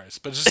 Jesus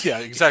Christ. But just yeah,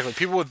 exactly.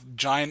 People with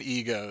giant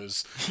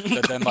egos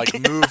that then like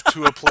moved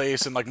to a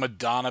place, and like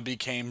Madonna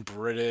became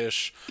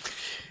British,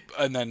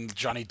 and then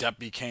Johnny Depp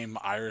became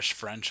Irish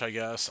French, I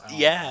guess. I don't know.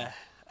 Yeah,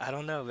 I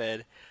don't know,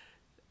 man.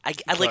 I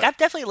like But- I've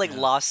definitely like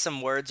lost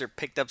some words or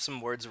picked up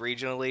some words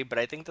regionally, but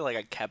I think that like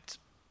I kept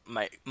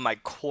my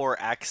core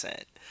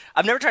accent.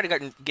 I've never tried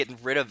to get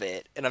rid of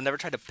it, and I've never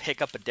tried to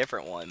pick up a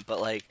different one.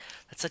 But like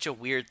that's such a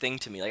weird thing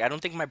to me. Like I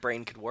don't think my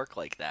brain could work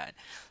like that.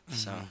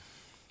 So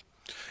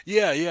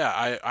Yeah.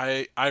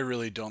 I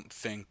really don't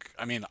think.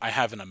 I mean, I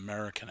have an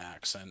American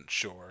accent,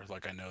 sure.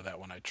 Like I know that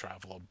when I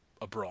travel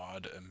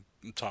abroad and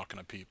I'm talking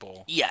to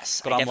people.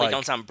 yes, But I I'm definitely like-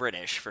 don't sound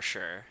British for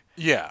sure.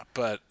 Yeah,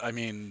 but I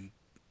mean,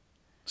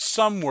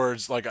 some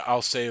words like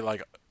I'll say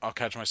like I'll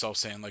catch myself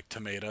saying like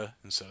tomato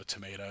instead of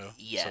tomato. So it's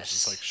Yes.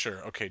 just like sure,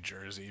 okay,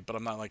 Jersey, but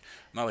I'm not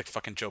like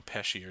fucking Joe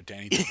Pesci or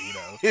Danny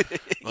DeVito.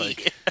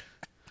 Like,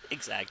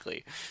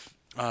 Exactly.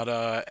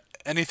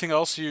 anything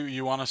else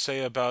you want to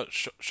say about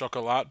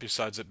Chocolat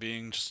besides it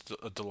being just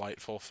a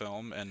delightful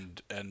film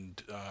and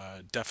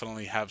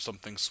definitely have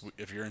something sweet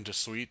if you're into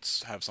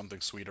sweets, have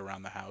something sweet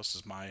around the house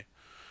is my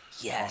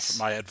Yes.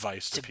 my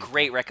advice It's to a people.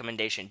 great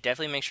recommendation.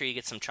 Definitely make sure you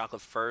get some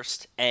chocolate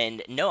first.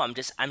 And no,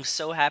 I'm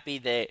so happy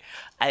that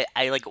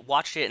I like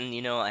watched it,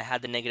 and I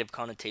had the negative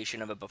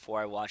connotation of it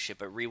before I watched it,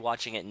 but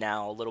rewatching it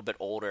now a little bit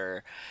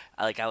older,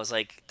 I was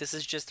like, this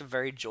is just a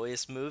very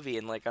joyous movie,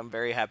 and like I'm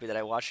very happy that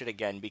I watched it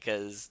again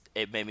because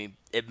it made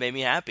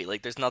me happy.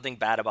 Like there's nothing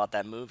bad about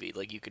that movie.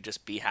 Like you could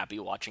just be happy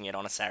watching it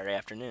on a Saturday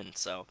afternoon.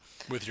 So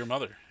With your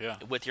mother, yeah.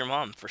 with your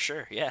mom for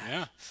sure. Yeah.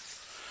 Yeah.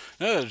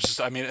 No, it's just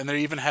I mean, and they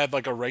even had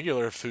like a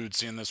regular food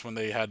scene this when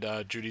they had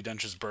Judi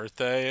Dench's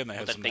birthday, and they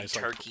had With a some big nice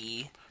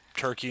turkey. like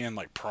turkey and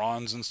like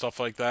prawns and stuff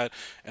like that.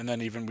 And then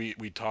even we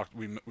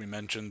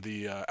mentioned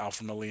the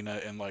Alfred Molina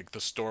in like the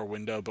store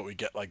window, but we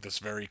get like this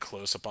very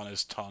close up on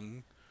his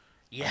tongue.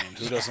 Yeah. I mean,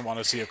 who doesn't want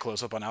to see a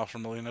close up on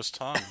Alfred Molina's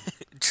tongue?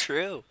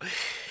 True.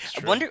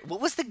 I wonder what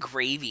was the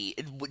gravy?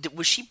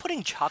 Was she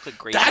putting chocolate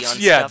gravy That's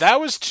on yeah, stuff? that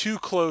was too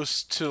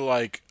close to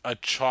like a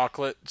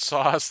chocolate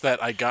sauce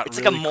that I got It's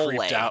like a really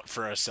creeped mole. out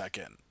for a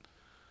second.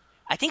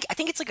 I think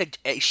it's like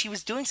she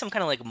was doing some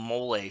kind of like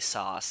mole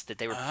sauce that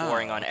they were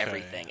pouring on okay.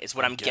 everything. Is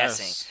what I I'm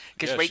guessing. guess.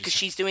 Because Yeah,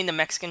 she's doing the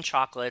Mexican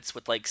chocolates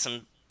with like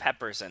some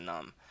peppers in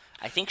them.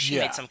 I think she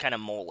Yeah. made some kind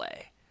of mole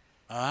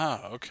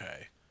Ah,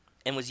 okay.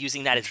 and was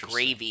using that as Interesting.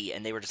 gravy,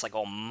 and they were just like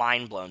all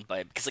mind blown by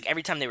it because like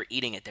every time they were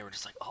eating it, they were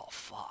just like, oh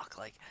fuck,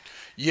 like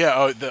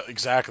Yeah,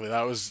 exactly.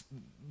 That was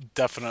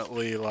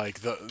definitely like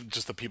the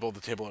people at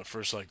the table at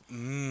first like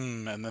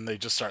and then they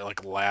just start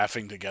like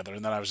laughing together,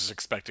 and then I was just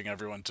expecting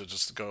everyone to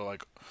just go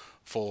like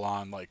full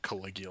on like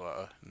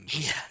Caligula. And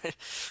just yeah,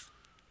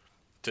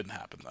 didn't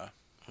happen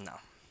though. no.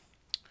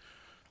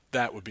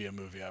 That would be a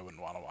movie I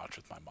wouldn't want to watch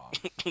with my mom.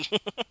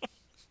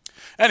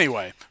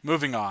 Anyway,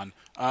 moving on.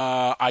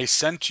 I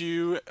sent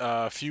you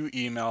a few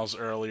emails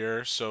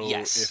earlier, so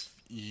Yes. if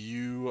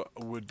you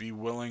would be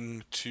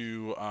willing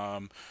to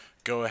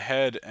go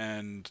ahead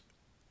and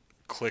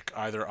click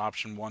either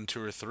option 1,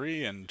 2, or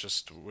 3, and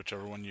just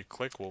whichever one you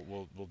click,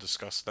 we'll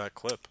discuss that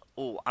clip.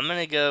 Oh, I'm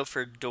gonna go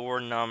for door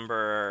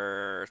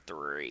number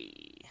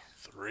 3.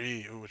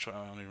 3. Ooh, which one?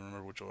 I don't even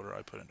remember which order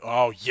I put in.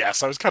 Oh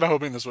yes, I was kind of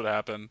hoping this would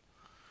happen.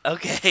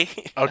 Okay.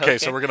 Okay,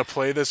 so we're gonna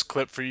play this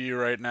clip for you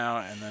right now,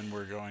 and then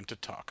we're going to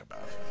talk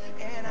about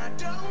it.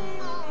 You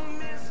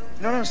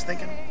know what I was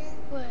thinking?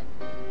 What?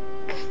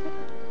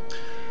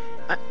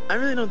 I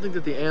really don't think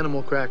that the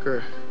animal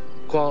cracker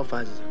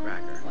qualifies as a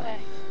cracker. Why?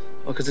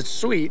 Well, because it's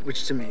sweet,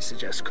 which to me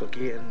suggests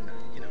cookie, and,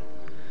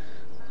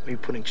 maybe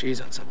putting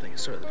cheese on something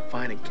is sort of the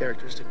defining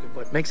characteristic of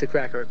what makes a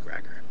cracker a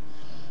cracker.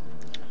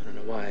 I don't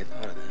know why I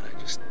thought of that. I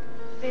just,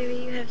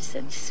 Baby, you have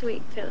such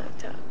sweet pillow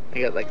talk. I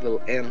got like a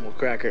little animal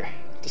cracker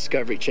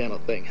Discovery Channel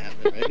thing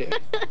happening right here.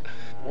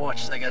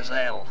 Watch the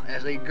gazelle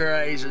as he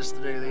grazes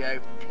through the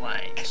open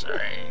plains.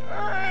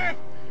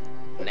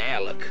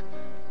 Now look,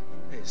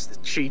 there's the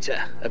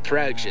cheetah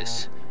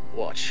approaches.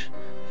 Watch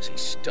as he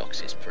stalks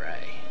his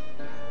prey.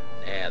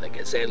 Now the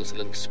gazelle's a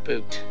little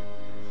spooked.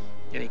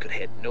 Then he could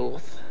head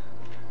north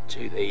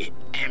to the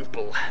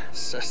ample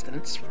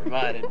sustenance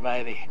provided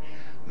by the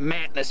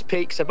mountainous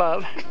peaks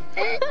above.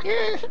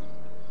 He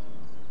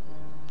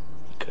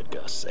could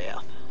go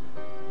south.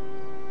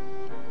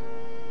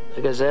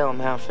 The gazelle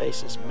now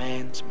faces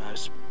man's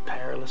most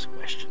perilous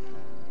question.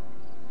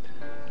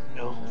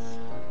 North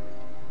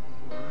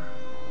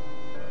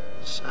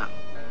or south?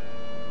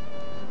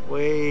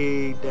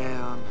 Way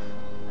down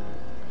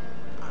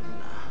under.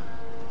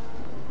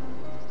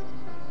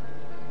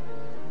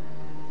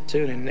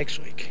 Tune in next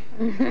week.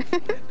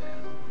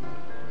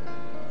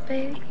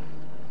 Baby,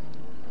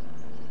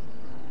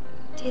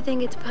 do you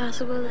think it's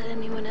possible that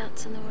anyone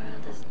else in the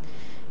world is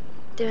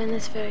doing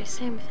this very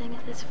same thing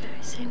at this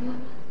very same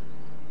moment?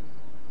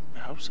 I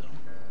hope so.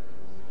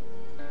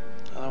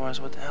 Otherwise,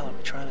 what the hell are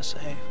we trying to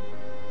save?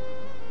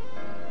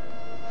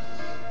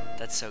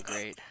 That's so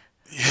great.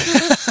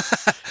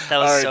 That was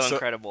All right, so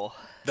incredible.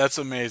 That's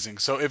amazing.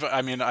 So if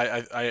I mean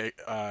I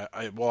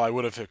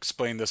would have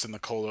explained this in the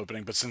cold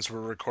opening, but since we're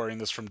recording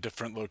this from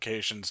different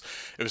locations,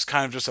 it was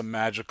kind of just a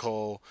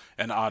magical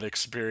and odd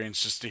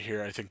experience just to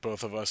hear. I think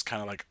both of us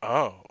kind of like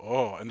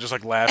oh, and just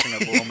like laughing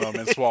at little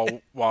moments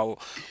while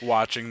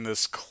watching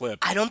this clip.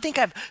 I don't think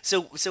I've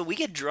so we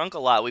get drunk a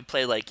lot. We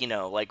play like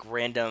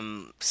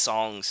random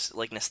songs,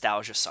 like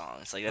nostalgia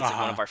songs. Like that's like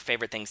one of our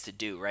favorite things to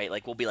do, right?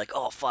 Like we'll be like,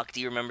 oh fuck, do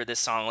you remember this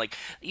song? Like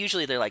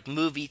usually they're like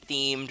movie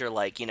themed or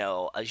like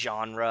a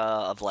genre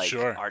of like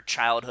Sure. our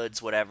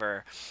childhoods,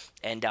 whatever.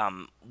 And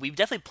we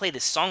definitely play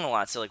this song a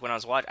lot. So like when I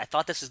was watching, I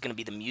thought this was going to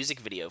be the music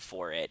video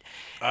for it.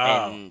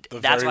 And The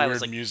that's very why I weird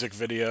was like, music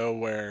video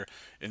where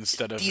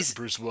instead of These-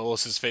 Bruce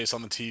Willis's face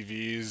on the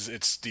TVs,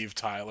 it's Steve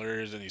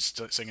Tyler's and he's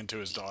singing to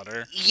his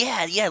daughter.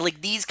 yeah, like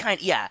these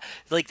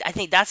like I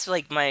think that's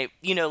like my,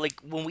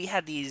 like when we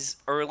had these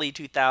early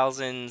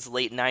 2000s,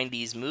 late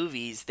 90s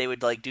movies, they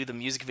would like do the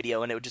music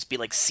video and it would just be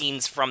like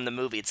scenes from the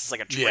movie. It's just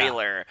like a Yeah.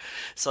 trailer.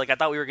 So like I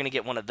thought we were going to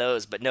get one of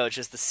those, but no, it's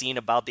just the scene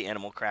about the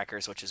animal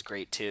crackers, which is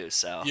great too.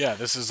 So Yeah,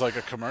 this is like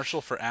a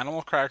commercial for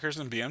animal crackers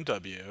and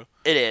BMW.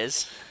 it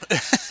is.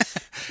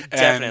 And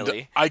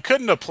Definitely. I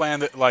couldn't have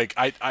planned it. Like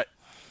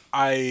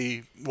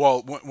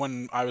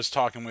when I was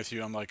talking with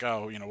you, I'm like,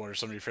 oh, what are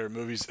some of your favorite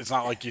movies? It's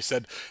not like you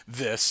said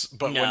this,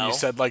 but when No. you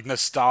said like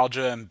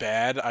nostalgia and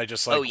bad, I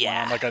just like Oh,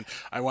 yeah.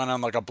 I went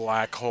on like a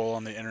black hole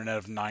on the internet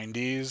of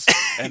 '90s,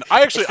 and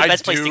I actually It's the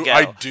best place to go.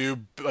 I do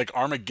like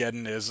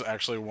Armageddon is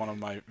actually one of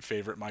my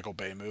favorite Michael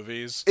Bay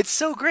movies. It's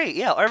so great.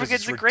 Yeah,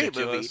 Armageddon's a great movie.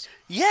 ridiculous.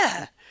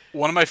 Yeah.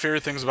 One of my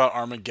favorite things about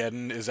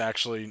Armageddon is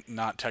actually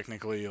not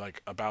technically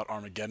like about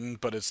Armageddon,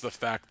 but it's the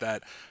fact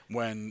that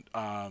when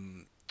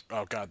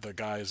the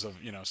guys of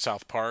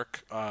South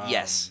Park,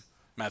 Yes.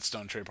 Matt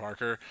Stone, Trey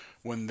Parker,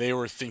 when they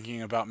were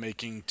thinking about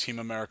making Team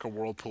America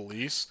World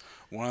Police,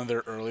 one of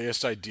their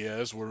earliest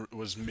ideas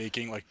was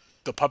making like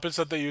the puppets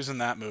that they use in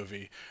that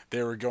movie.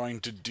 They were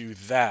going to do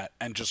that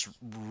and just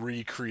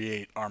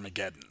recreate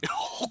Armageddon.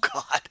 Oh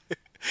God.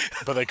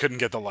 But they couldn't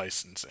get the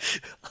licensing.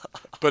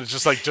 But it's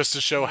just to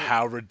show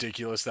how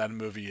ridiculous that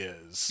movie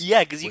is.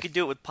 Yeah, because you could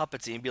do it with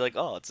puppets and you'd be like,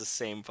 oh, it's the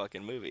same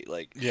fucking movie.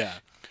 Like, Yeah.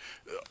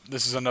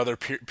 This is another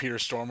Peter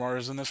Stormare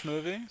is in this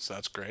movie, so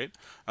that's great.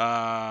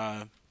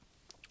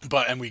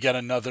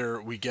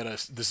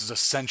 This is a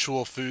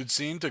sensual food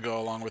scene to go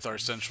along with our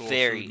sensual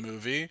Very. food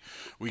movie.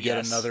 We get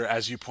Yes. another,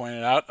 as you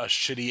pointed out, a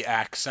shitty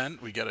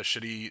accent. We get a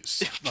shitty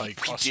like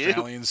We do.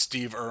 Australian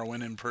Steve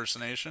Irwin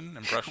impression.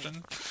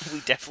 we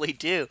definitely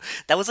do.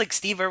 That was like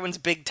Steve Irwin's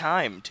big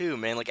time, too,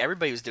 man. Like,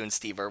 everybody was doing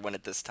Steve Irwin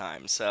at this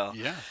time. So,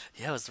 Yeah.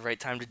 it was the right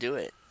time to do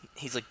it.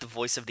 He's like the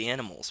voice of the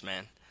animals,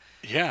 man.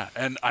 Yeah,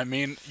 and I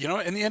mean,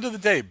 in the end of the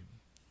day,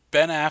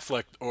 Ben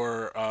Affleck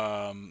or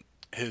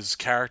his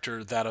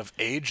character, that of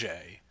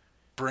AJ,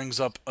 brings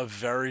up a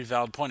very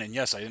valid point. And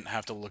yes, I didn't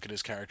have to look at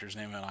his character's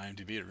name on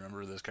IMDb to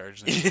remember this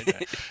character's name is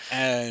AJ.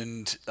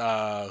 And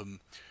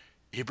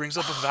He brings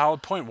up a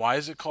valid point. Why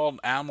is it called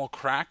animal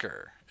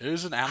cracker? It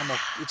is an animal.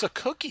 It's a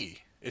cookie.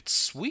 It's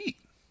sweet.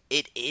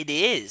 It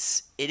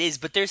is.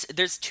 But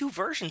there's two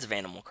versions of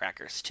animal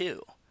crackers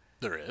too.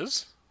 There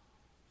is.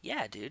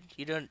 Yeah, dude.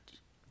 You don't.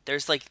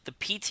 There's like the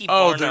P.T.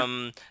 Oh,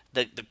 Barnum,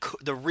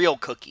 the real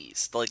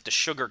cookies, like the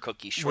sugar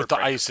cookie With the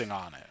shortbread. icing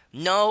on it.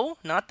 No,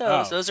 not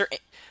those. Oh.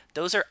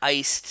 Those are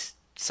iced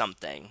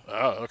something.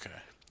 Oh, okay.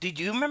 Do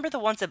you remember the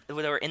ones that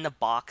were in the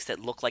box that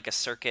looked like a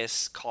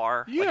circus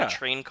car, like Yeah. a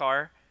train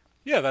car?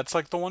 Yeah, that's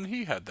like the one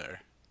he had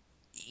there.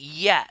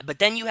 Yeah, but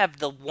then you have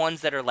the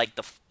ones that are like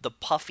the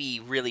puffy,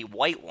 really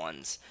white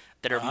ones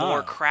that are more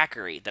Oh.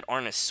 crackery, that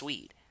aren't as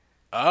sweet.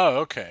 Oh,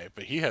 okay.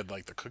 But he had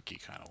like the cookie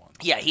kind of ones.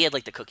 Yeah, he had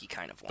like the cookie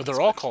kind of ones. But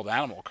they're all called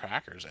animal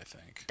crackers, I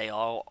think. They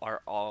all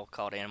are all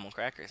called animal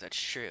crackers. That's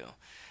true.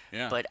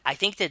 Yeah. But I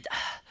think that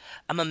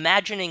I'm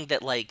imagining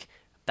that like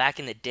back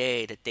in the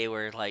day that they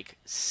were like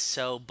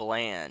so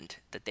bland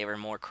that they were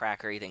more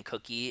crackery than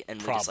cookie, and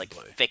we just like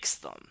Probably.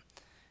 fixed them.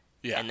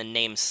 Yeah. And the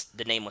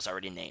name was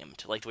already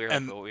named. Like we were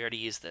And- like, well, we already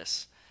used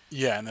this.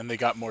 Yeah, and then they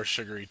got more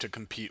sugary to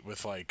compete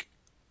with like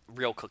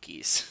Real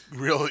cookies.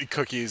 real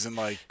cookies and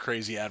like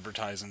crazy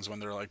advertisings when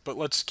they're like, but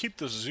let's keep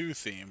the zoo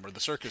theme or the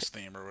circus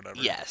theme or whatever.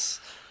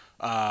 Yes.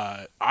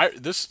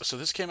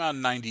 This came out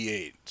in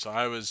 '98, so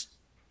I was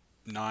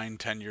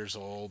 9-10 years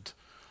old.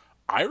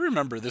 I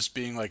remember this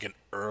being like an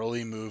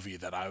early movie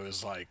that I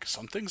was like,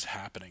 something's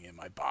happening in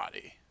my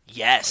body.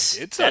 Yes.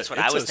 That's what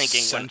I was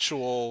thinking.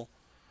 Sensual,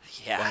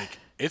 Yeah. like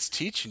it's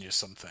teaching you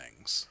some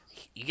things.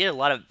 You get a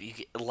lot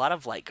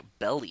of like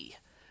belly.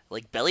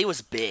 Like belly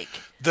was big.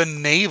 The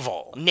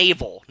navel,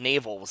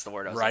 Navel was the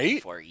word I was looking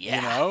right? for. Yeah.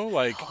 You know,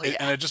 like, Oh, yeah.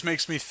 and it just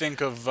makes me think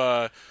of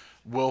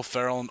Will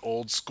Ferrell in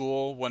Old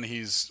School when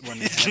him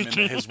and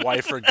his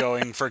wife are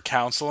going for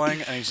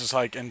counseling, and he's just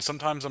like, and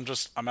sometimes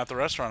I'm at the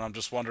restaurant, I'm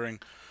just wondering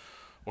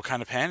what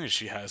kind of panties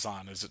she has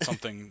on. Is it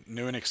something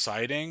new and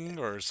exciting,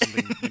 or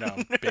something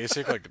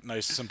basic like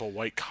nice simple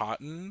white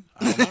cotton?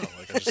 I don't know.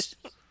 Like I just.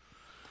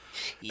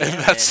 Yeah, And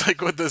that's man.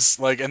 like what this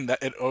like, and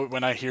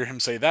when I hear him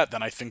say that,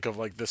 then I think of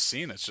like this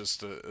scene. It's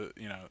just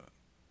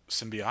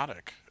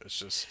symbiotic. It's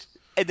just.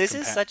 And this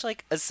is such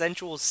like a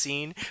sensual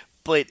scene,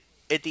 but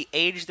at the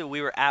age that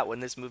we were at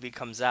when this movie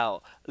comes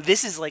out,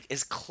 this is like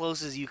as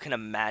close as you can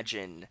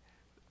imagine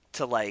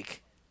to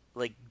like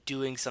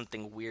doing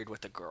something weird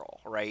with a girl,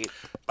 right?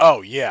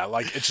 Oh yeah,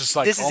 like it's just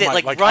like This is oh it, my,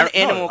 like, run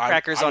animal I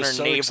crackers I on was her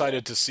so navel.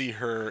 excited to see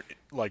her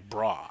like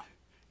bra.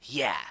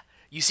 Yeah.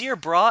 You see her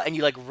bra and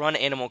you like run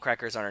animal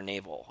crackers on her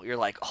navel. You're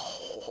like,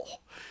 oh,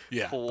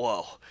 Yeah.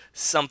 whoa,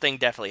 something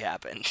definitely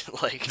happened.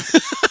 Like,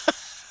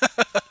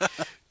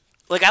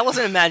 like I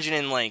wasn't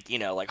imagining like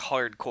like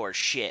hardcore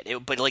shit.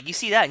 But like you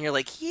see that and you're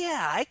like,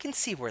 yeah, I can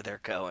see where they're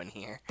going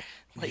here.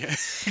 Like, Yeah,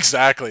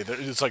 exactly.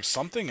 It's like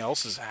something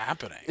else is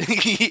happening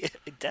yeah,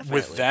 definitely.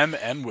 with them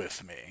and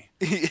with me.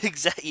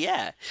 Exactly.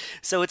 Yeah.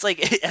 So it's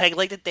like I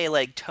like that they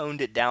like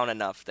toned it down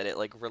enough that it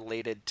like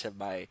related to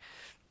my,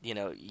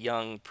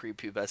 young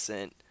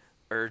prepubescent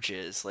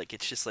urges. Like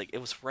it's just like it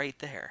was right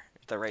there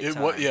at the right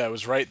time. Yeah, it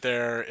was right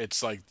there.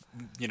 It's like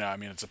I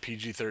mean, it's a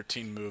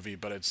PG-13 movie,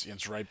 but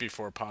it's right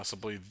before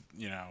possibly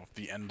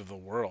the end of the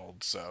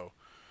world. So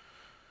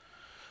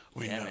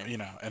we Yeah, know,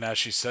 man. and as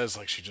she says,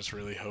 like she just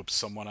really hopes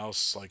someone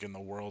else like in the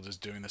world is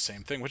doing the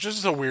same thing, which is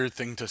just a weird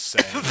thing to say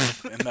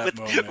in that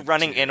moment.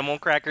 Running too. animal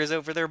crackers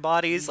over their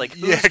bodies. Like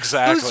Yeah,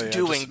 exactly. Who's I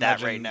doing just that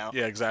imagine- right now?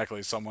 Yeah,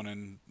 exactly. Someone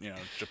in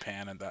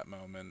Japan at that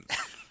moment,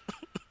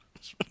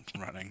 just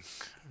running,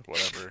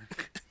 whatever.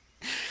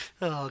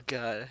 Oh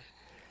god.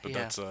 But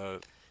Yeah.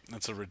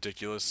 that's a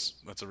ridiculous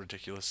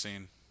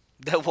scene.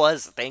 That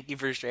was. Thank you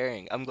for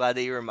sharing. I'm glad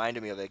that you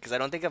reminded me of it because I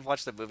don't think I've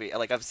watched the movie.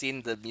 Like I've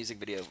seen the music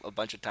video a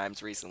bunch of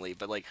times recently,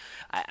 but like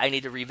I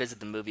need to revisit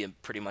the movie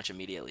pretty much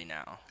immediately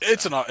now.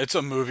 It's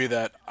a movie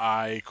that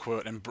I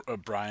quote and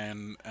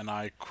Brian and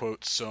I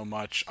quote so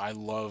much. I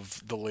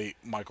love the late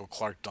Michael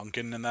Clark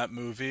Duncan in that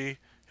movie.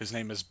 His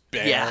name is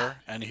Bear, Yeah.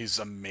 and he's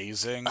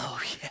amazing. Oh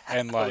yeah.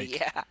 And like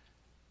yeah.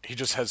 he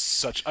just has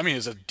such. I mean, he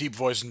has a deep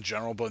voice in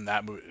general, but in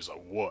that movie, he's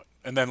like what?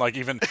 And then like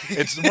even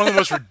it's one of the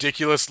most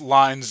ridiculous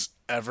lines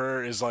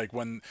ever is like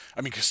when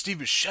because Steve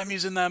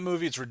Buscemi's in that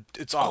movie.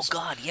 It's Oh awesome.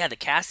 god, yeah. The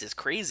cast is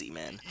crazy,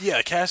 man. Yeah,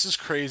 the cast is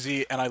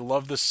crazy, and I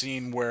love the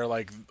scene where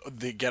like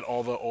they get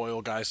all the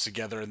oil guys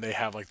together and they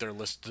have like their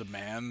list of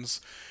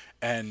demands,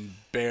 and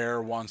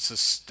Bear wants to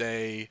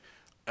stay,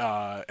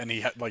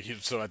 and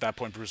so at that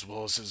point Bruce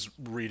Willis is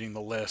reading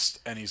the list,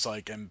 and he's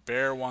like, and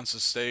Bear wants to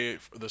stay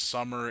for the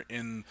summer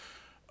in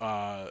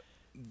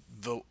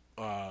the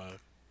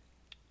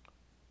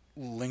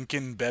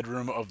Lincoln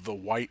bedroom of the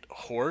White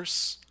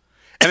Horse.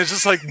 And it's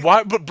just like,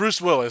 why? But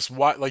Bruce Willis,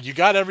 why? Like, you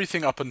got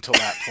everything up until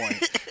that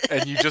point,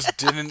 and you just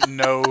didn't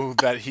know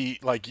that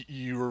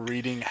you were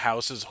reading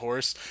House's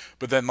horse.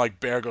 But then, like,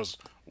 Bear goes,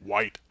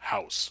 White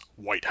House,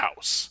 White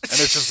House. And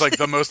it's just, like,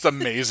 the most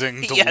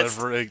amazing Yes.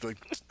 delivery, like,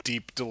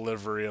 deep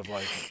delivery of,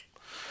 like,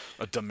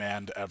 a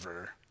demand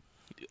ever.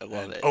 I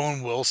love And it.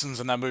 Owen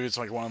Wilson's in that movie. It's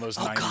like one of those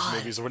 90s God.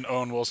 movies when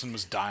Owen Wilson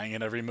was dying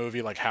in every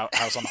movie, like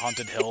House on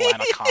Haunted Hill,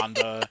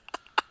 Anaconda.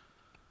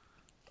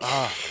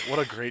 What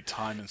a great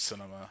time in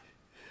cinema.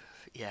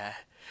 Yeah.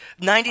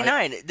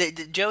 99.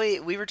 Joey,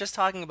 we were just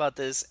talking about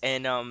this,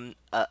 and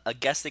a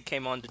guest that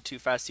came on to Too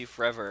Fast, Too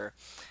Forever.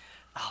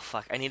 Oh,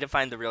 fuck. I need to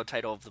find the real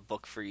title of the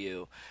book for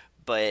you.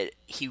 But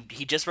he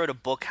just wrote a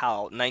book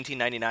how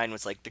 1999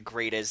 was, like, the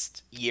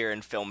greatest year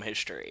in film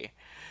history.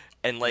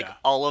 And, like,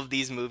 all of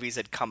these movies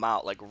had come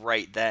out, like,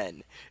 right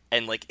then.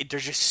 And, like,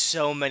 there's just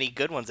so many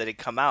good ones that had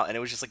come out. And it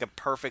was just, like, a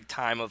perfect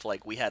time of,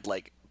 like, we had,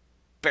 like,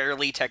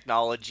 barely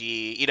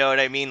technology. You know what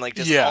I mean? Like,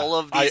 just all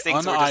of these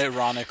things were just...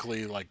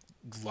 unironically,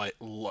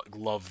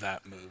 love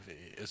that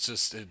movie.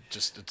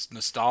 It's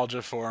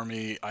nostalgia for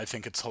me. I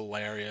think it's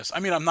hilarious. I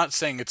mean, I'm not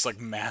saying it's like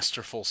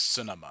masterful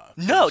cinema.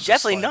 No, it's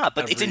definitely just, like, not.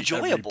 But it's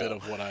enjoyable. Every bit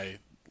of what I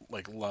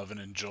like love and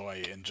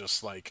enjoy in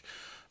just like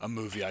a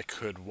movie I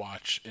could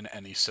watch in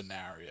any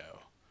scenario.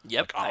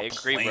 Yep, like, I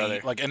agree,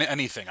 brother. Like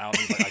anything. I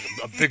don't need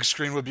a big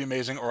screen would be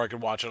amazing, or I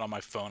could watch it on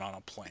my phone on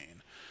a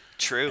plane.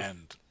 True.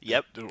 And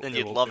and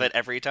you'd love it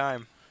every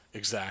time.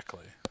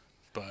 Exactly.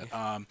 But,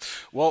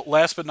 well,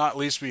 last but not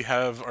least, we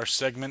have our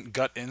segment,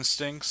 Gut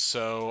Instincts.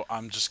 So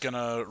I'm just going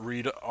to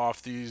read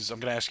off these. I'm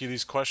going to ask you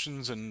these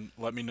questions and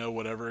let me know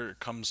whatever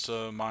comes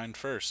to mind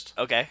first.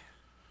 Okay.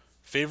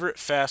 Favorite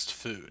fast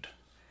food?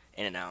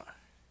 In-N-Out.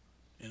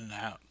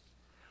 In-N-Out.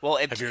 Well,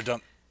 have you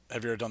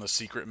ever done the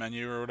secret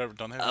menu or whatever?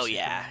 Oh,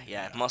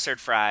 yeah. Mustard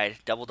fried,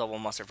 double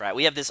mustard fried.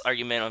 We have this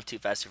argument on Too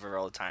Fast, Too Forever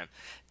all the time.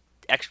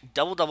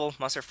 Double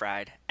mustard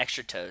fried,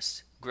 extra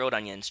toast, grilled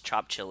onions,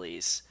 chopped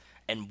chilies,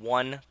 and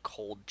 1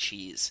 cold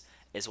cheese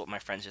is what my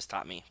friends just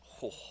taught me.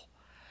 Oh.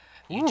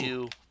 You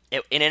do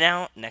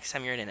In-N-Out. Next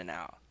time you're in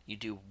In-N-Out, you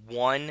do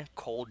 1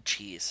 cold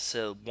cheese.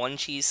 So 1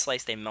 cheese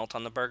slice they melt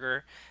on the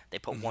burger. They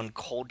put 1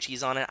 cold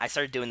cheese on it. I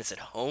started doing this at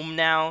home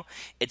now.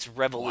 It's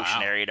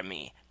revolutionary to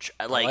me.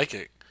 I like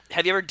it.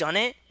 Have you ever done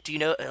it? Do you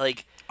know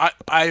like?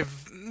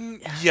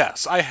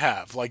 Yes, I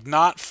have. Like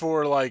not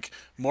for like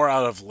more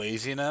out of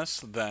laziness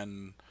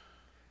than.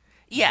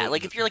 Yeah,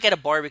 like if you're like at a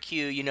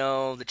barbecue, you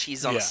know, the cheese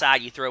is on the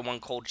side, you throw 1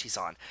 cold cheese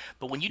on.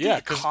 But when you do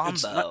the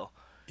combo...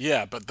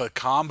 but the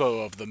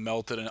combo of the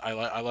melted, and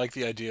I like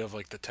the idea of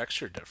like the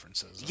texture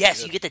differences.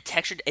 Yes, you get the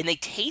texture, and they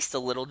taste a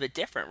little bit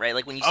different, right?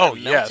 Like when you start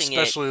melting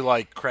especially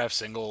like Kraft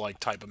Single, like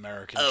type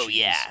American cheese. Oh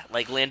yeah,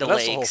 like Land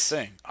O'Lakes. That's the whole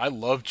thing. I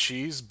love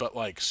cheese, but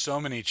like so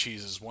many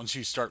cheeses, once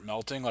you start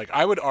melting, like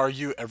I would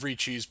argue every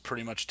cheese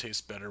pretty much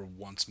tastes better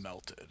once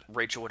melted.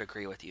 Rachel would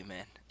agree with you,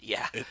 man.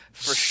 Yeah,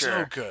 for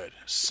sure.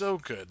 So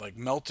good. Like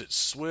melted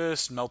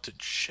Swiss, melted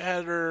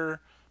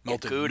cheddar,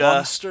 melted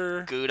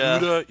Munster,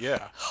 Gouda.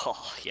 Yeah.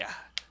 Oh yeah.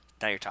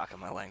 Now you're talking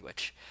my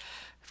language,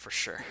 for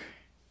sure.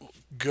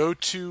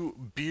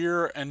 Go-to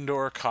beer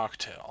and/or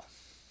cocktail.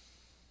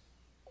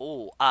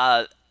 Oh,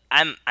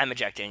 I'm a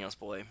Jack Daniel's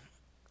boy.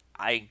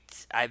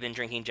 I've been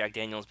drinking Jack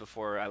Daniel's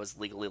before I was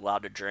legally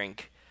allowed to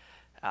drink.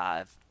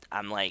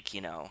 I'm like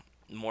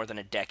more than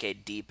a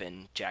decade deep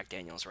in Jack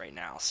Daniel's right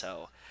now,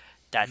 so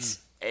that's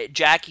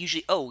Jack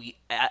usually. Oh,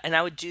 and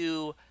I would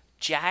do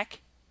Jack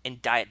and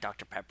Diet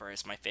Dr. Pepper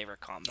is my favorite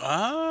combo.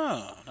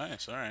 Oh,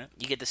 nice. All right.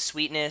 You get the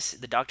sweetness.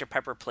 The Dr.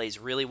 Pepper plays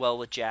really well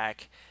with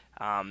Jack,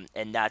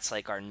 and that's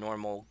like our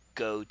normal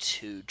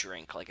go-to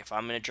drink. Like if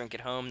I'm gonna drink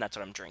at home, that's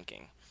what I'm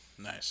drinking.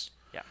 Nice.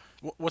 Yeah.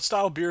 What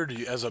style of beer do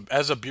you, as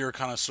a beer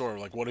connoisseur,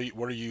 like what are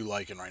you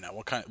liking right now?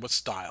 What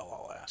style?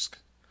 I'll ask.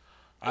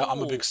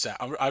 I'm a big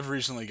I've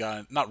recently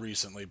gotten, not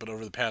recently, but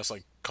over the past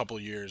like couple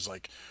of years,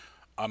 like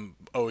I'm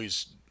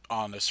always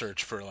on the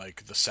search for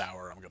like the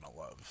sour I'm gonna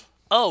love.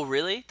 Oh,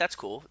 really? That's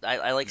cool.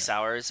 I like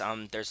sours.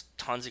 There's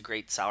tons of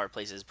great sour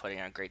places putting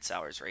out great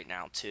sours right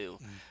now, too.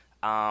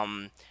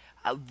 When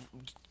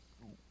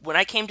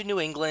I came to New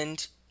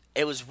England,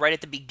 it was right at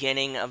the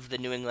beginning of the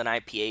New England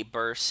IPA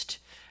burst,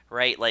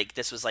 right? Like,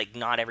 this was, like,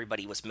 not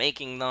everybody was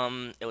making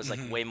them. It was,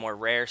 like, way more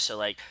rare. So,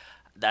 like,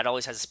 that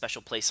always has a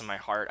special place in my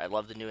heart. I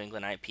love the New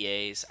England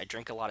IPAs. I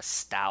drink a lot of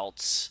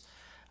stouts.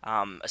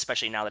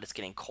 Especially now that it's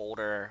getting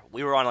colder.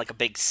 We were on like a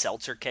big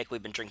seltzer kick.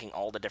 We've been drinking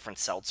all the different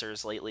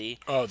seltzers lately.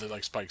 Oh, they're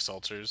like spiked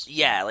seltzers?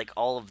 Yeah, like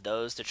all of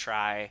those to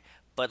try.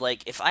 But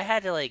like if I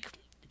had to like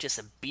just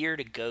a beer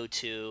to go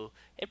to,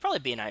 it'd probably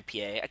be an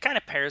IPA. It kind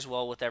of pairs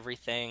well with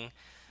everything.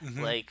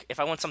 Like if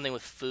I want something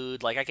with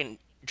food, like I can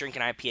drink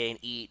an IPA and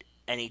eat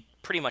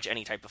pretty much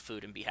any type of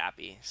food and be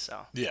happy.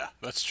 So yeah,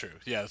 that's true.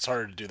 Yeah, it's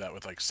harder to do that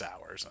with like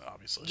sours,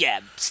 obviously.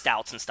 Yeah,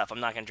 stouts and stuff. I'm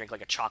not gonna drink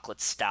like a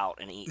chocolate stout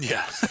and eat.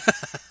 Yeah.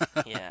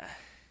 Yeah.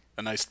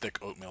 A nice thick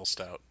oatmeal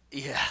stout.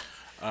 Yeah.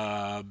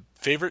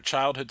 Favorite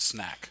childhood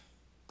snack.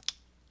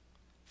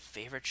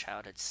 Favorite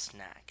childhood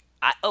snack.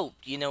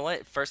 You know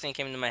what? First thing that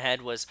came into my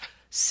head was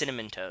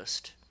cinnamon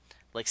toast,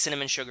 like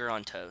cinnamon sugar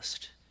on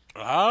toast.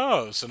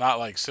 Oh, so not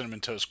like Cinnamon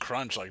Toast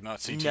Crunch, like not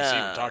CTC.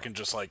 No. We're talking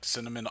just like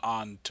cinnamon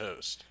on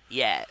toast.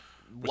 Yeah,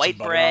 with white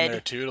some bread on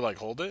there too to like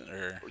hold it,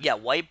 or yeah,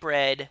 white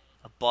bread,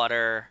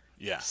 butter,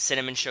 yeah,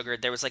 cinnamon sugar.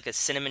 There was like a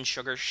cinnamon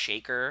sugar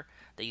shaker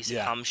that used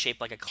to come shaped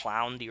like a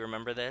clown. Do you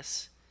remember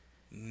this?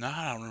 No,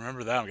 I don't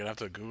remember that. I'm gonna have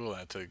to Google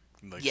that to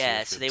like. Yeah,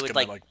 see if so it's they would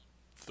gonna, like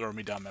throw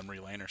me down memory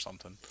lane or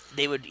something.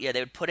 They would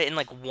put it in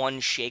like one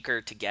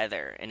shaker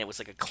together, and it was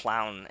like a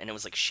clown, and it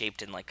was like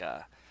shaped in like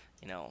a,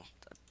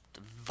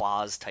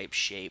 vase type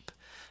shape.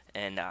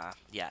 And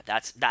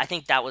I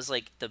think that was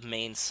like the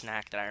main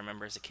snack that I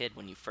remember as a kid.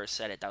 When you first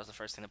said it, that was the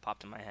first thing that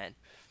popped in my head.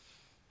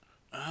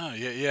 Oh,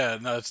 yeah.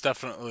 No, it's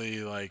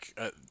definitely like,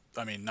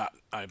 I mean, not.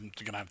 I'm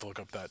gonna have to look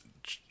up that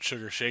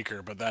sugar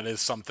shaker, but that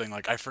is something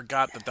like I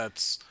forgot that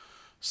that's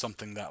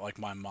something that like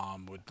my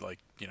mom would like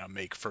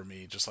make for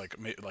me, just like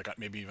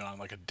maybe even on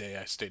like a day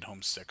I stayed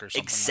home sick or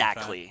something.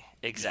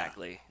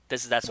 Exactly. Yeah.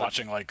 That's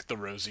watching like the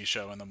Rosie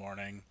show in the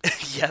morning.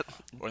 Yep.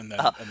 And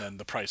then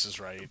The Price is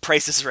Right.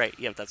 Price is Right.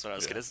 Yep, that's what I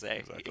was gonna say.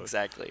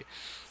 Exactly.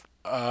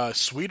 Exactly.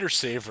 Sweet or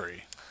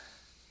savory?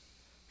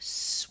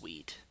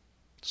 Sweet.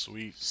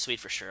 Sweet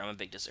for sure. I'm a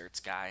big desserts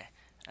guy.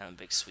 I'm a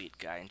big sweet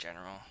guy in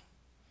general.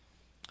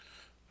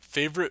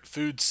 Favorite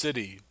food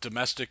city,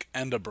 domestic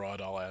and abroad,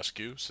 I'll ask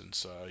you,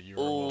 since you're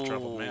a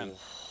well-traveled man.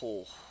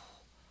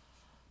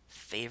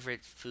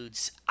 Favorite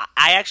foods?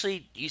 I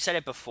actually, you said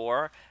it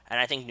before, and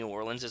I think New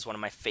Orleans is one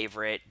of my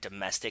favorite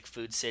domestic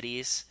food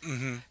cities.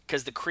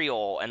 Because the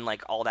Creole and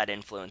like all that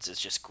influence is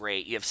just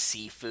great. You have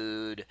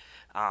seafood.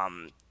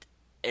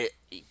 It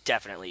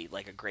definitely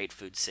like a great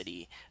food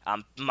city.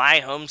 My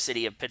home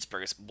city of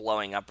Pittsburgh is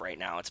blowing up right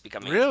now. It's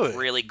becoming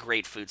really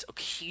great foods.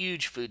 A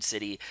huge food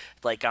city.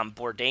 Like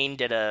Bourdain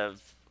did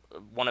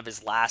one of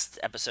his last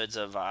episodes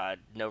of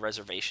No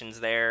Reservations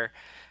there,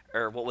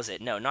 or what was it?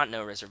 No, not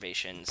No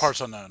Reservations.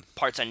 Parts Unknown.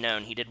 Parts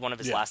Unknown. He did one of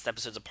his last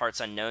episodes of Parts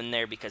Unknown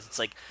there because it's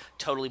like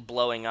totally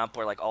blowing up.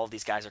 Where like all of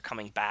these guys are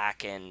coming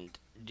back and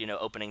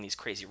opening these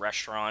crazy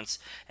restaurants.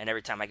 And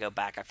every time I go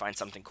back, I find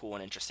something cool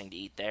and interesting to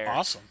eat there.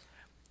 Awesome.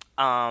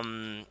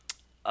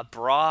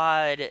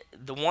 Abroad,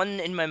 the one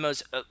in my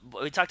most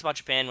we talked about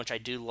Japan, which I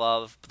do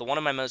love, but the one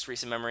of my most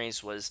recent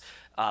memories was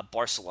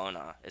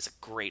Barcelona. It's a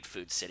great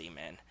food city,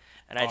 man.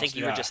 And I think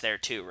you were just there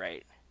too,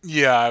 right?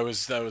 Yeah,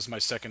 that was my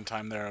second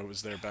time there. I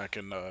was there back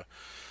in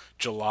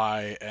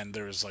July, and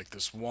there was like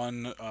this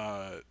one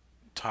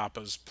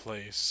tapas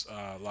place,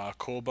 La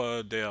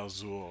Coba de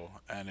Azul,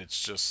 and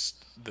it's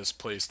just this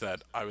place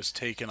that I was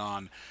taken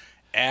on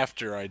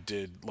after I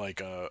did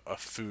like a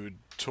food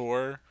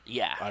tour.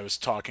 Yeah. I was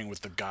talking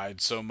with the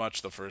guide so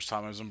much the first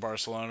time I was in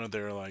Barcelona. They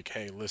were like,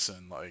 hey,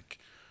 listen, like,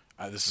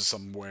 this is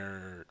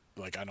somewhere,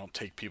 like, I don't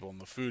take people on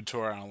the food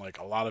tour. I don't like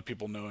a lot of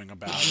people knowing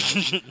about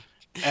it.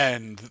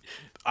 And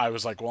I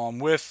was like, well, I'm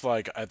with,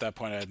 like, at that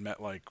point I had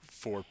met, like,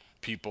 4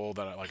 people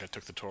that I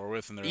took the tour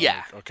with, and they're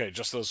like, okay,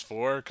 just those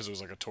 4, because it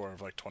was like a tour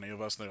of like 20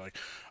 of us, and they're like,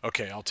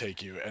 okay, I'll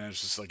take you. And it's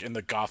just like in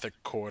the Gothic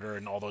Quarter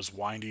and all those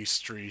windy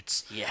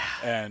streets. Yeah.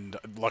 And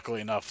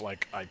luckily enough,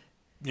 like I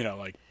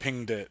like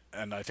pinged it,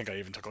 and I think I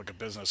even took like a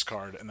business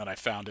card, and then I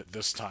found it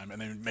this time,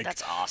 and they make,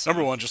 that's awesome.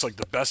 Number one, just like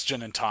the best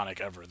gin and tonic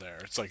ever there.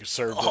 It's like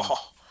served in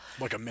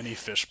like a mini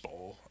fish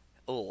bowl.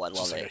 Oh, I love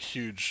just it. Like a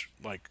huge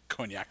like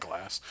cognac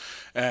glass,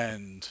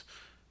 and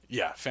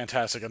yeah,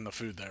 fantastic. And the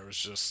food there was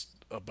just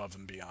above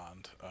and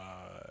beyond,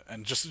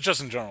 and just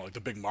in general, like the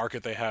big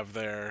market they have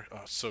there,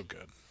 so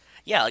good.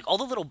 Yeah, like all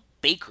the little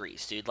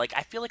bakeries, dude. Like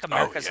I feel like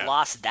America's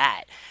lost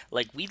that.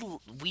 Like we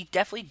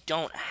definitely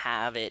don't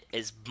have it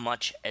as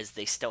much as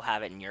they still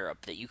have it in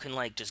Europe. That you can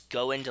like just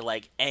go into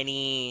like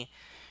any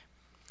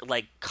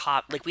like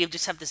we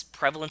just have this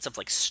prevalence of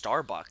like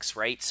Starbucks,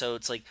 right? So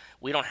it's like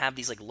we don't have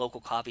these like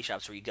local coffee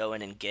shops where you go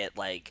in and get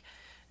like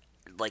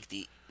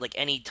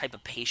any type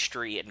of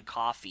pastry and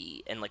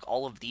coffee and like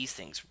all of these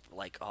things.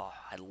 Like, oh,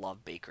 I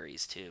love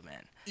bakeries too,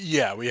 man.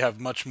 Yeah, we have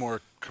much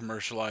more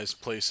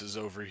commercialized places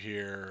over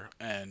here,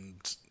 and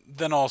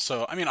then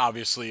also, I mean,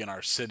 obviously in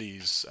our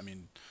cities, I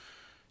mean,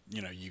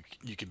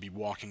 you could be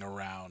walking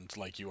around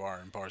like you are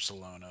in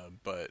Barcelona,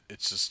 but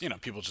it's just,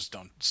 people just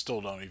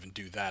still don't even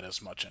do that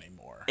as much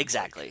anymore.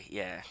 Exactly. Like,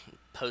 yeah.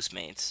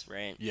 Postmates,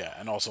 right? Yeah,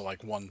 and also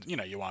like you want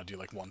to do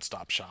like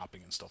one-stop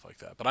shopping and stuff like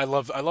that. But I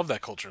love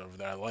that culture over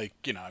there. I like,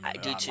 I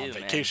do too, on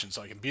vacation, man.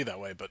 So I can be that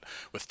way. But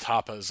with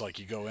tapas, like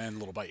you go in,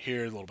 little bite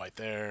here, little bite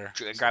there.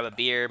 Grab a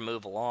beer,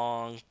 move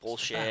along,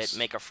 bullshit,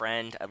 make a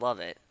friend. I love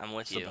it. I'm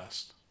with you. The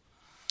best.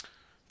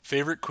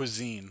 Favorite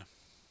cuisine?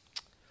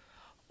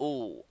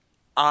 Ooh.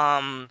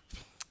 I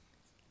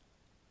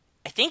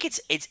think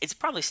it's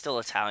probably still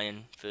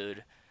Italian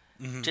food,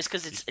 just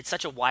because it's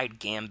such a wide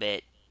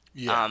gambit.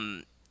 Yeah.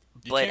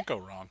 You can't go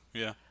wrong.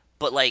 Yeah.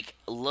 But like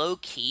low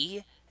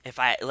key, if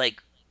I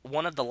like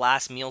one of the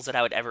last meals that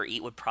I would ever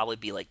eat would probably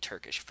be like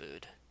Turkish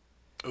food.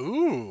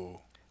 Ooh.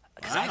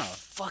 Because I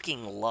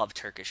fucking love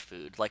Turkish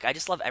food. Like I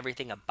just love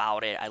everything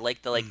about it. I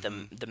like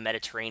the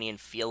Mediterranean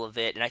feel of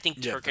it, and I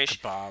think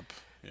Turkish the kebab.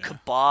 Yeah.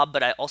 Kebab,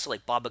 but I also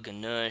like baba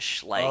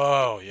ganoush. Like,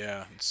 oh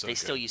yeah, it's so they good.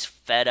 Still use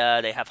feta.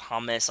 They have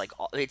hummus. Like,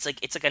 it's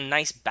like a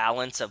nice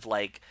balance of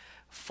like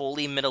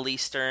fully Middle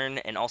Eastern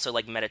and also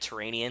like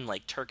Mediterranean.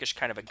 Like Turkish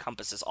kind of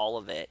encompasses all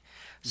of it.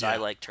 So I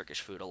like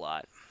Turkish food a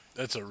lot.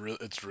 It's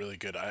really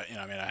good. I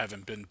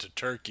haven't been to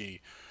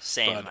Turkey.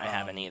 Same, but, I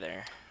haven't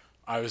either.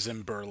 I was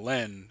in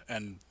Berlin,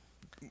 and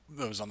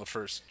that was on the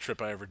first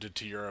trip I ever did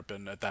to Europe,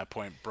 and at that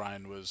point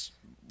Brian was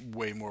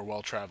way more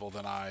well traveled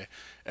than I,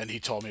 and he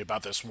told me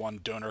about this one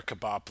doner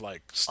kebab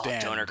like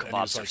stand. Doner and he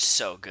was kebabs are like,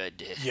 so good,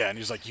 dude. yeah, and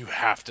he's like, you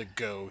have to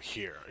go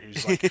here.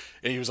 He's like,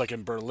 and he was like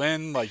in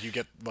Berlin, like you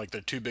get like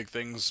the two big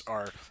things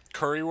are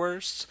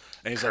currywursts,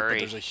 and he's like, Curry. but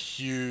there's a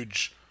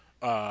huge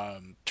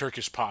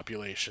Turkish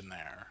population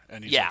there,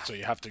 and he's Yeah. like, so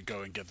you have to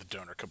go and get the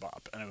doner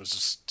kebab, and it was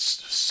just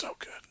so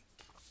good.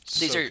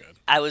 These So are. good.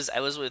 I was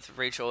with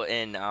Rachel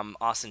in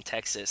Austin,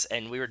 Texas,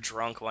 and we were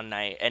drunk one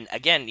night. And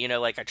again,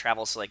 like I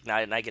travel, so like now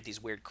and I get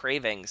these weird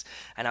cravings.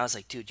 And I was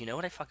like, dude, you know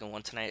what I fucking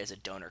want tonight is a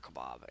doner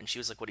kebab. And she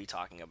was like, what are you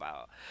talking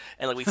about?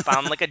 And like we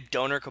found like a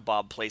doner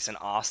kebab place in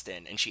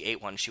Austin, and she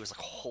ate one. And she was like,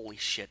 holy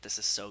shit, this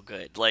is so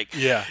good. Like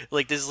Yeah.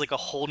 like this is like a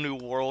whole new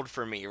world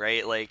for me,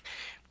 right? Like.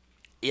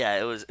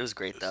 Yeah, it was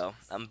great though.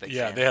 I'm a big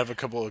Yeah, fan. they have a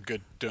couple of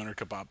good doner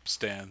kebab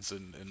stands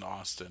in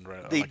Austin,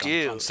 right? They like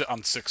do.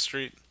 on 6th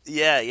Street.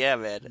 Yeah,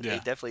 man. They Yeah.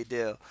 definitely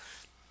do.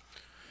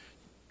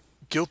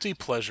 Guilty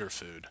pleasure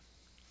food.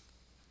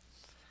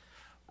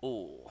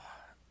 Ooh.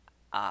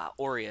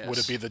 Oreos. Would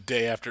it be the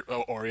day after?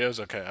 Oh, Oreos.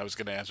 Okay, I was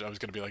gonna answer. I was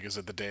gonna be like, is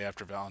it the day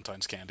after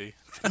Valentine's candy?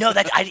 No,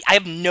 that I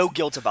have no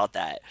guilt about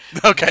that.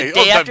 Okay. The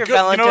day that- after good, you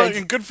know what,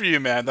 Valentine's- good for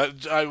you, man.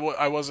 That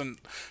I wasn't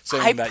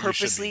saying I that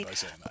purposely, you should be by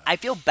saying that. I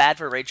feel bad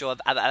for Rachel.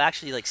 I've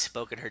actually like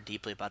spoken to her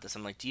deeply about this.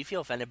 I'm like, do you feel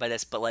offended by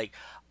this? But like,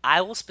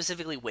 I will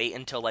specifically wait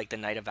until like the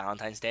night of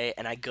Valentine's Day,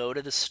 and I go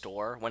to the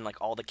store when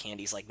like all the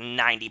candy's like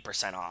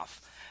 90%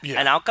 off. Yeah.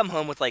 And I'll come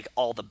home with like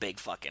all the big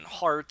fucking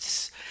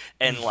hearts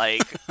and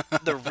like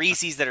the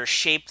Reese's that are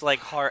shaped like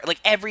heart, like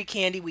every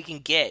candy we can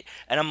get.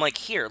 And I'm like,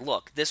 here,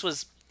 look, this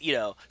was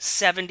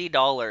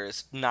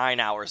 $70 9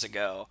 hours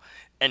ago,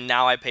 and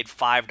now I paid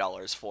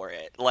 $5 for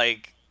it.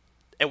 Like,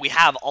 and we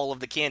have all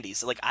of the candies.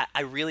 So like, I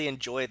really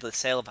enjoy the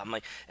sale of. I'm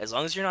like, as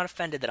long as you're not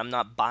offended that I'm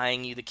not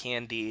buying you the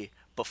candy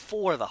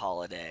before the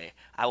holiday,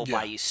 I will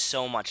buy Yeah. you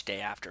so much day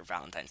after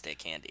Valentine's Day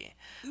candy.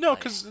 No,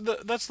 because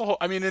that's the whole.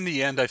 I mean, in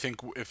the end, I think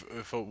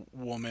if a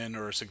woman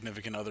or a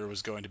significant other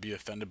was going to be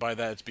offended by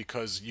that, it's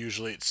because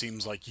usually it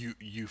seems like you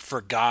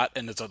forgot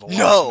and it's a last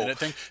No, minute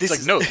thing. this It's like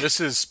is- no, this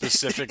is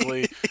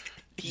specifically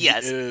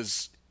Yes.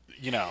 is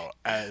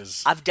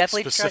as I've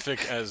definitely tried-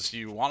 specific as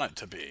you want it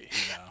to be.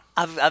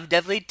 I've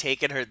definitely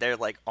taken her there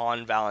like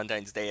on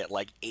Valentine's Day at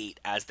like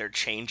 8 as they're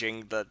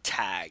changing the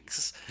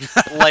tags.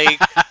 like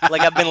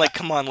I've been like,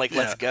 come on, like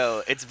let's Yeah.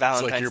 go. It's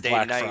Valentine's your Day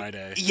Black night.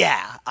 Friday.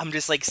 Yeah, I'm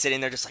just like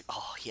sitting there, just like,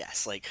 oh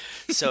yes, like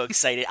so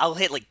excited. I'll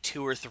hit like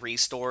 2 or 3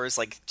 stores,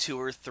 like 2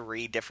 or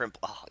 3 different.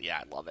 Oh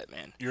yeah, I love it,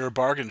 man. You're a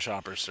bargain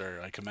shopper,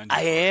 sir. I commend you.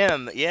 I for it.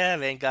 am, yeah,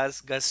 man.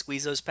 Gotta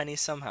squeeze those pennies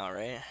somehow,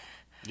 right?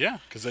 Yeah,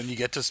 because then you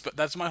get to.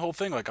 That's my whole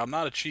thing. Like, I'm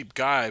not a cheap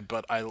guy,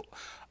 but I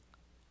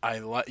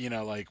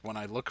like when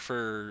I look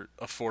for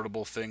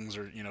affordable things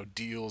or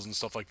deals and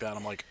stuff like that.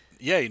 I'm like,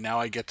 yay! Now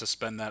I get to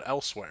spend that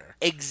elsewhere.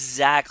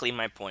 Exactly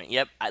my point.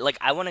 Yep.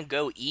 I want to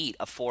go eat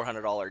a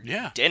 $400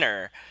 Yeah.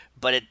 dinner,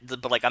 but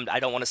like I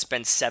don't want to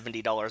spend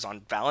 $70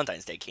 on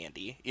Valentine's Day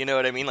candy. You know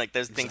what I mean? Like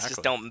those things just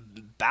Exactly.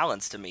 don't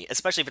balance to me,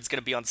 especially if it's going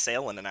to be on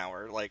sale in an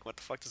hour. Like what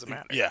the fuck does it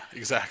matter? Yeah,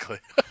 exactly.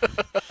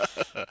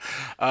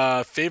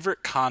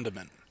 Favorite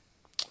condiment?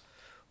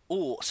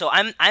 Ooh, so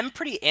I'm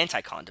pretty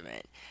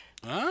anti-condiment.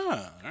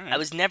 Ah, all right. I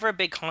was never a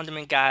big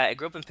condiment guy. I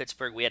grew up in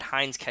Pittsburgh. We had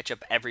Heinz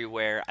ketchup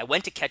everywhere. I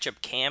went to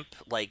ketchup camp,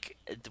 like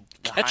the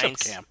Ketchup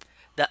Heinz, camp?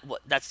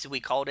 That's what we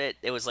called it.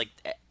 It was like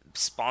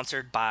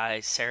sponsored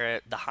by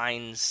Sarah the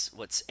Heinz.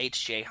 What's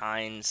H.J.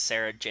 Heinz,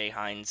 Sarah J.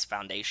 Heinz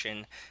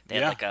Foundation. They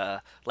had Yeah.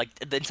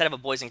 instead of a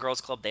boys and girls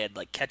club, they had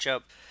like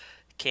ketchup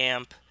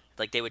camp.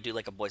 Like they would do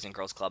like a boys and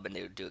girls club, and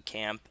they would do a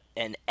camp.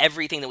 And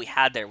everything that we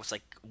had there was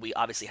like, we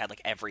obviously had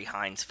like every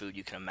Heinz food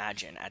you can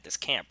imagine at this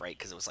camp, right?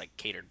 Because it was like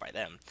catered by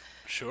them.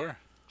 Sure.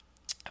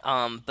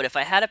 But if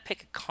I had to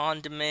pick a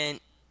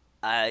condiment,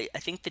 I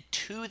think the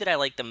 2 that I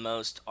like the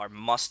most are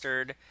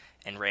mustard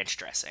and ranch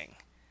dressing.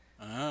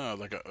 Oh,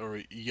 like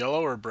or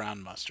yellow or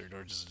brown mustard,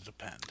 or does it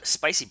depend?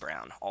 Spicy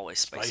brown, always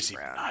spicy,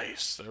 brown.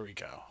 Nice. There we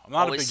go. I'm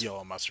not a Always- big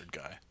yellow mustard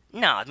guy.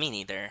 No, me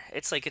neither.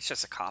 It's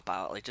just a cop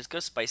out. Like just go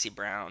spicy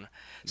brown,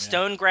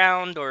 stone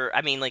ground, or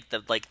I mean like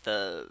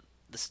the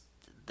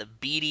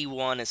beady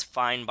one is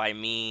fine by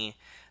me.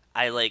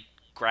 I like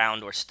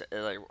ground or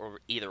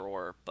either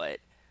or, but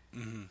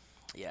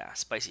yeah,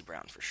 spicy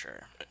brown for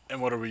sure.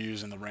 And what are we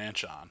using the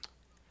ranch on?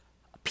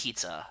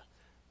 Pizza.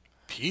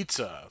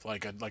 Pizza,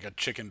 like a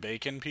chicken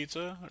bacon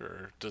pizza,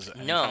 or does it?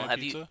 Any No, kind of have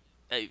pizza?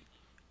 you?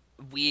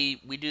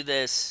 We do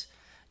this.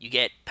 You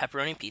get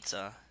pepperoni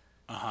pizza.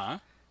 Uh huh.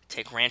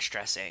 Take ranch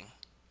dressing.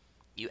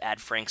 You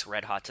add Frank's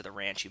Red Hot to the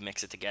ranch. You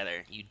mix it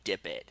together. You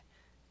dip it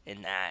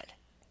in that.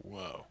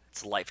 Whoa.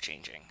 It's life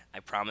changing. I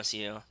promise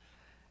you.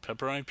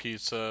 Pepperoni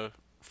pizza,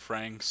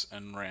 Frank's,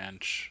 and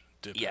ranch.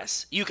 Dip it.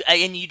 Yes. You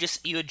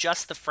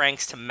adjust the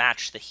Frank's to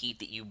match the heat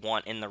that you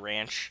want in the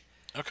ranch.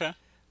 Okay.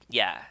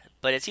 Yeah,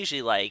 but it's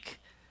usually like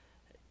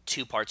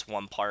 2 parts,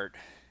 1 part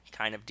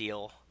kind of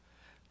deal.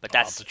 But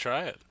I'll that's have to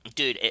try it.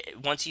 dude.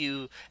 Once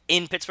you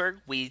in Pittsburgh,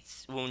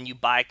 when you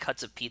buy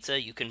cuts of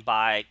pizza, you can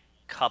buy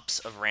cups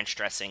of ranch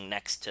dressing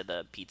next to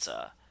the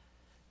pizza.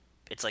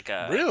 It's like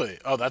a Really?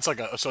 Oh, that's like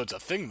so it's a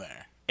thing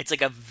there. It's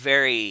like a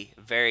very,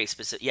 very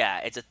specific. Yeah,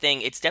 it's a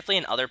thing. It's definitely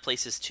in other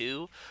places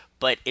too.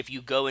 But if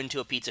you go into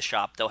a pizza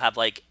shop, they'll have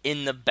like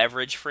in the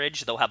beverage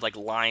fridge, they'll have like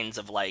lines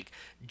of like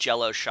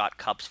Jello shot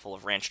cups full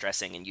of ranch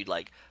dressing, and you'd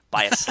like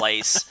buy a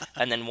slice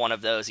and then one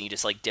of those, and you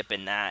just like dip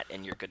in that,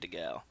 and you're good to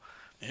go.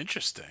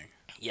 Interesting.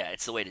 Yeah,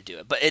 it's the way to do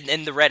it. But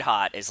and the Red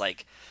Hot is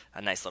like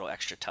a nice little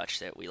extra touch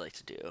that we like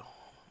to do.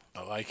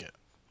 I like it.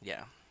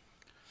 Yeah.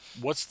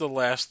 What's the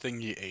last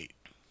thing you ate?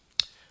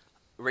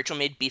 Rachel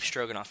made beef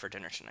stroganoff for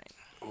dinner tonight.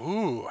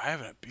 Ooh, I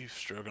haven't had beef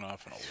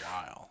stroganoff in a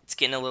while. It's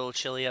getting a little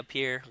chilly up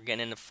here. We're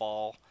getting into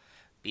fall.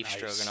 Beef Nice.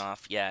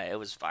 stroganoff. Yeah, it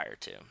was fire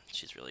too.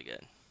 She's really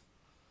good.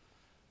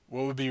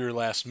 What would be your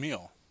last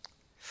meal?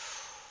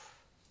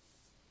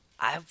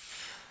 I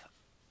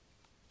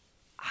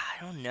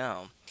don't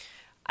know.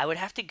 I would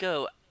have to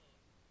go.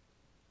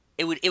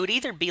 It would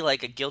either be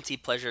like a guilty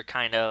pleasure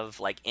kind of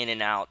like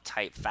In-N-Out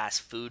type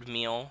fast food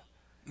meal,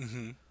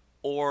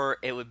 or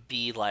it would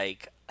be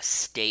like a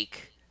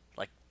steak,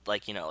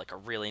 like you know, like a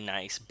really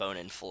nice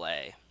bone-in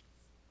fillet,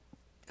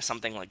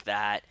 something like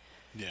that.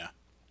 Yeah.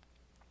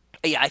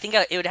 Yeah, I think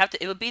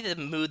it would be the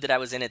mood that I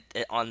was in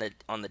on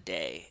the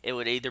day. It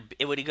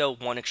would go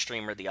one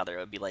extreme or the other. It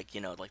would be like,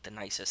 you know, like the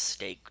nicest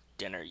steak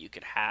dinner you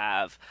could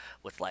have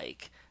with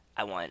like,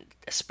 I want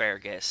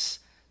asparagus,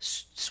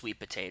 sweet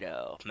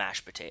potato,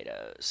 mashed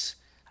potatoes.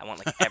 I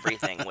want like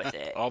everything with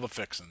it. All the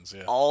fixins,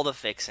 yeah. All the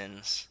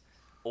fixins,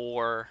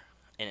 or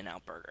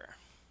In-N-Out burger.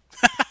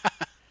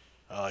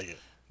 I like it.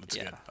 That's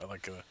Yeah.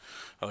 good.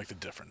 I like the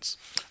difference.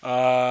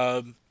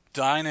 Dine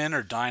in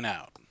or dine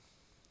out?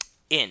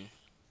 In.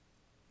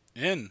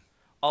 In.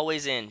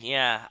 Always in,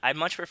 yeah. I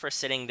much prefer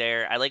sitting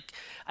there.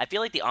 I feel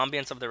like the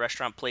ambience of the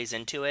restaurant plays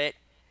into it,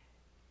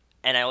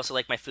 and I also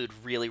like my food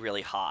really,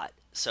 really hot.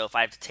 So if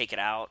I have to take it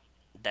out,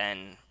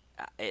 then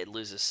it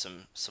loses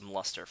some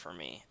luster for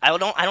me. I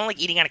don't like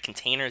eating out of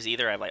containers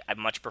either. I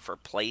much prefer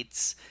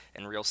plates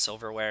and real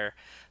silverware.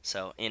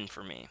 So in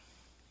for me.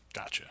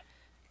 Gotcha.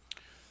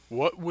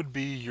 What would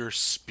be your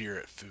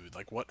spirit food?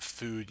 Like what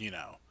food, you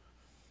know,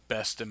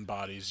 best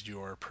embodies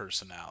your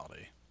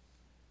personality?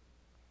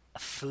 A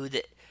food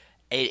that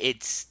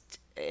it's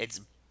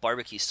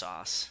barbecue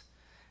sauce,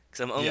 because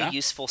I'm only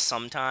useful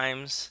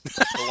sometimes,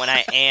 but when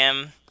I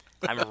am,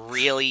 I'm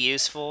really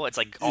useful. It's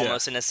like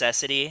almost a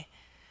necessity.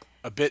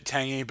 A bit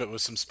tangy, but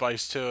with some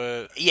spice to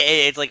it. Yeah,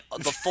 it's like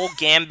the full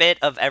gambit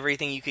of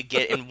everything you could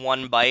get in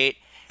one bite,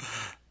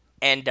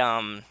 and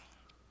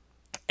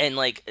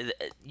like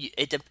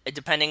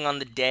depending on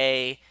the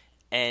day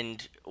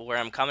and where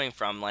I'm coming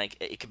from, like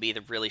it could be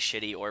either really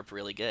shitty or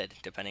really good,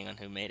 depending on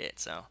who made it.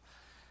 So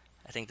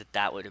I think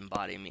that would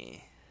embody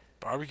me.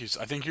 Barbecues.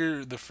 I think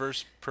you're the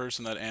first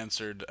person that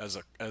answered as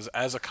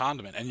a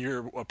condiment, and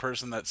you're a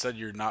person that said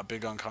you're not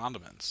big on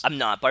condiments. I'm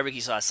not.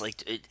 Barbecue sauce,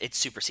 like it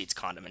supersedes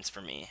condiments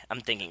for me.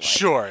 I'm thinking like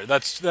Sure,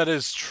 that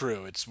is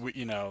true. It's,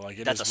 you know, like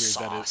it that's is a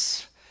weird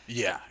sauce. that it.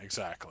 Yeah,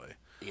 exactly.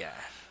 Yeah,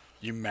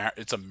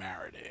 It's a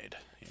marinade.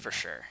 for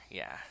sure.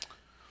 Yeah.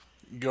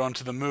 Going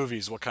to the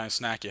movies, what kind of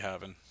snack you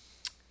having?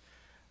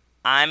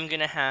 I'm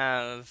gonna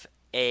have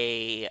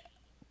a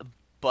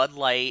Bud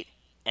Light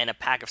and a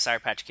pack of Sour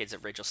Patch Kids that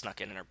Rachel snuck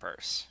in her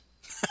purse.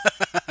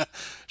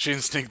 She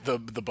didn't sneak the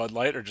Bud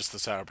Light or just the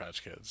Sour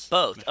Patch Kids?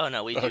 Both. Oh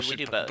no, we she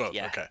do put both.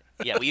 Yeah. Okay.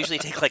 Yeah, we usually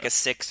take like a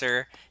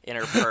sixer in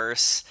her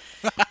purse.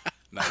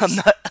 Nice.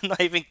 I'm not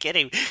even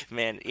kidding,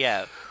 man.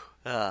 Yeah.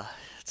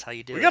 That's how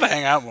you do it. We gotta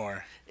hang out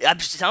more. I'm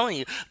just telling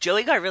you,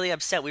 Joey got really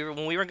upset.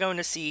 When we were going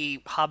to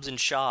see Hobbs and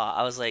Shaw,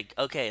 I was like,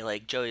 okay,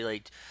 like Joey,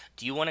 like,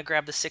 do you want to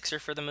grab the sixer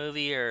for the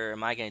movie, or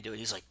am I gonna do it?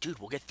 He's like, dude,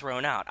 we'll get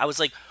thrown out. I was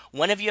like,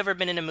 when have you ever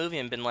been in a movie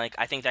and been like,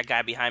 I think that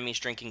guy behind me is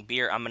drinking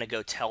beer. I'm gonna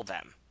go tell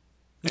them.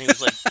 And he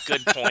was like,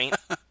 good point.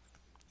 I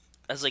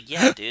was like,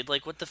 yeah, dude,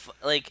 like, what the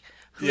like,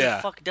 who the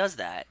fuck does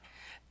that?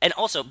 And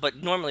also, but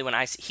normally when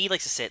he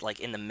likes to sit like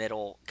in the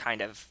middle,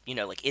 kind of, you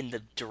know, like in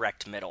the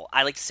direct middle.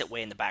 I like to sit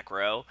way in the back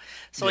row.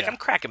 So like I'm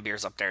cracking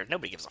beers up there.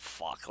 Nobody gives a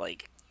fuck.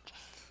 Like,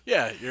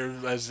 yeah,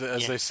 you're as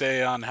they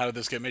say on How Did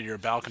This Get Made, you're a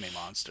balcony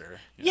monster.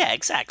 Yeah,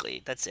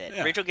 exactly. That's it.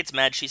 Yeah. Rachel gets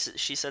mad. She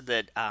said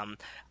that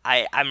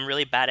I'm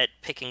really bad at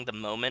picking the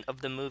moment of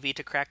the movie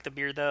to crack the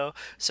beer though.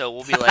 So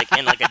we'll be like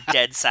in like a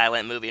dead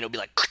silent movie, and it'll be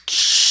like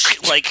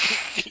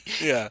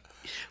like yeah.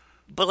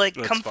 But like,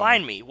 That's come funny.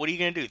 find me. What are you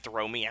gonna do?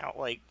 Throw me out?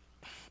 Like,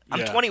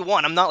 I'm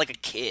 21. I'm not like a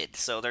kid.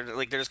 So they're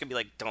just gonna be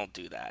like, don't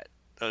do that.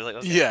 I was like,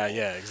 okay, Yeah, cool.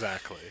 yeah,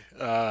 exactly.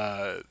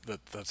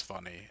 That's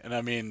funny. And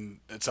I mean,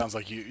 it sounds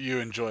like you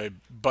enjoy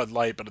Bud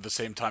Light, but at the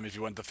same time, if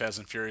you went to Fast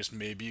and Furious,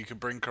 maybe you could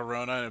bring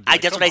Corona. And it'd be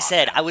like, That's "Come what I on,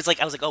 said. man." I was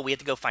like, oh, we have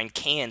to go find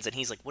cans, and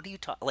he's like, what are you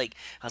talking? Like,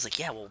 I was like,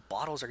 yeah, well,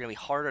 bottles are gonna be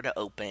harder to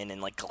open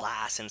and like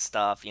glass and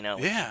stuff, you know.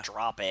 Yeah.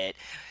 Drop it.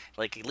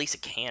 Like, at least a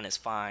can is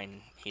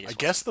fine. I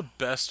guess the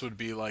best would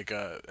be like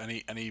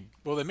any.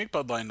 Well, they make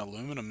Bud Light in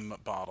aluminum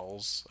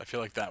bottles. I feel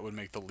like that would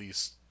make the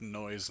least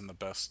noise and the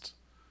best.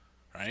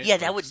 Right? Yeah,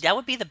 that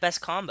would be the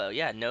best combo.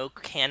 Yeah, no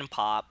can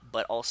pop,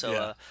 but also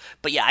Yeah.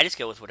 but yeah, I just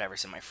go with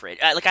whatever's in my fridge.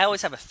 I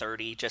always have a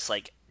 30 just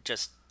like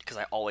just because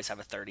I always have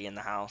a 30 in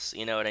the house.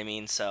 You know what I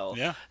mean? So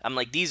Yeah. I'm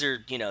like, these are,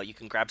 you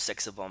can grab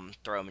 6 of them,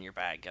 throw them in your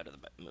bag, go to the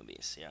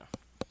movies. Yeah.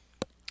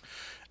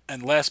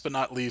 And last but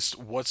not least,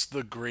 what's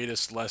the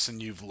greatest lesson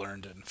you've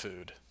learned in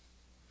food?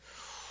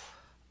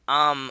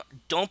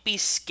 Don't be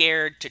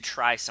scared to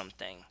try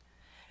something.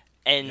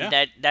 And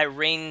Yeah. that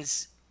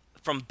reigns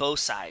from both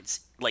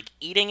sides, like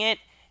eating it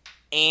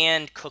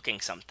and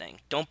cooking something.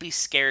 Don't be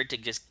scared to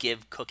just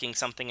give cooking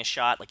something a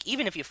shot. Like,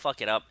 even if you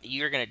fuck it up,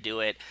 you're gonna do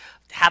it.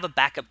 Have a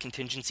backup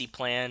contingency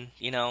plan.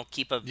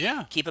 Keep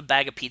Yeah. a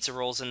bag of pizza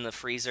rolls in the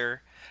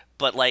freezer,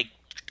 but like,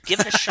 give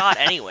it a shot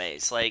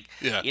anyways. Like,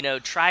 Yeah.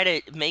 try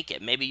to make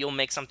it. Maybe you'll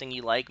make something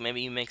you like.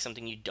 Maybe you make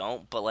something you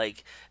don't. But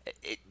like,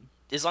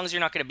 as long as you're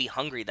not gonna be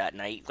hungry that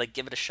night, like,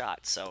 give it a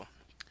shot. So.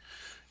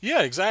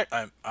 Yeah,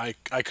 exactly.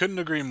 I couldn't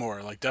agree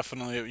more. Like,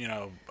 definitely,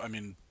 I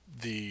mean,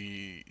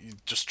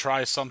 just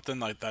try something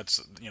like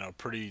that's,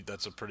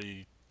 that's a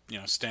pretty,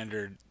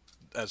 standard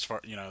as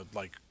far,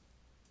 like,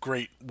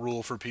 great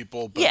rule for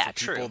people, but Yeah, for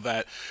people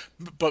true.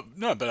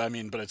 but I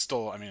mean, but it's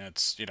still, I mean,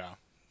 it's,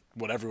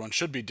 what everyone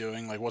should be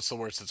doing. Like, what's the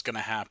worst that's going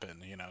to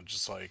happen?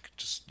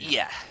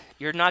 Yeah,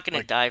 you're not gonna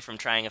like- die from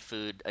trying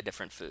a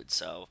different food.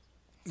 So.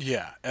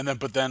 Yeah,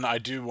 but then I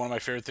do, one of my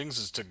favorite things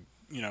is to,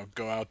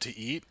 go out to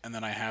eat, and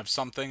then I have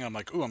something, I'm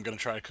like, ooh, I'm going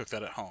to try to cook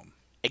that at home.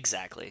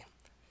 Exactly.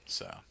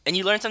 So. And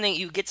you learn something.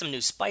 You get some new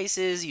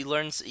spices. You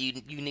learn. You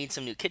need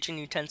some new kitchen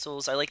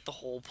utensils. I like the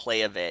whole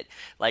play of it.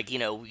 Like,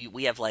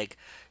 we have like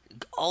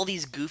all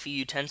these goofy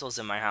utensils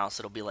in my house.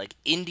 It'll be like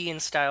Indian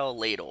style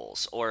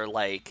ladles, or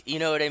like, you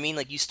know what I mean.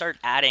 Like, you start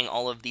adding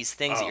all of these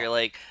things that Oh. you're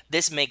like,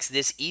 this makes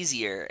this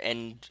easier,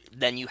 and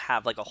then you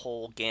have like a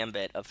whole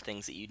gambit of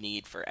things that you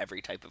need for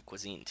every type of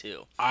cuisine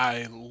too.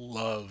 I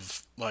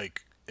love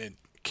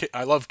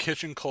I love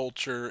kitchen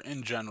culture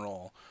in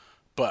general,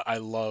 but I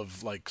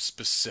love like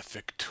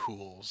specific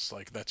tools.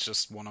 Like, that's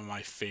just one of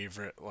my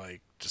favorite.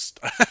 Like, just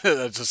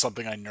that's just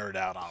something I nerd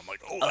out on. I'm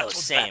like, oh, that's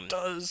what same. that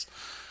does.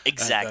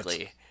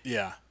 Exactly.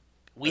 Yeah.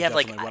 We I have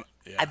like definitely want-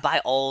 I buy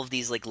all of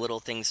these like little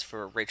things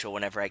for Rachel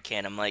whenever I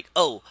can. I'm like,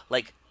 oh,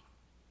 like,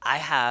 I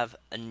have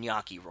a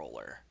gnocchi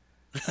roller,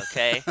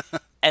 okay,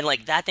 and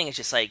like, that thing is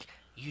just like,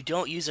 you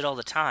don't use it all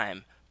the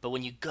time, but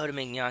when you go to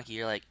make gnocchi,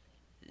 you're like,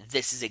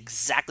 this is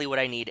exactly what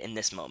I need in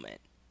this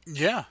moment.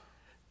 Yeah.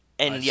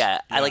 And Nice.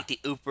 yeah, I Yeah. like the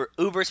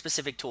uber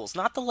specific tools,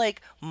 not the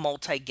like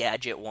multi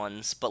gadget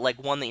ones, but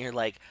like one that you're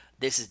like,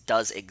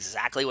 does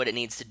exactly what it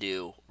needs to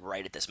do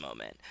right at this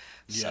moment.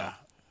 So, Yeah.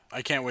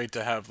 I can't wait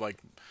to have like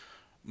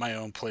my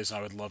own place, and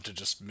I would love to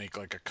just make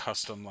like a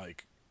custom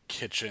like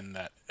kitchen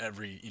that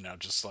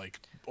just like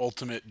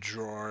ultimate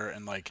drawer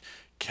and like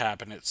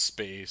cabinet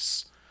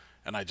space.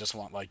 And I just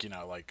want like,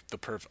 like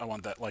I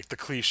want that, like the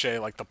cliche,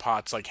 like the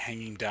pots like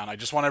hanging down. I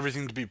just want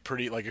everything to be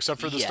pretty, like,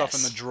 except for the stuff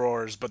in the Yes.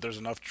 drawers, but there's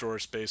enough drawer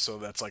space so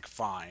that's like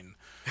fine.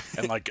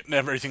 And like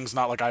everything's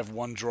not like I have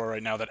one drawer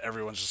right now that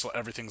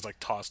everything's like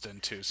tossed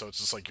into, so it's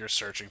just like you're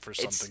searching for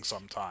something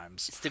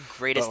sometimes. It's the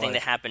greatest But, thing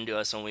like- that happened to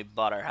us when we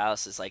bought our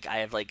house. Is like, I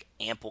have like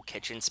ample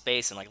kitchen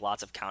space and like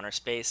lots of counter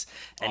space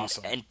and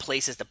Awesome. and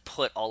places to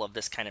put all of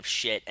this kind of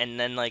shit. And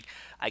then like,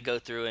 I go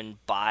through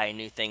and buy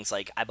new things.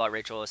 Like, I bought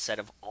Rachel a set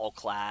of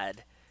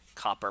all-clad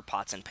copper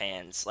pots and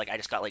pans. Like, I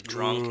just got like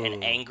drunk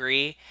and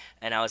angry,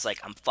 and I was like,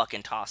 I'm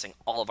fucking tossing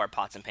all of our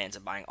pots and pans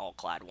and buying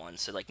all-clad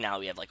ones. So like, now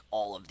we have like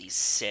all of these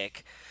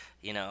sick,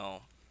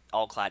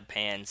 all-clad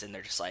pans, and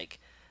they're just like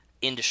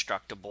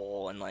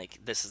indestructible, and like,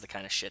 this is the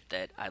kind of shit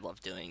that I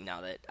love doing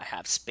now that I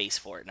have space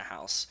for it in a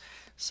house.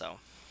 So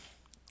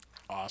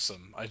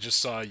Awesome. I just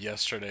saw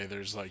yesterday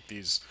there's like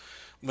these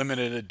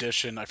limited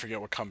edition, I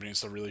forget what company,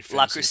 it's the really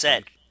La fancy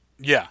Crusade. French-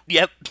 Yeah.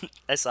 Yep,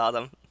 I saw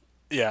them.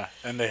 Yeah,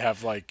 and they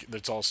have like,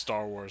 it's all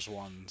Star Wars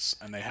ones,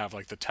 and they have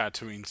like the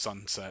Tatooine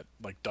Sunset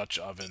like Dutch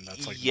oven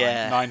that's like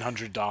Yeah.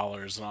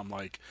 $900, and I'm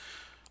like,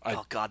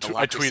 Oh, God, the I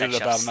La Crusade tweeted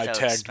about it, and I stuff's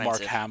so tagged Mark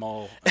expensive.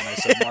 Hamill, and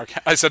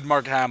I said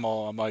Mark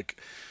Hamill. I'm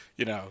like,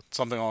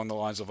 something along the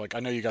lines of like, I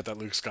know you got that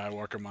Luke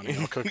Skywalker money.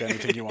 I'll cook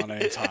anything you want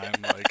anytime.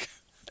 Like,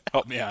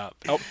 help me out.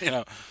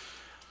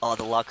 Oh,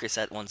 the La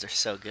Crusade ones are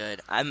so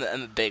good. I'm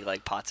a big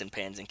like pots and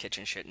pans and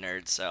kitchen shit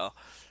nerd, so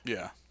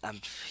Yeah,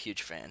 I'm a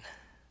huge fan.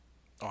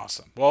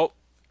 awesome. Well,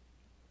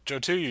 Joe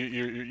too,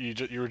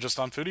 you were just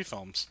on Foodie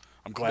Films.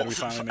 I'm glad we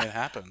finally made it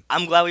happen.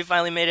 I'm glad we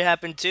finally made it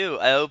happen too.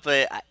 I hope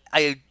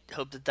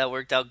that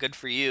worked out good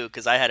for you,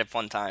 because I had a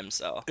fun time.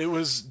 So It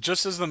was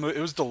just as it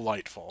was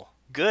delightful.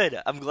 good.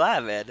 I'm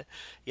glad, man.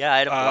 Yeah, I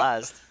had a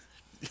blast.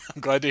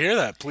 I'm glad to hear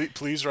that.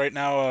 Please right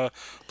now,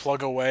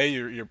 plug away.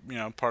 You're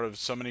part of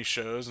so many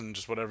shows, and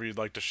just whatever you'd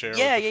like to share with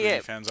the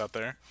Foodie fans out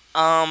there.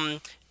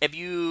 If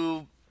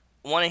you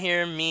want to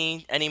hear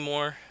me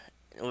anymore,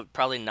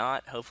 probably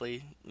not,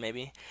 hopefully,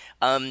 maybe,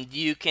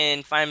 you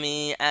can find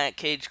me at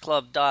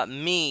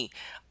cageclub.me.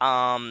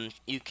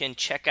 You can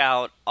check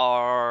out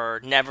our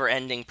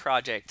never-ending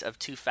project of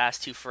Too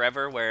Fast, Too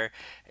Forever, where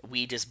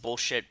we just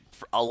bullshit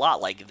a lot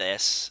like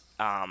this,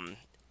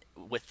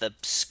 with the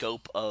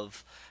scope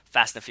of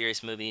Fast and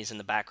Furious movies in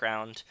the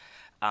background.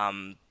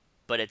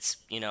 But it's,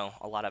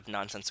 a lot of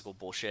nonsensical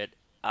bullshit.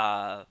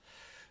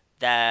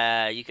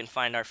 that you can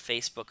find our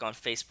Facebook on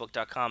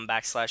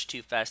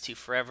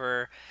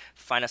facebook.com/TooFast2Forever.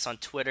 Find us on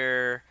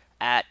Twitter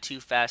at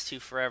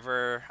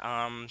TooFast2Forever.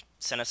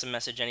 Send us a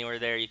message anywhere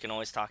there. You can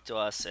always talk to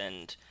us,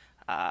 and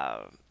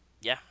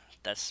yeah,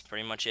 that's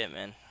pretty much it,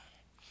 man.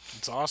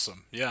 It's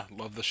awesome. Yeah,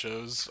 love the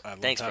shows. I love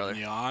Thanks, having brother.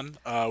 you on.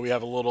 We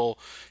have a little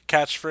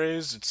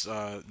catchphrase. It's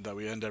that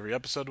we end every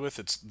episode with.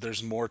 It's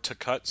 "There's more to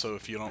cut." So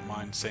if you don't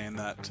mind saying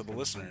that to the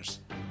listeners.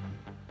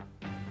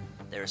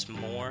 There's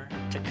more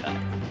to cut.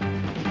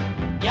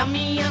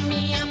 Yummy,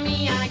 yummy,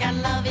 yummy, I got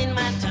love in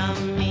my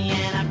tummy,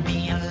 and I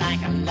feel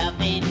like I'm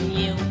loving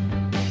you.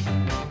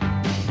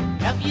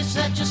 Love you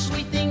such a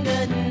sweet thing,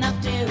 good enough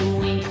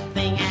to eat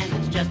thing, and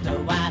it's just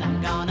what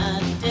I'm gonna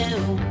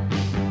do.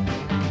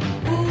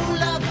 Ooh,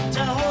 love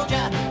to hold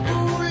ya,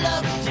 ooh,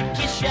 love to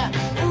kiss ya,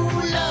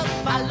 ooh,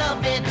 love, I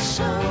love it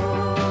so.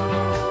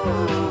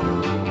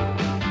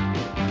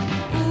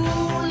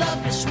 Ooh,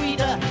 love is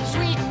sweeter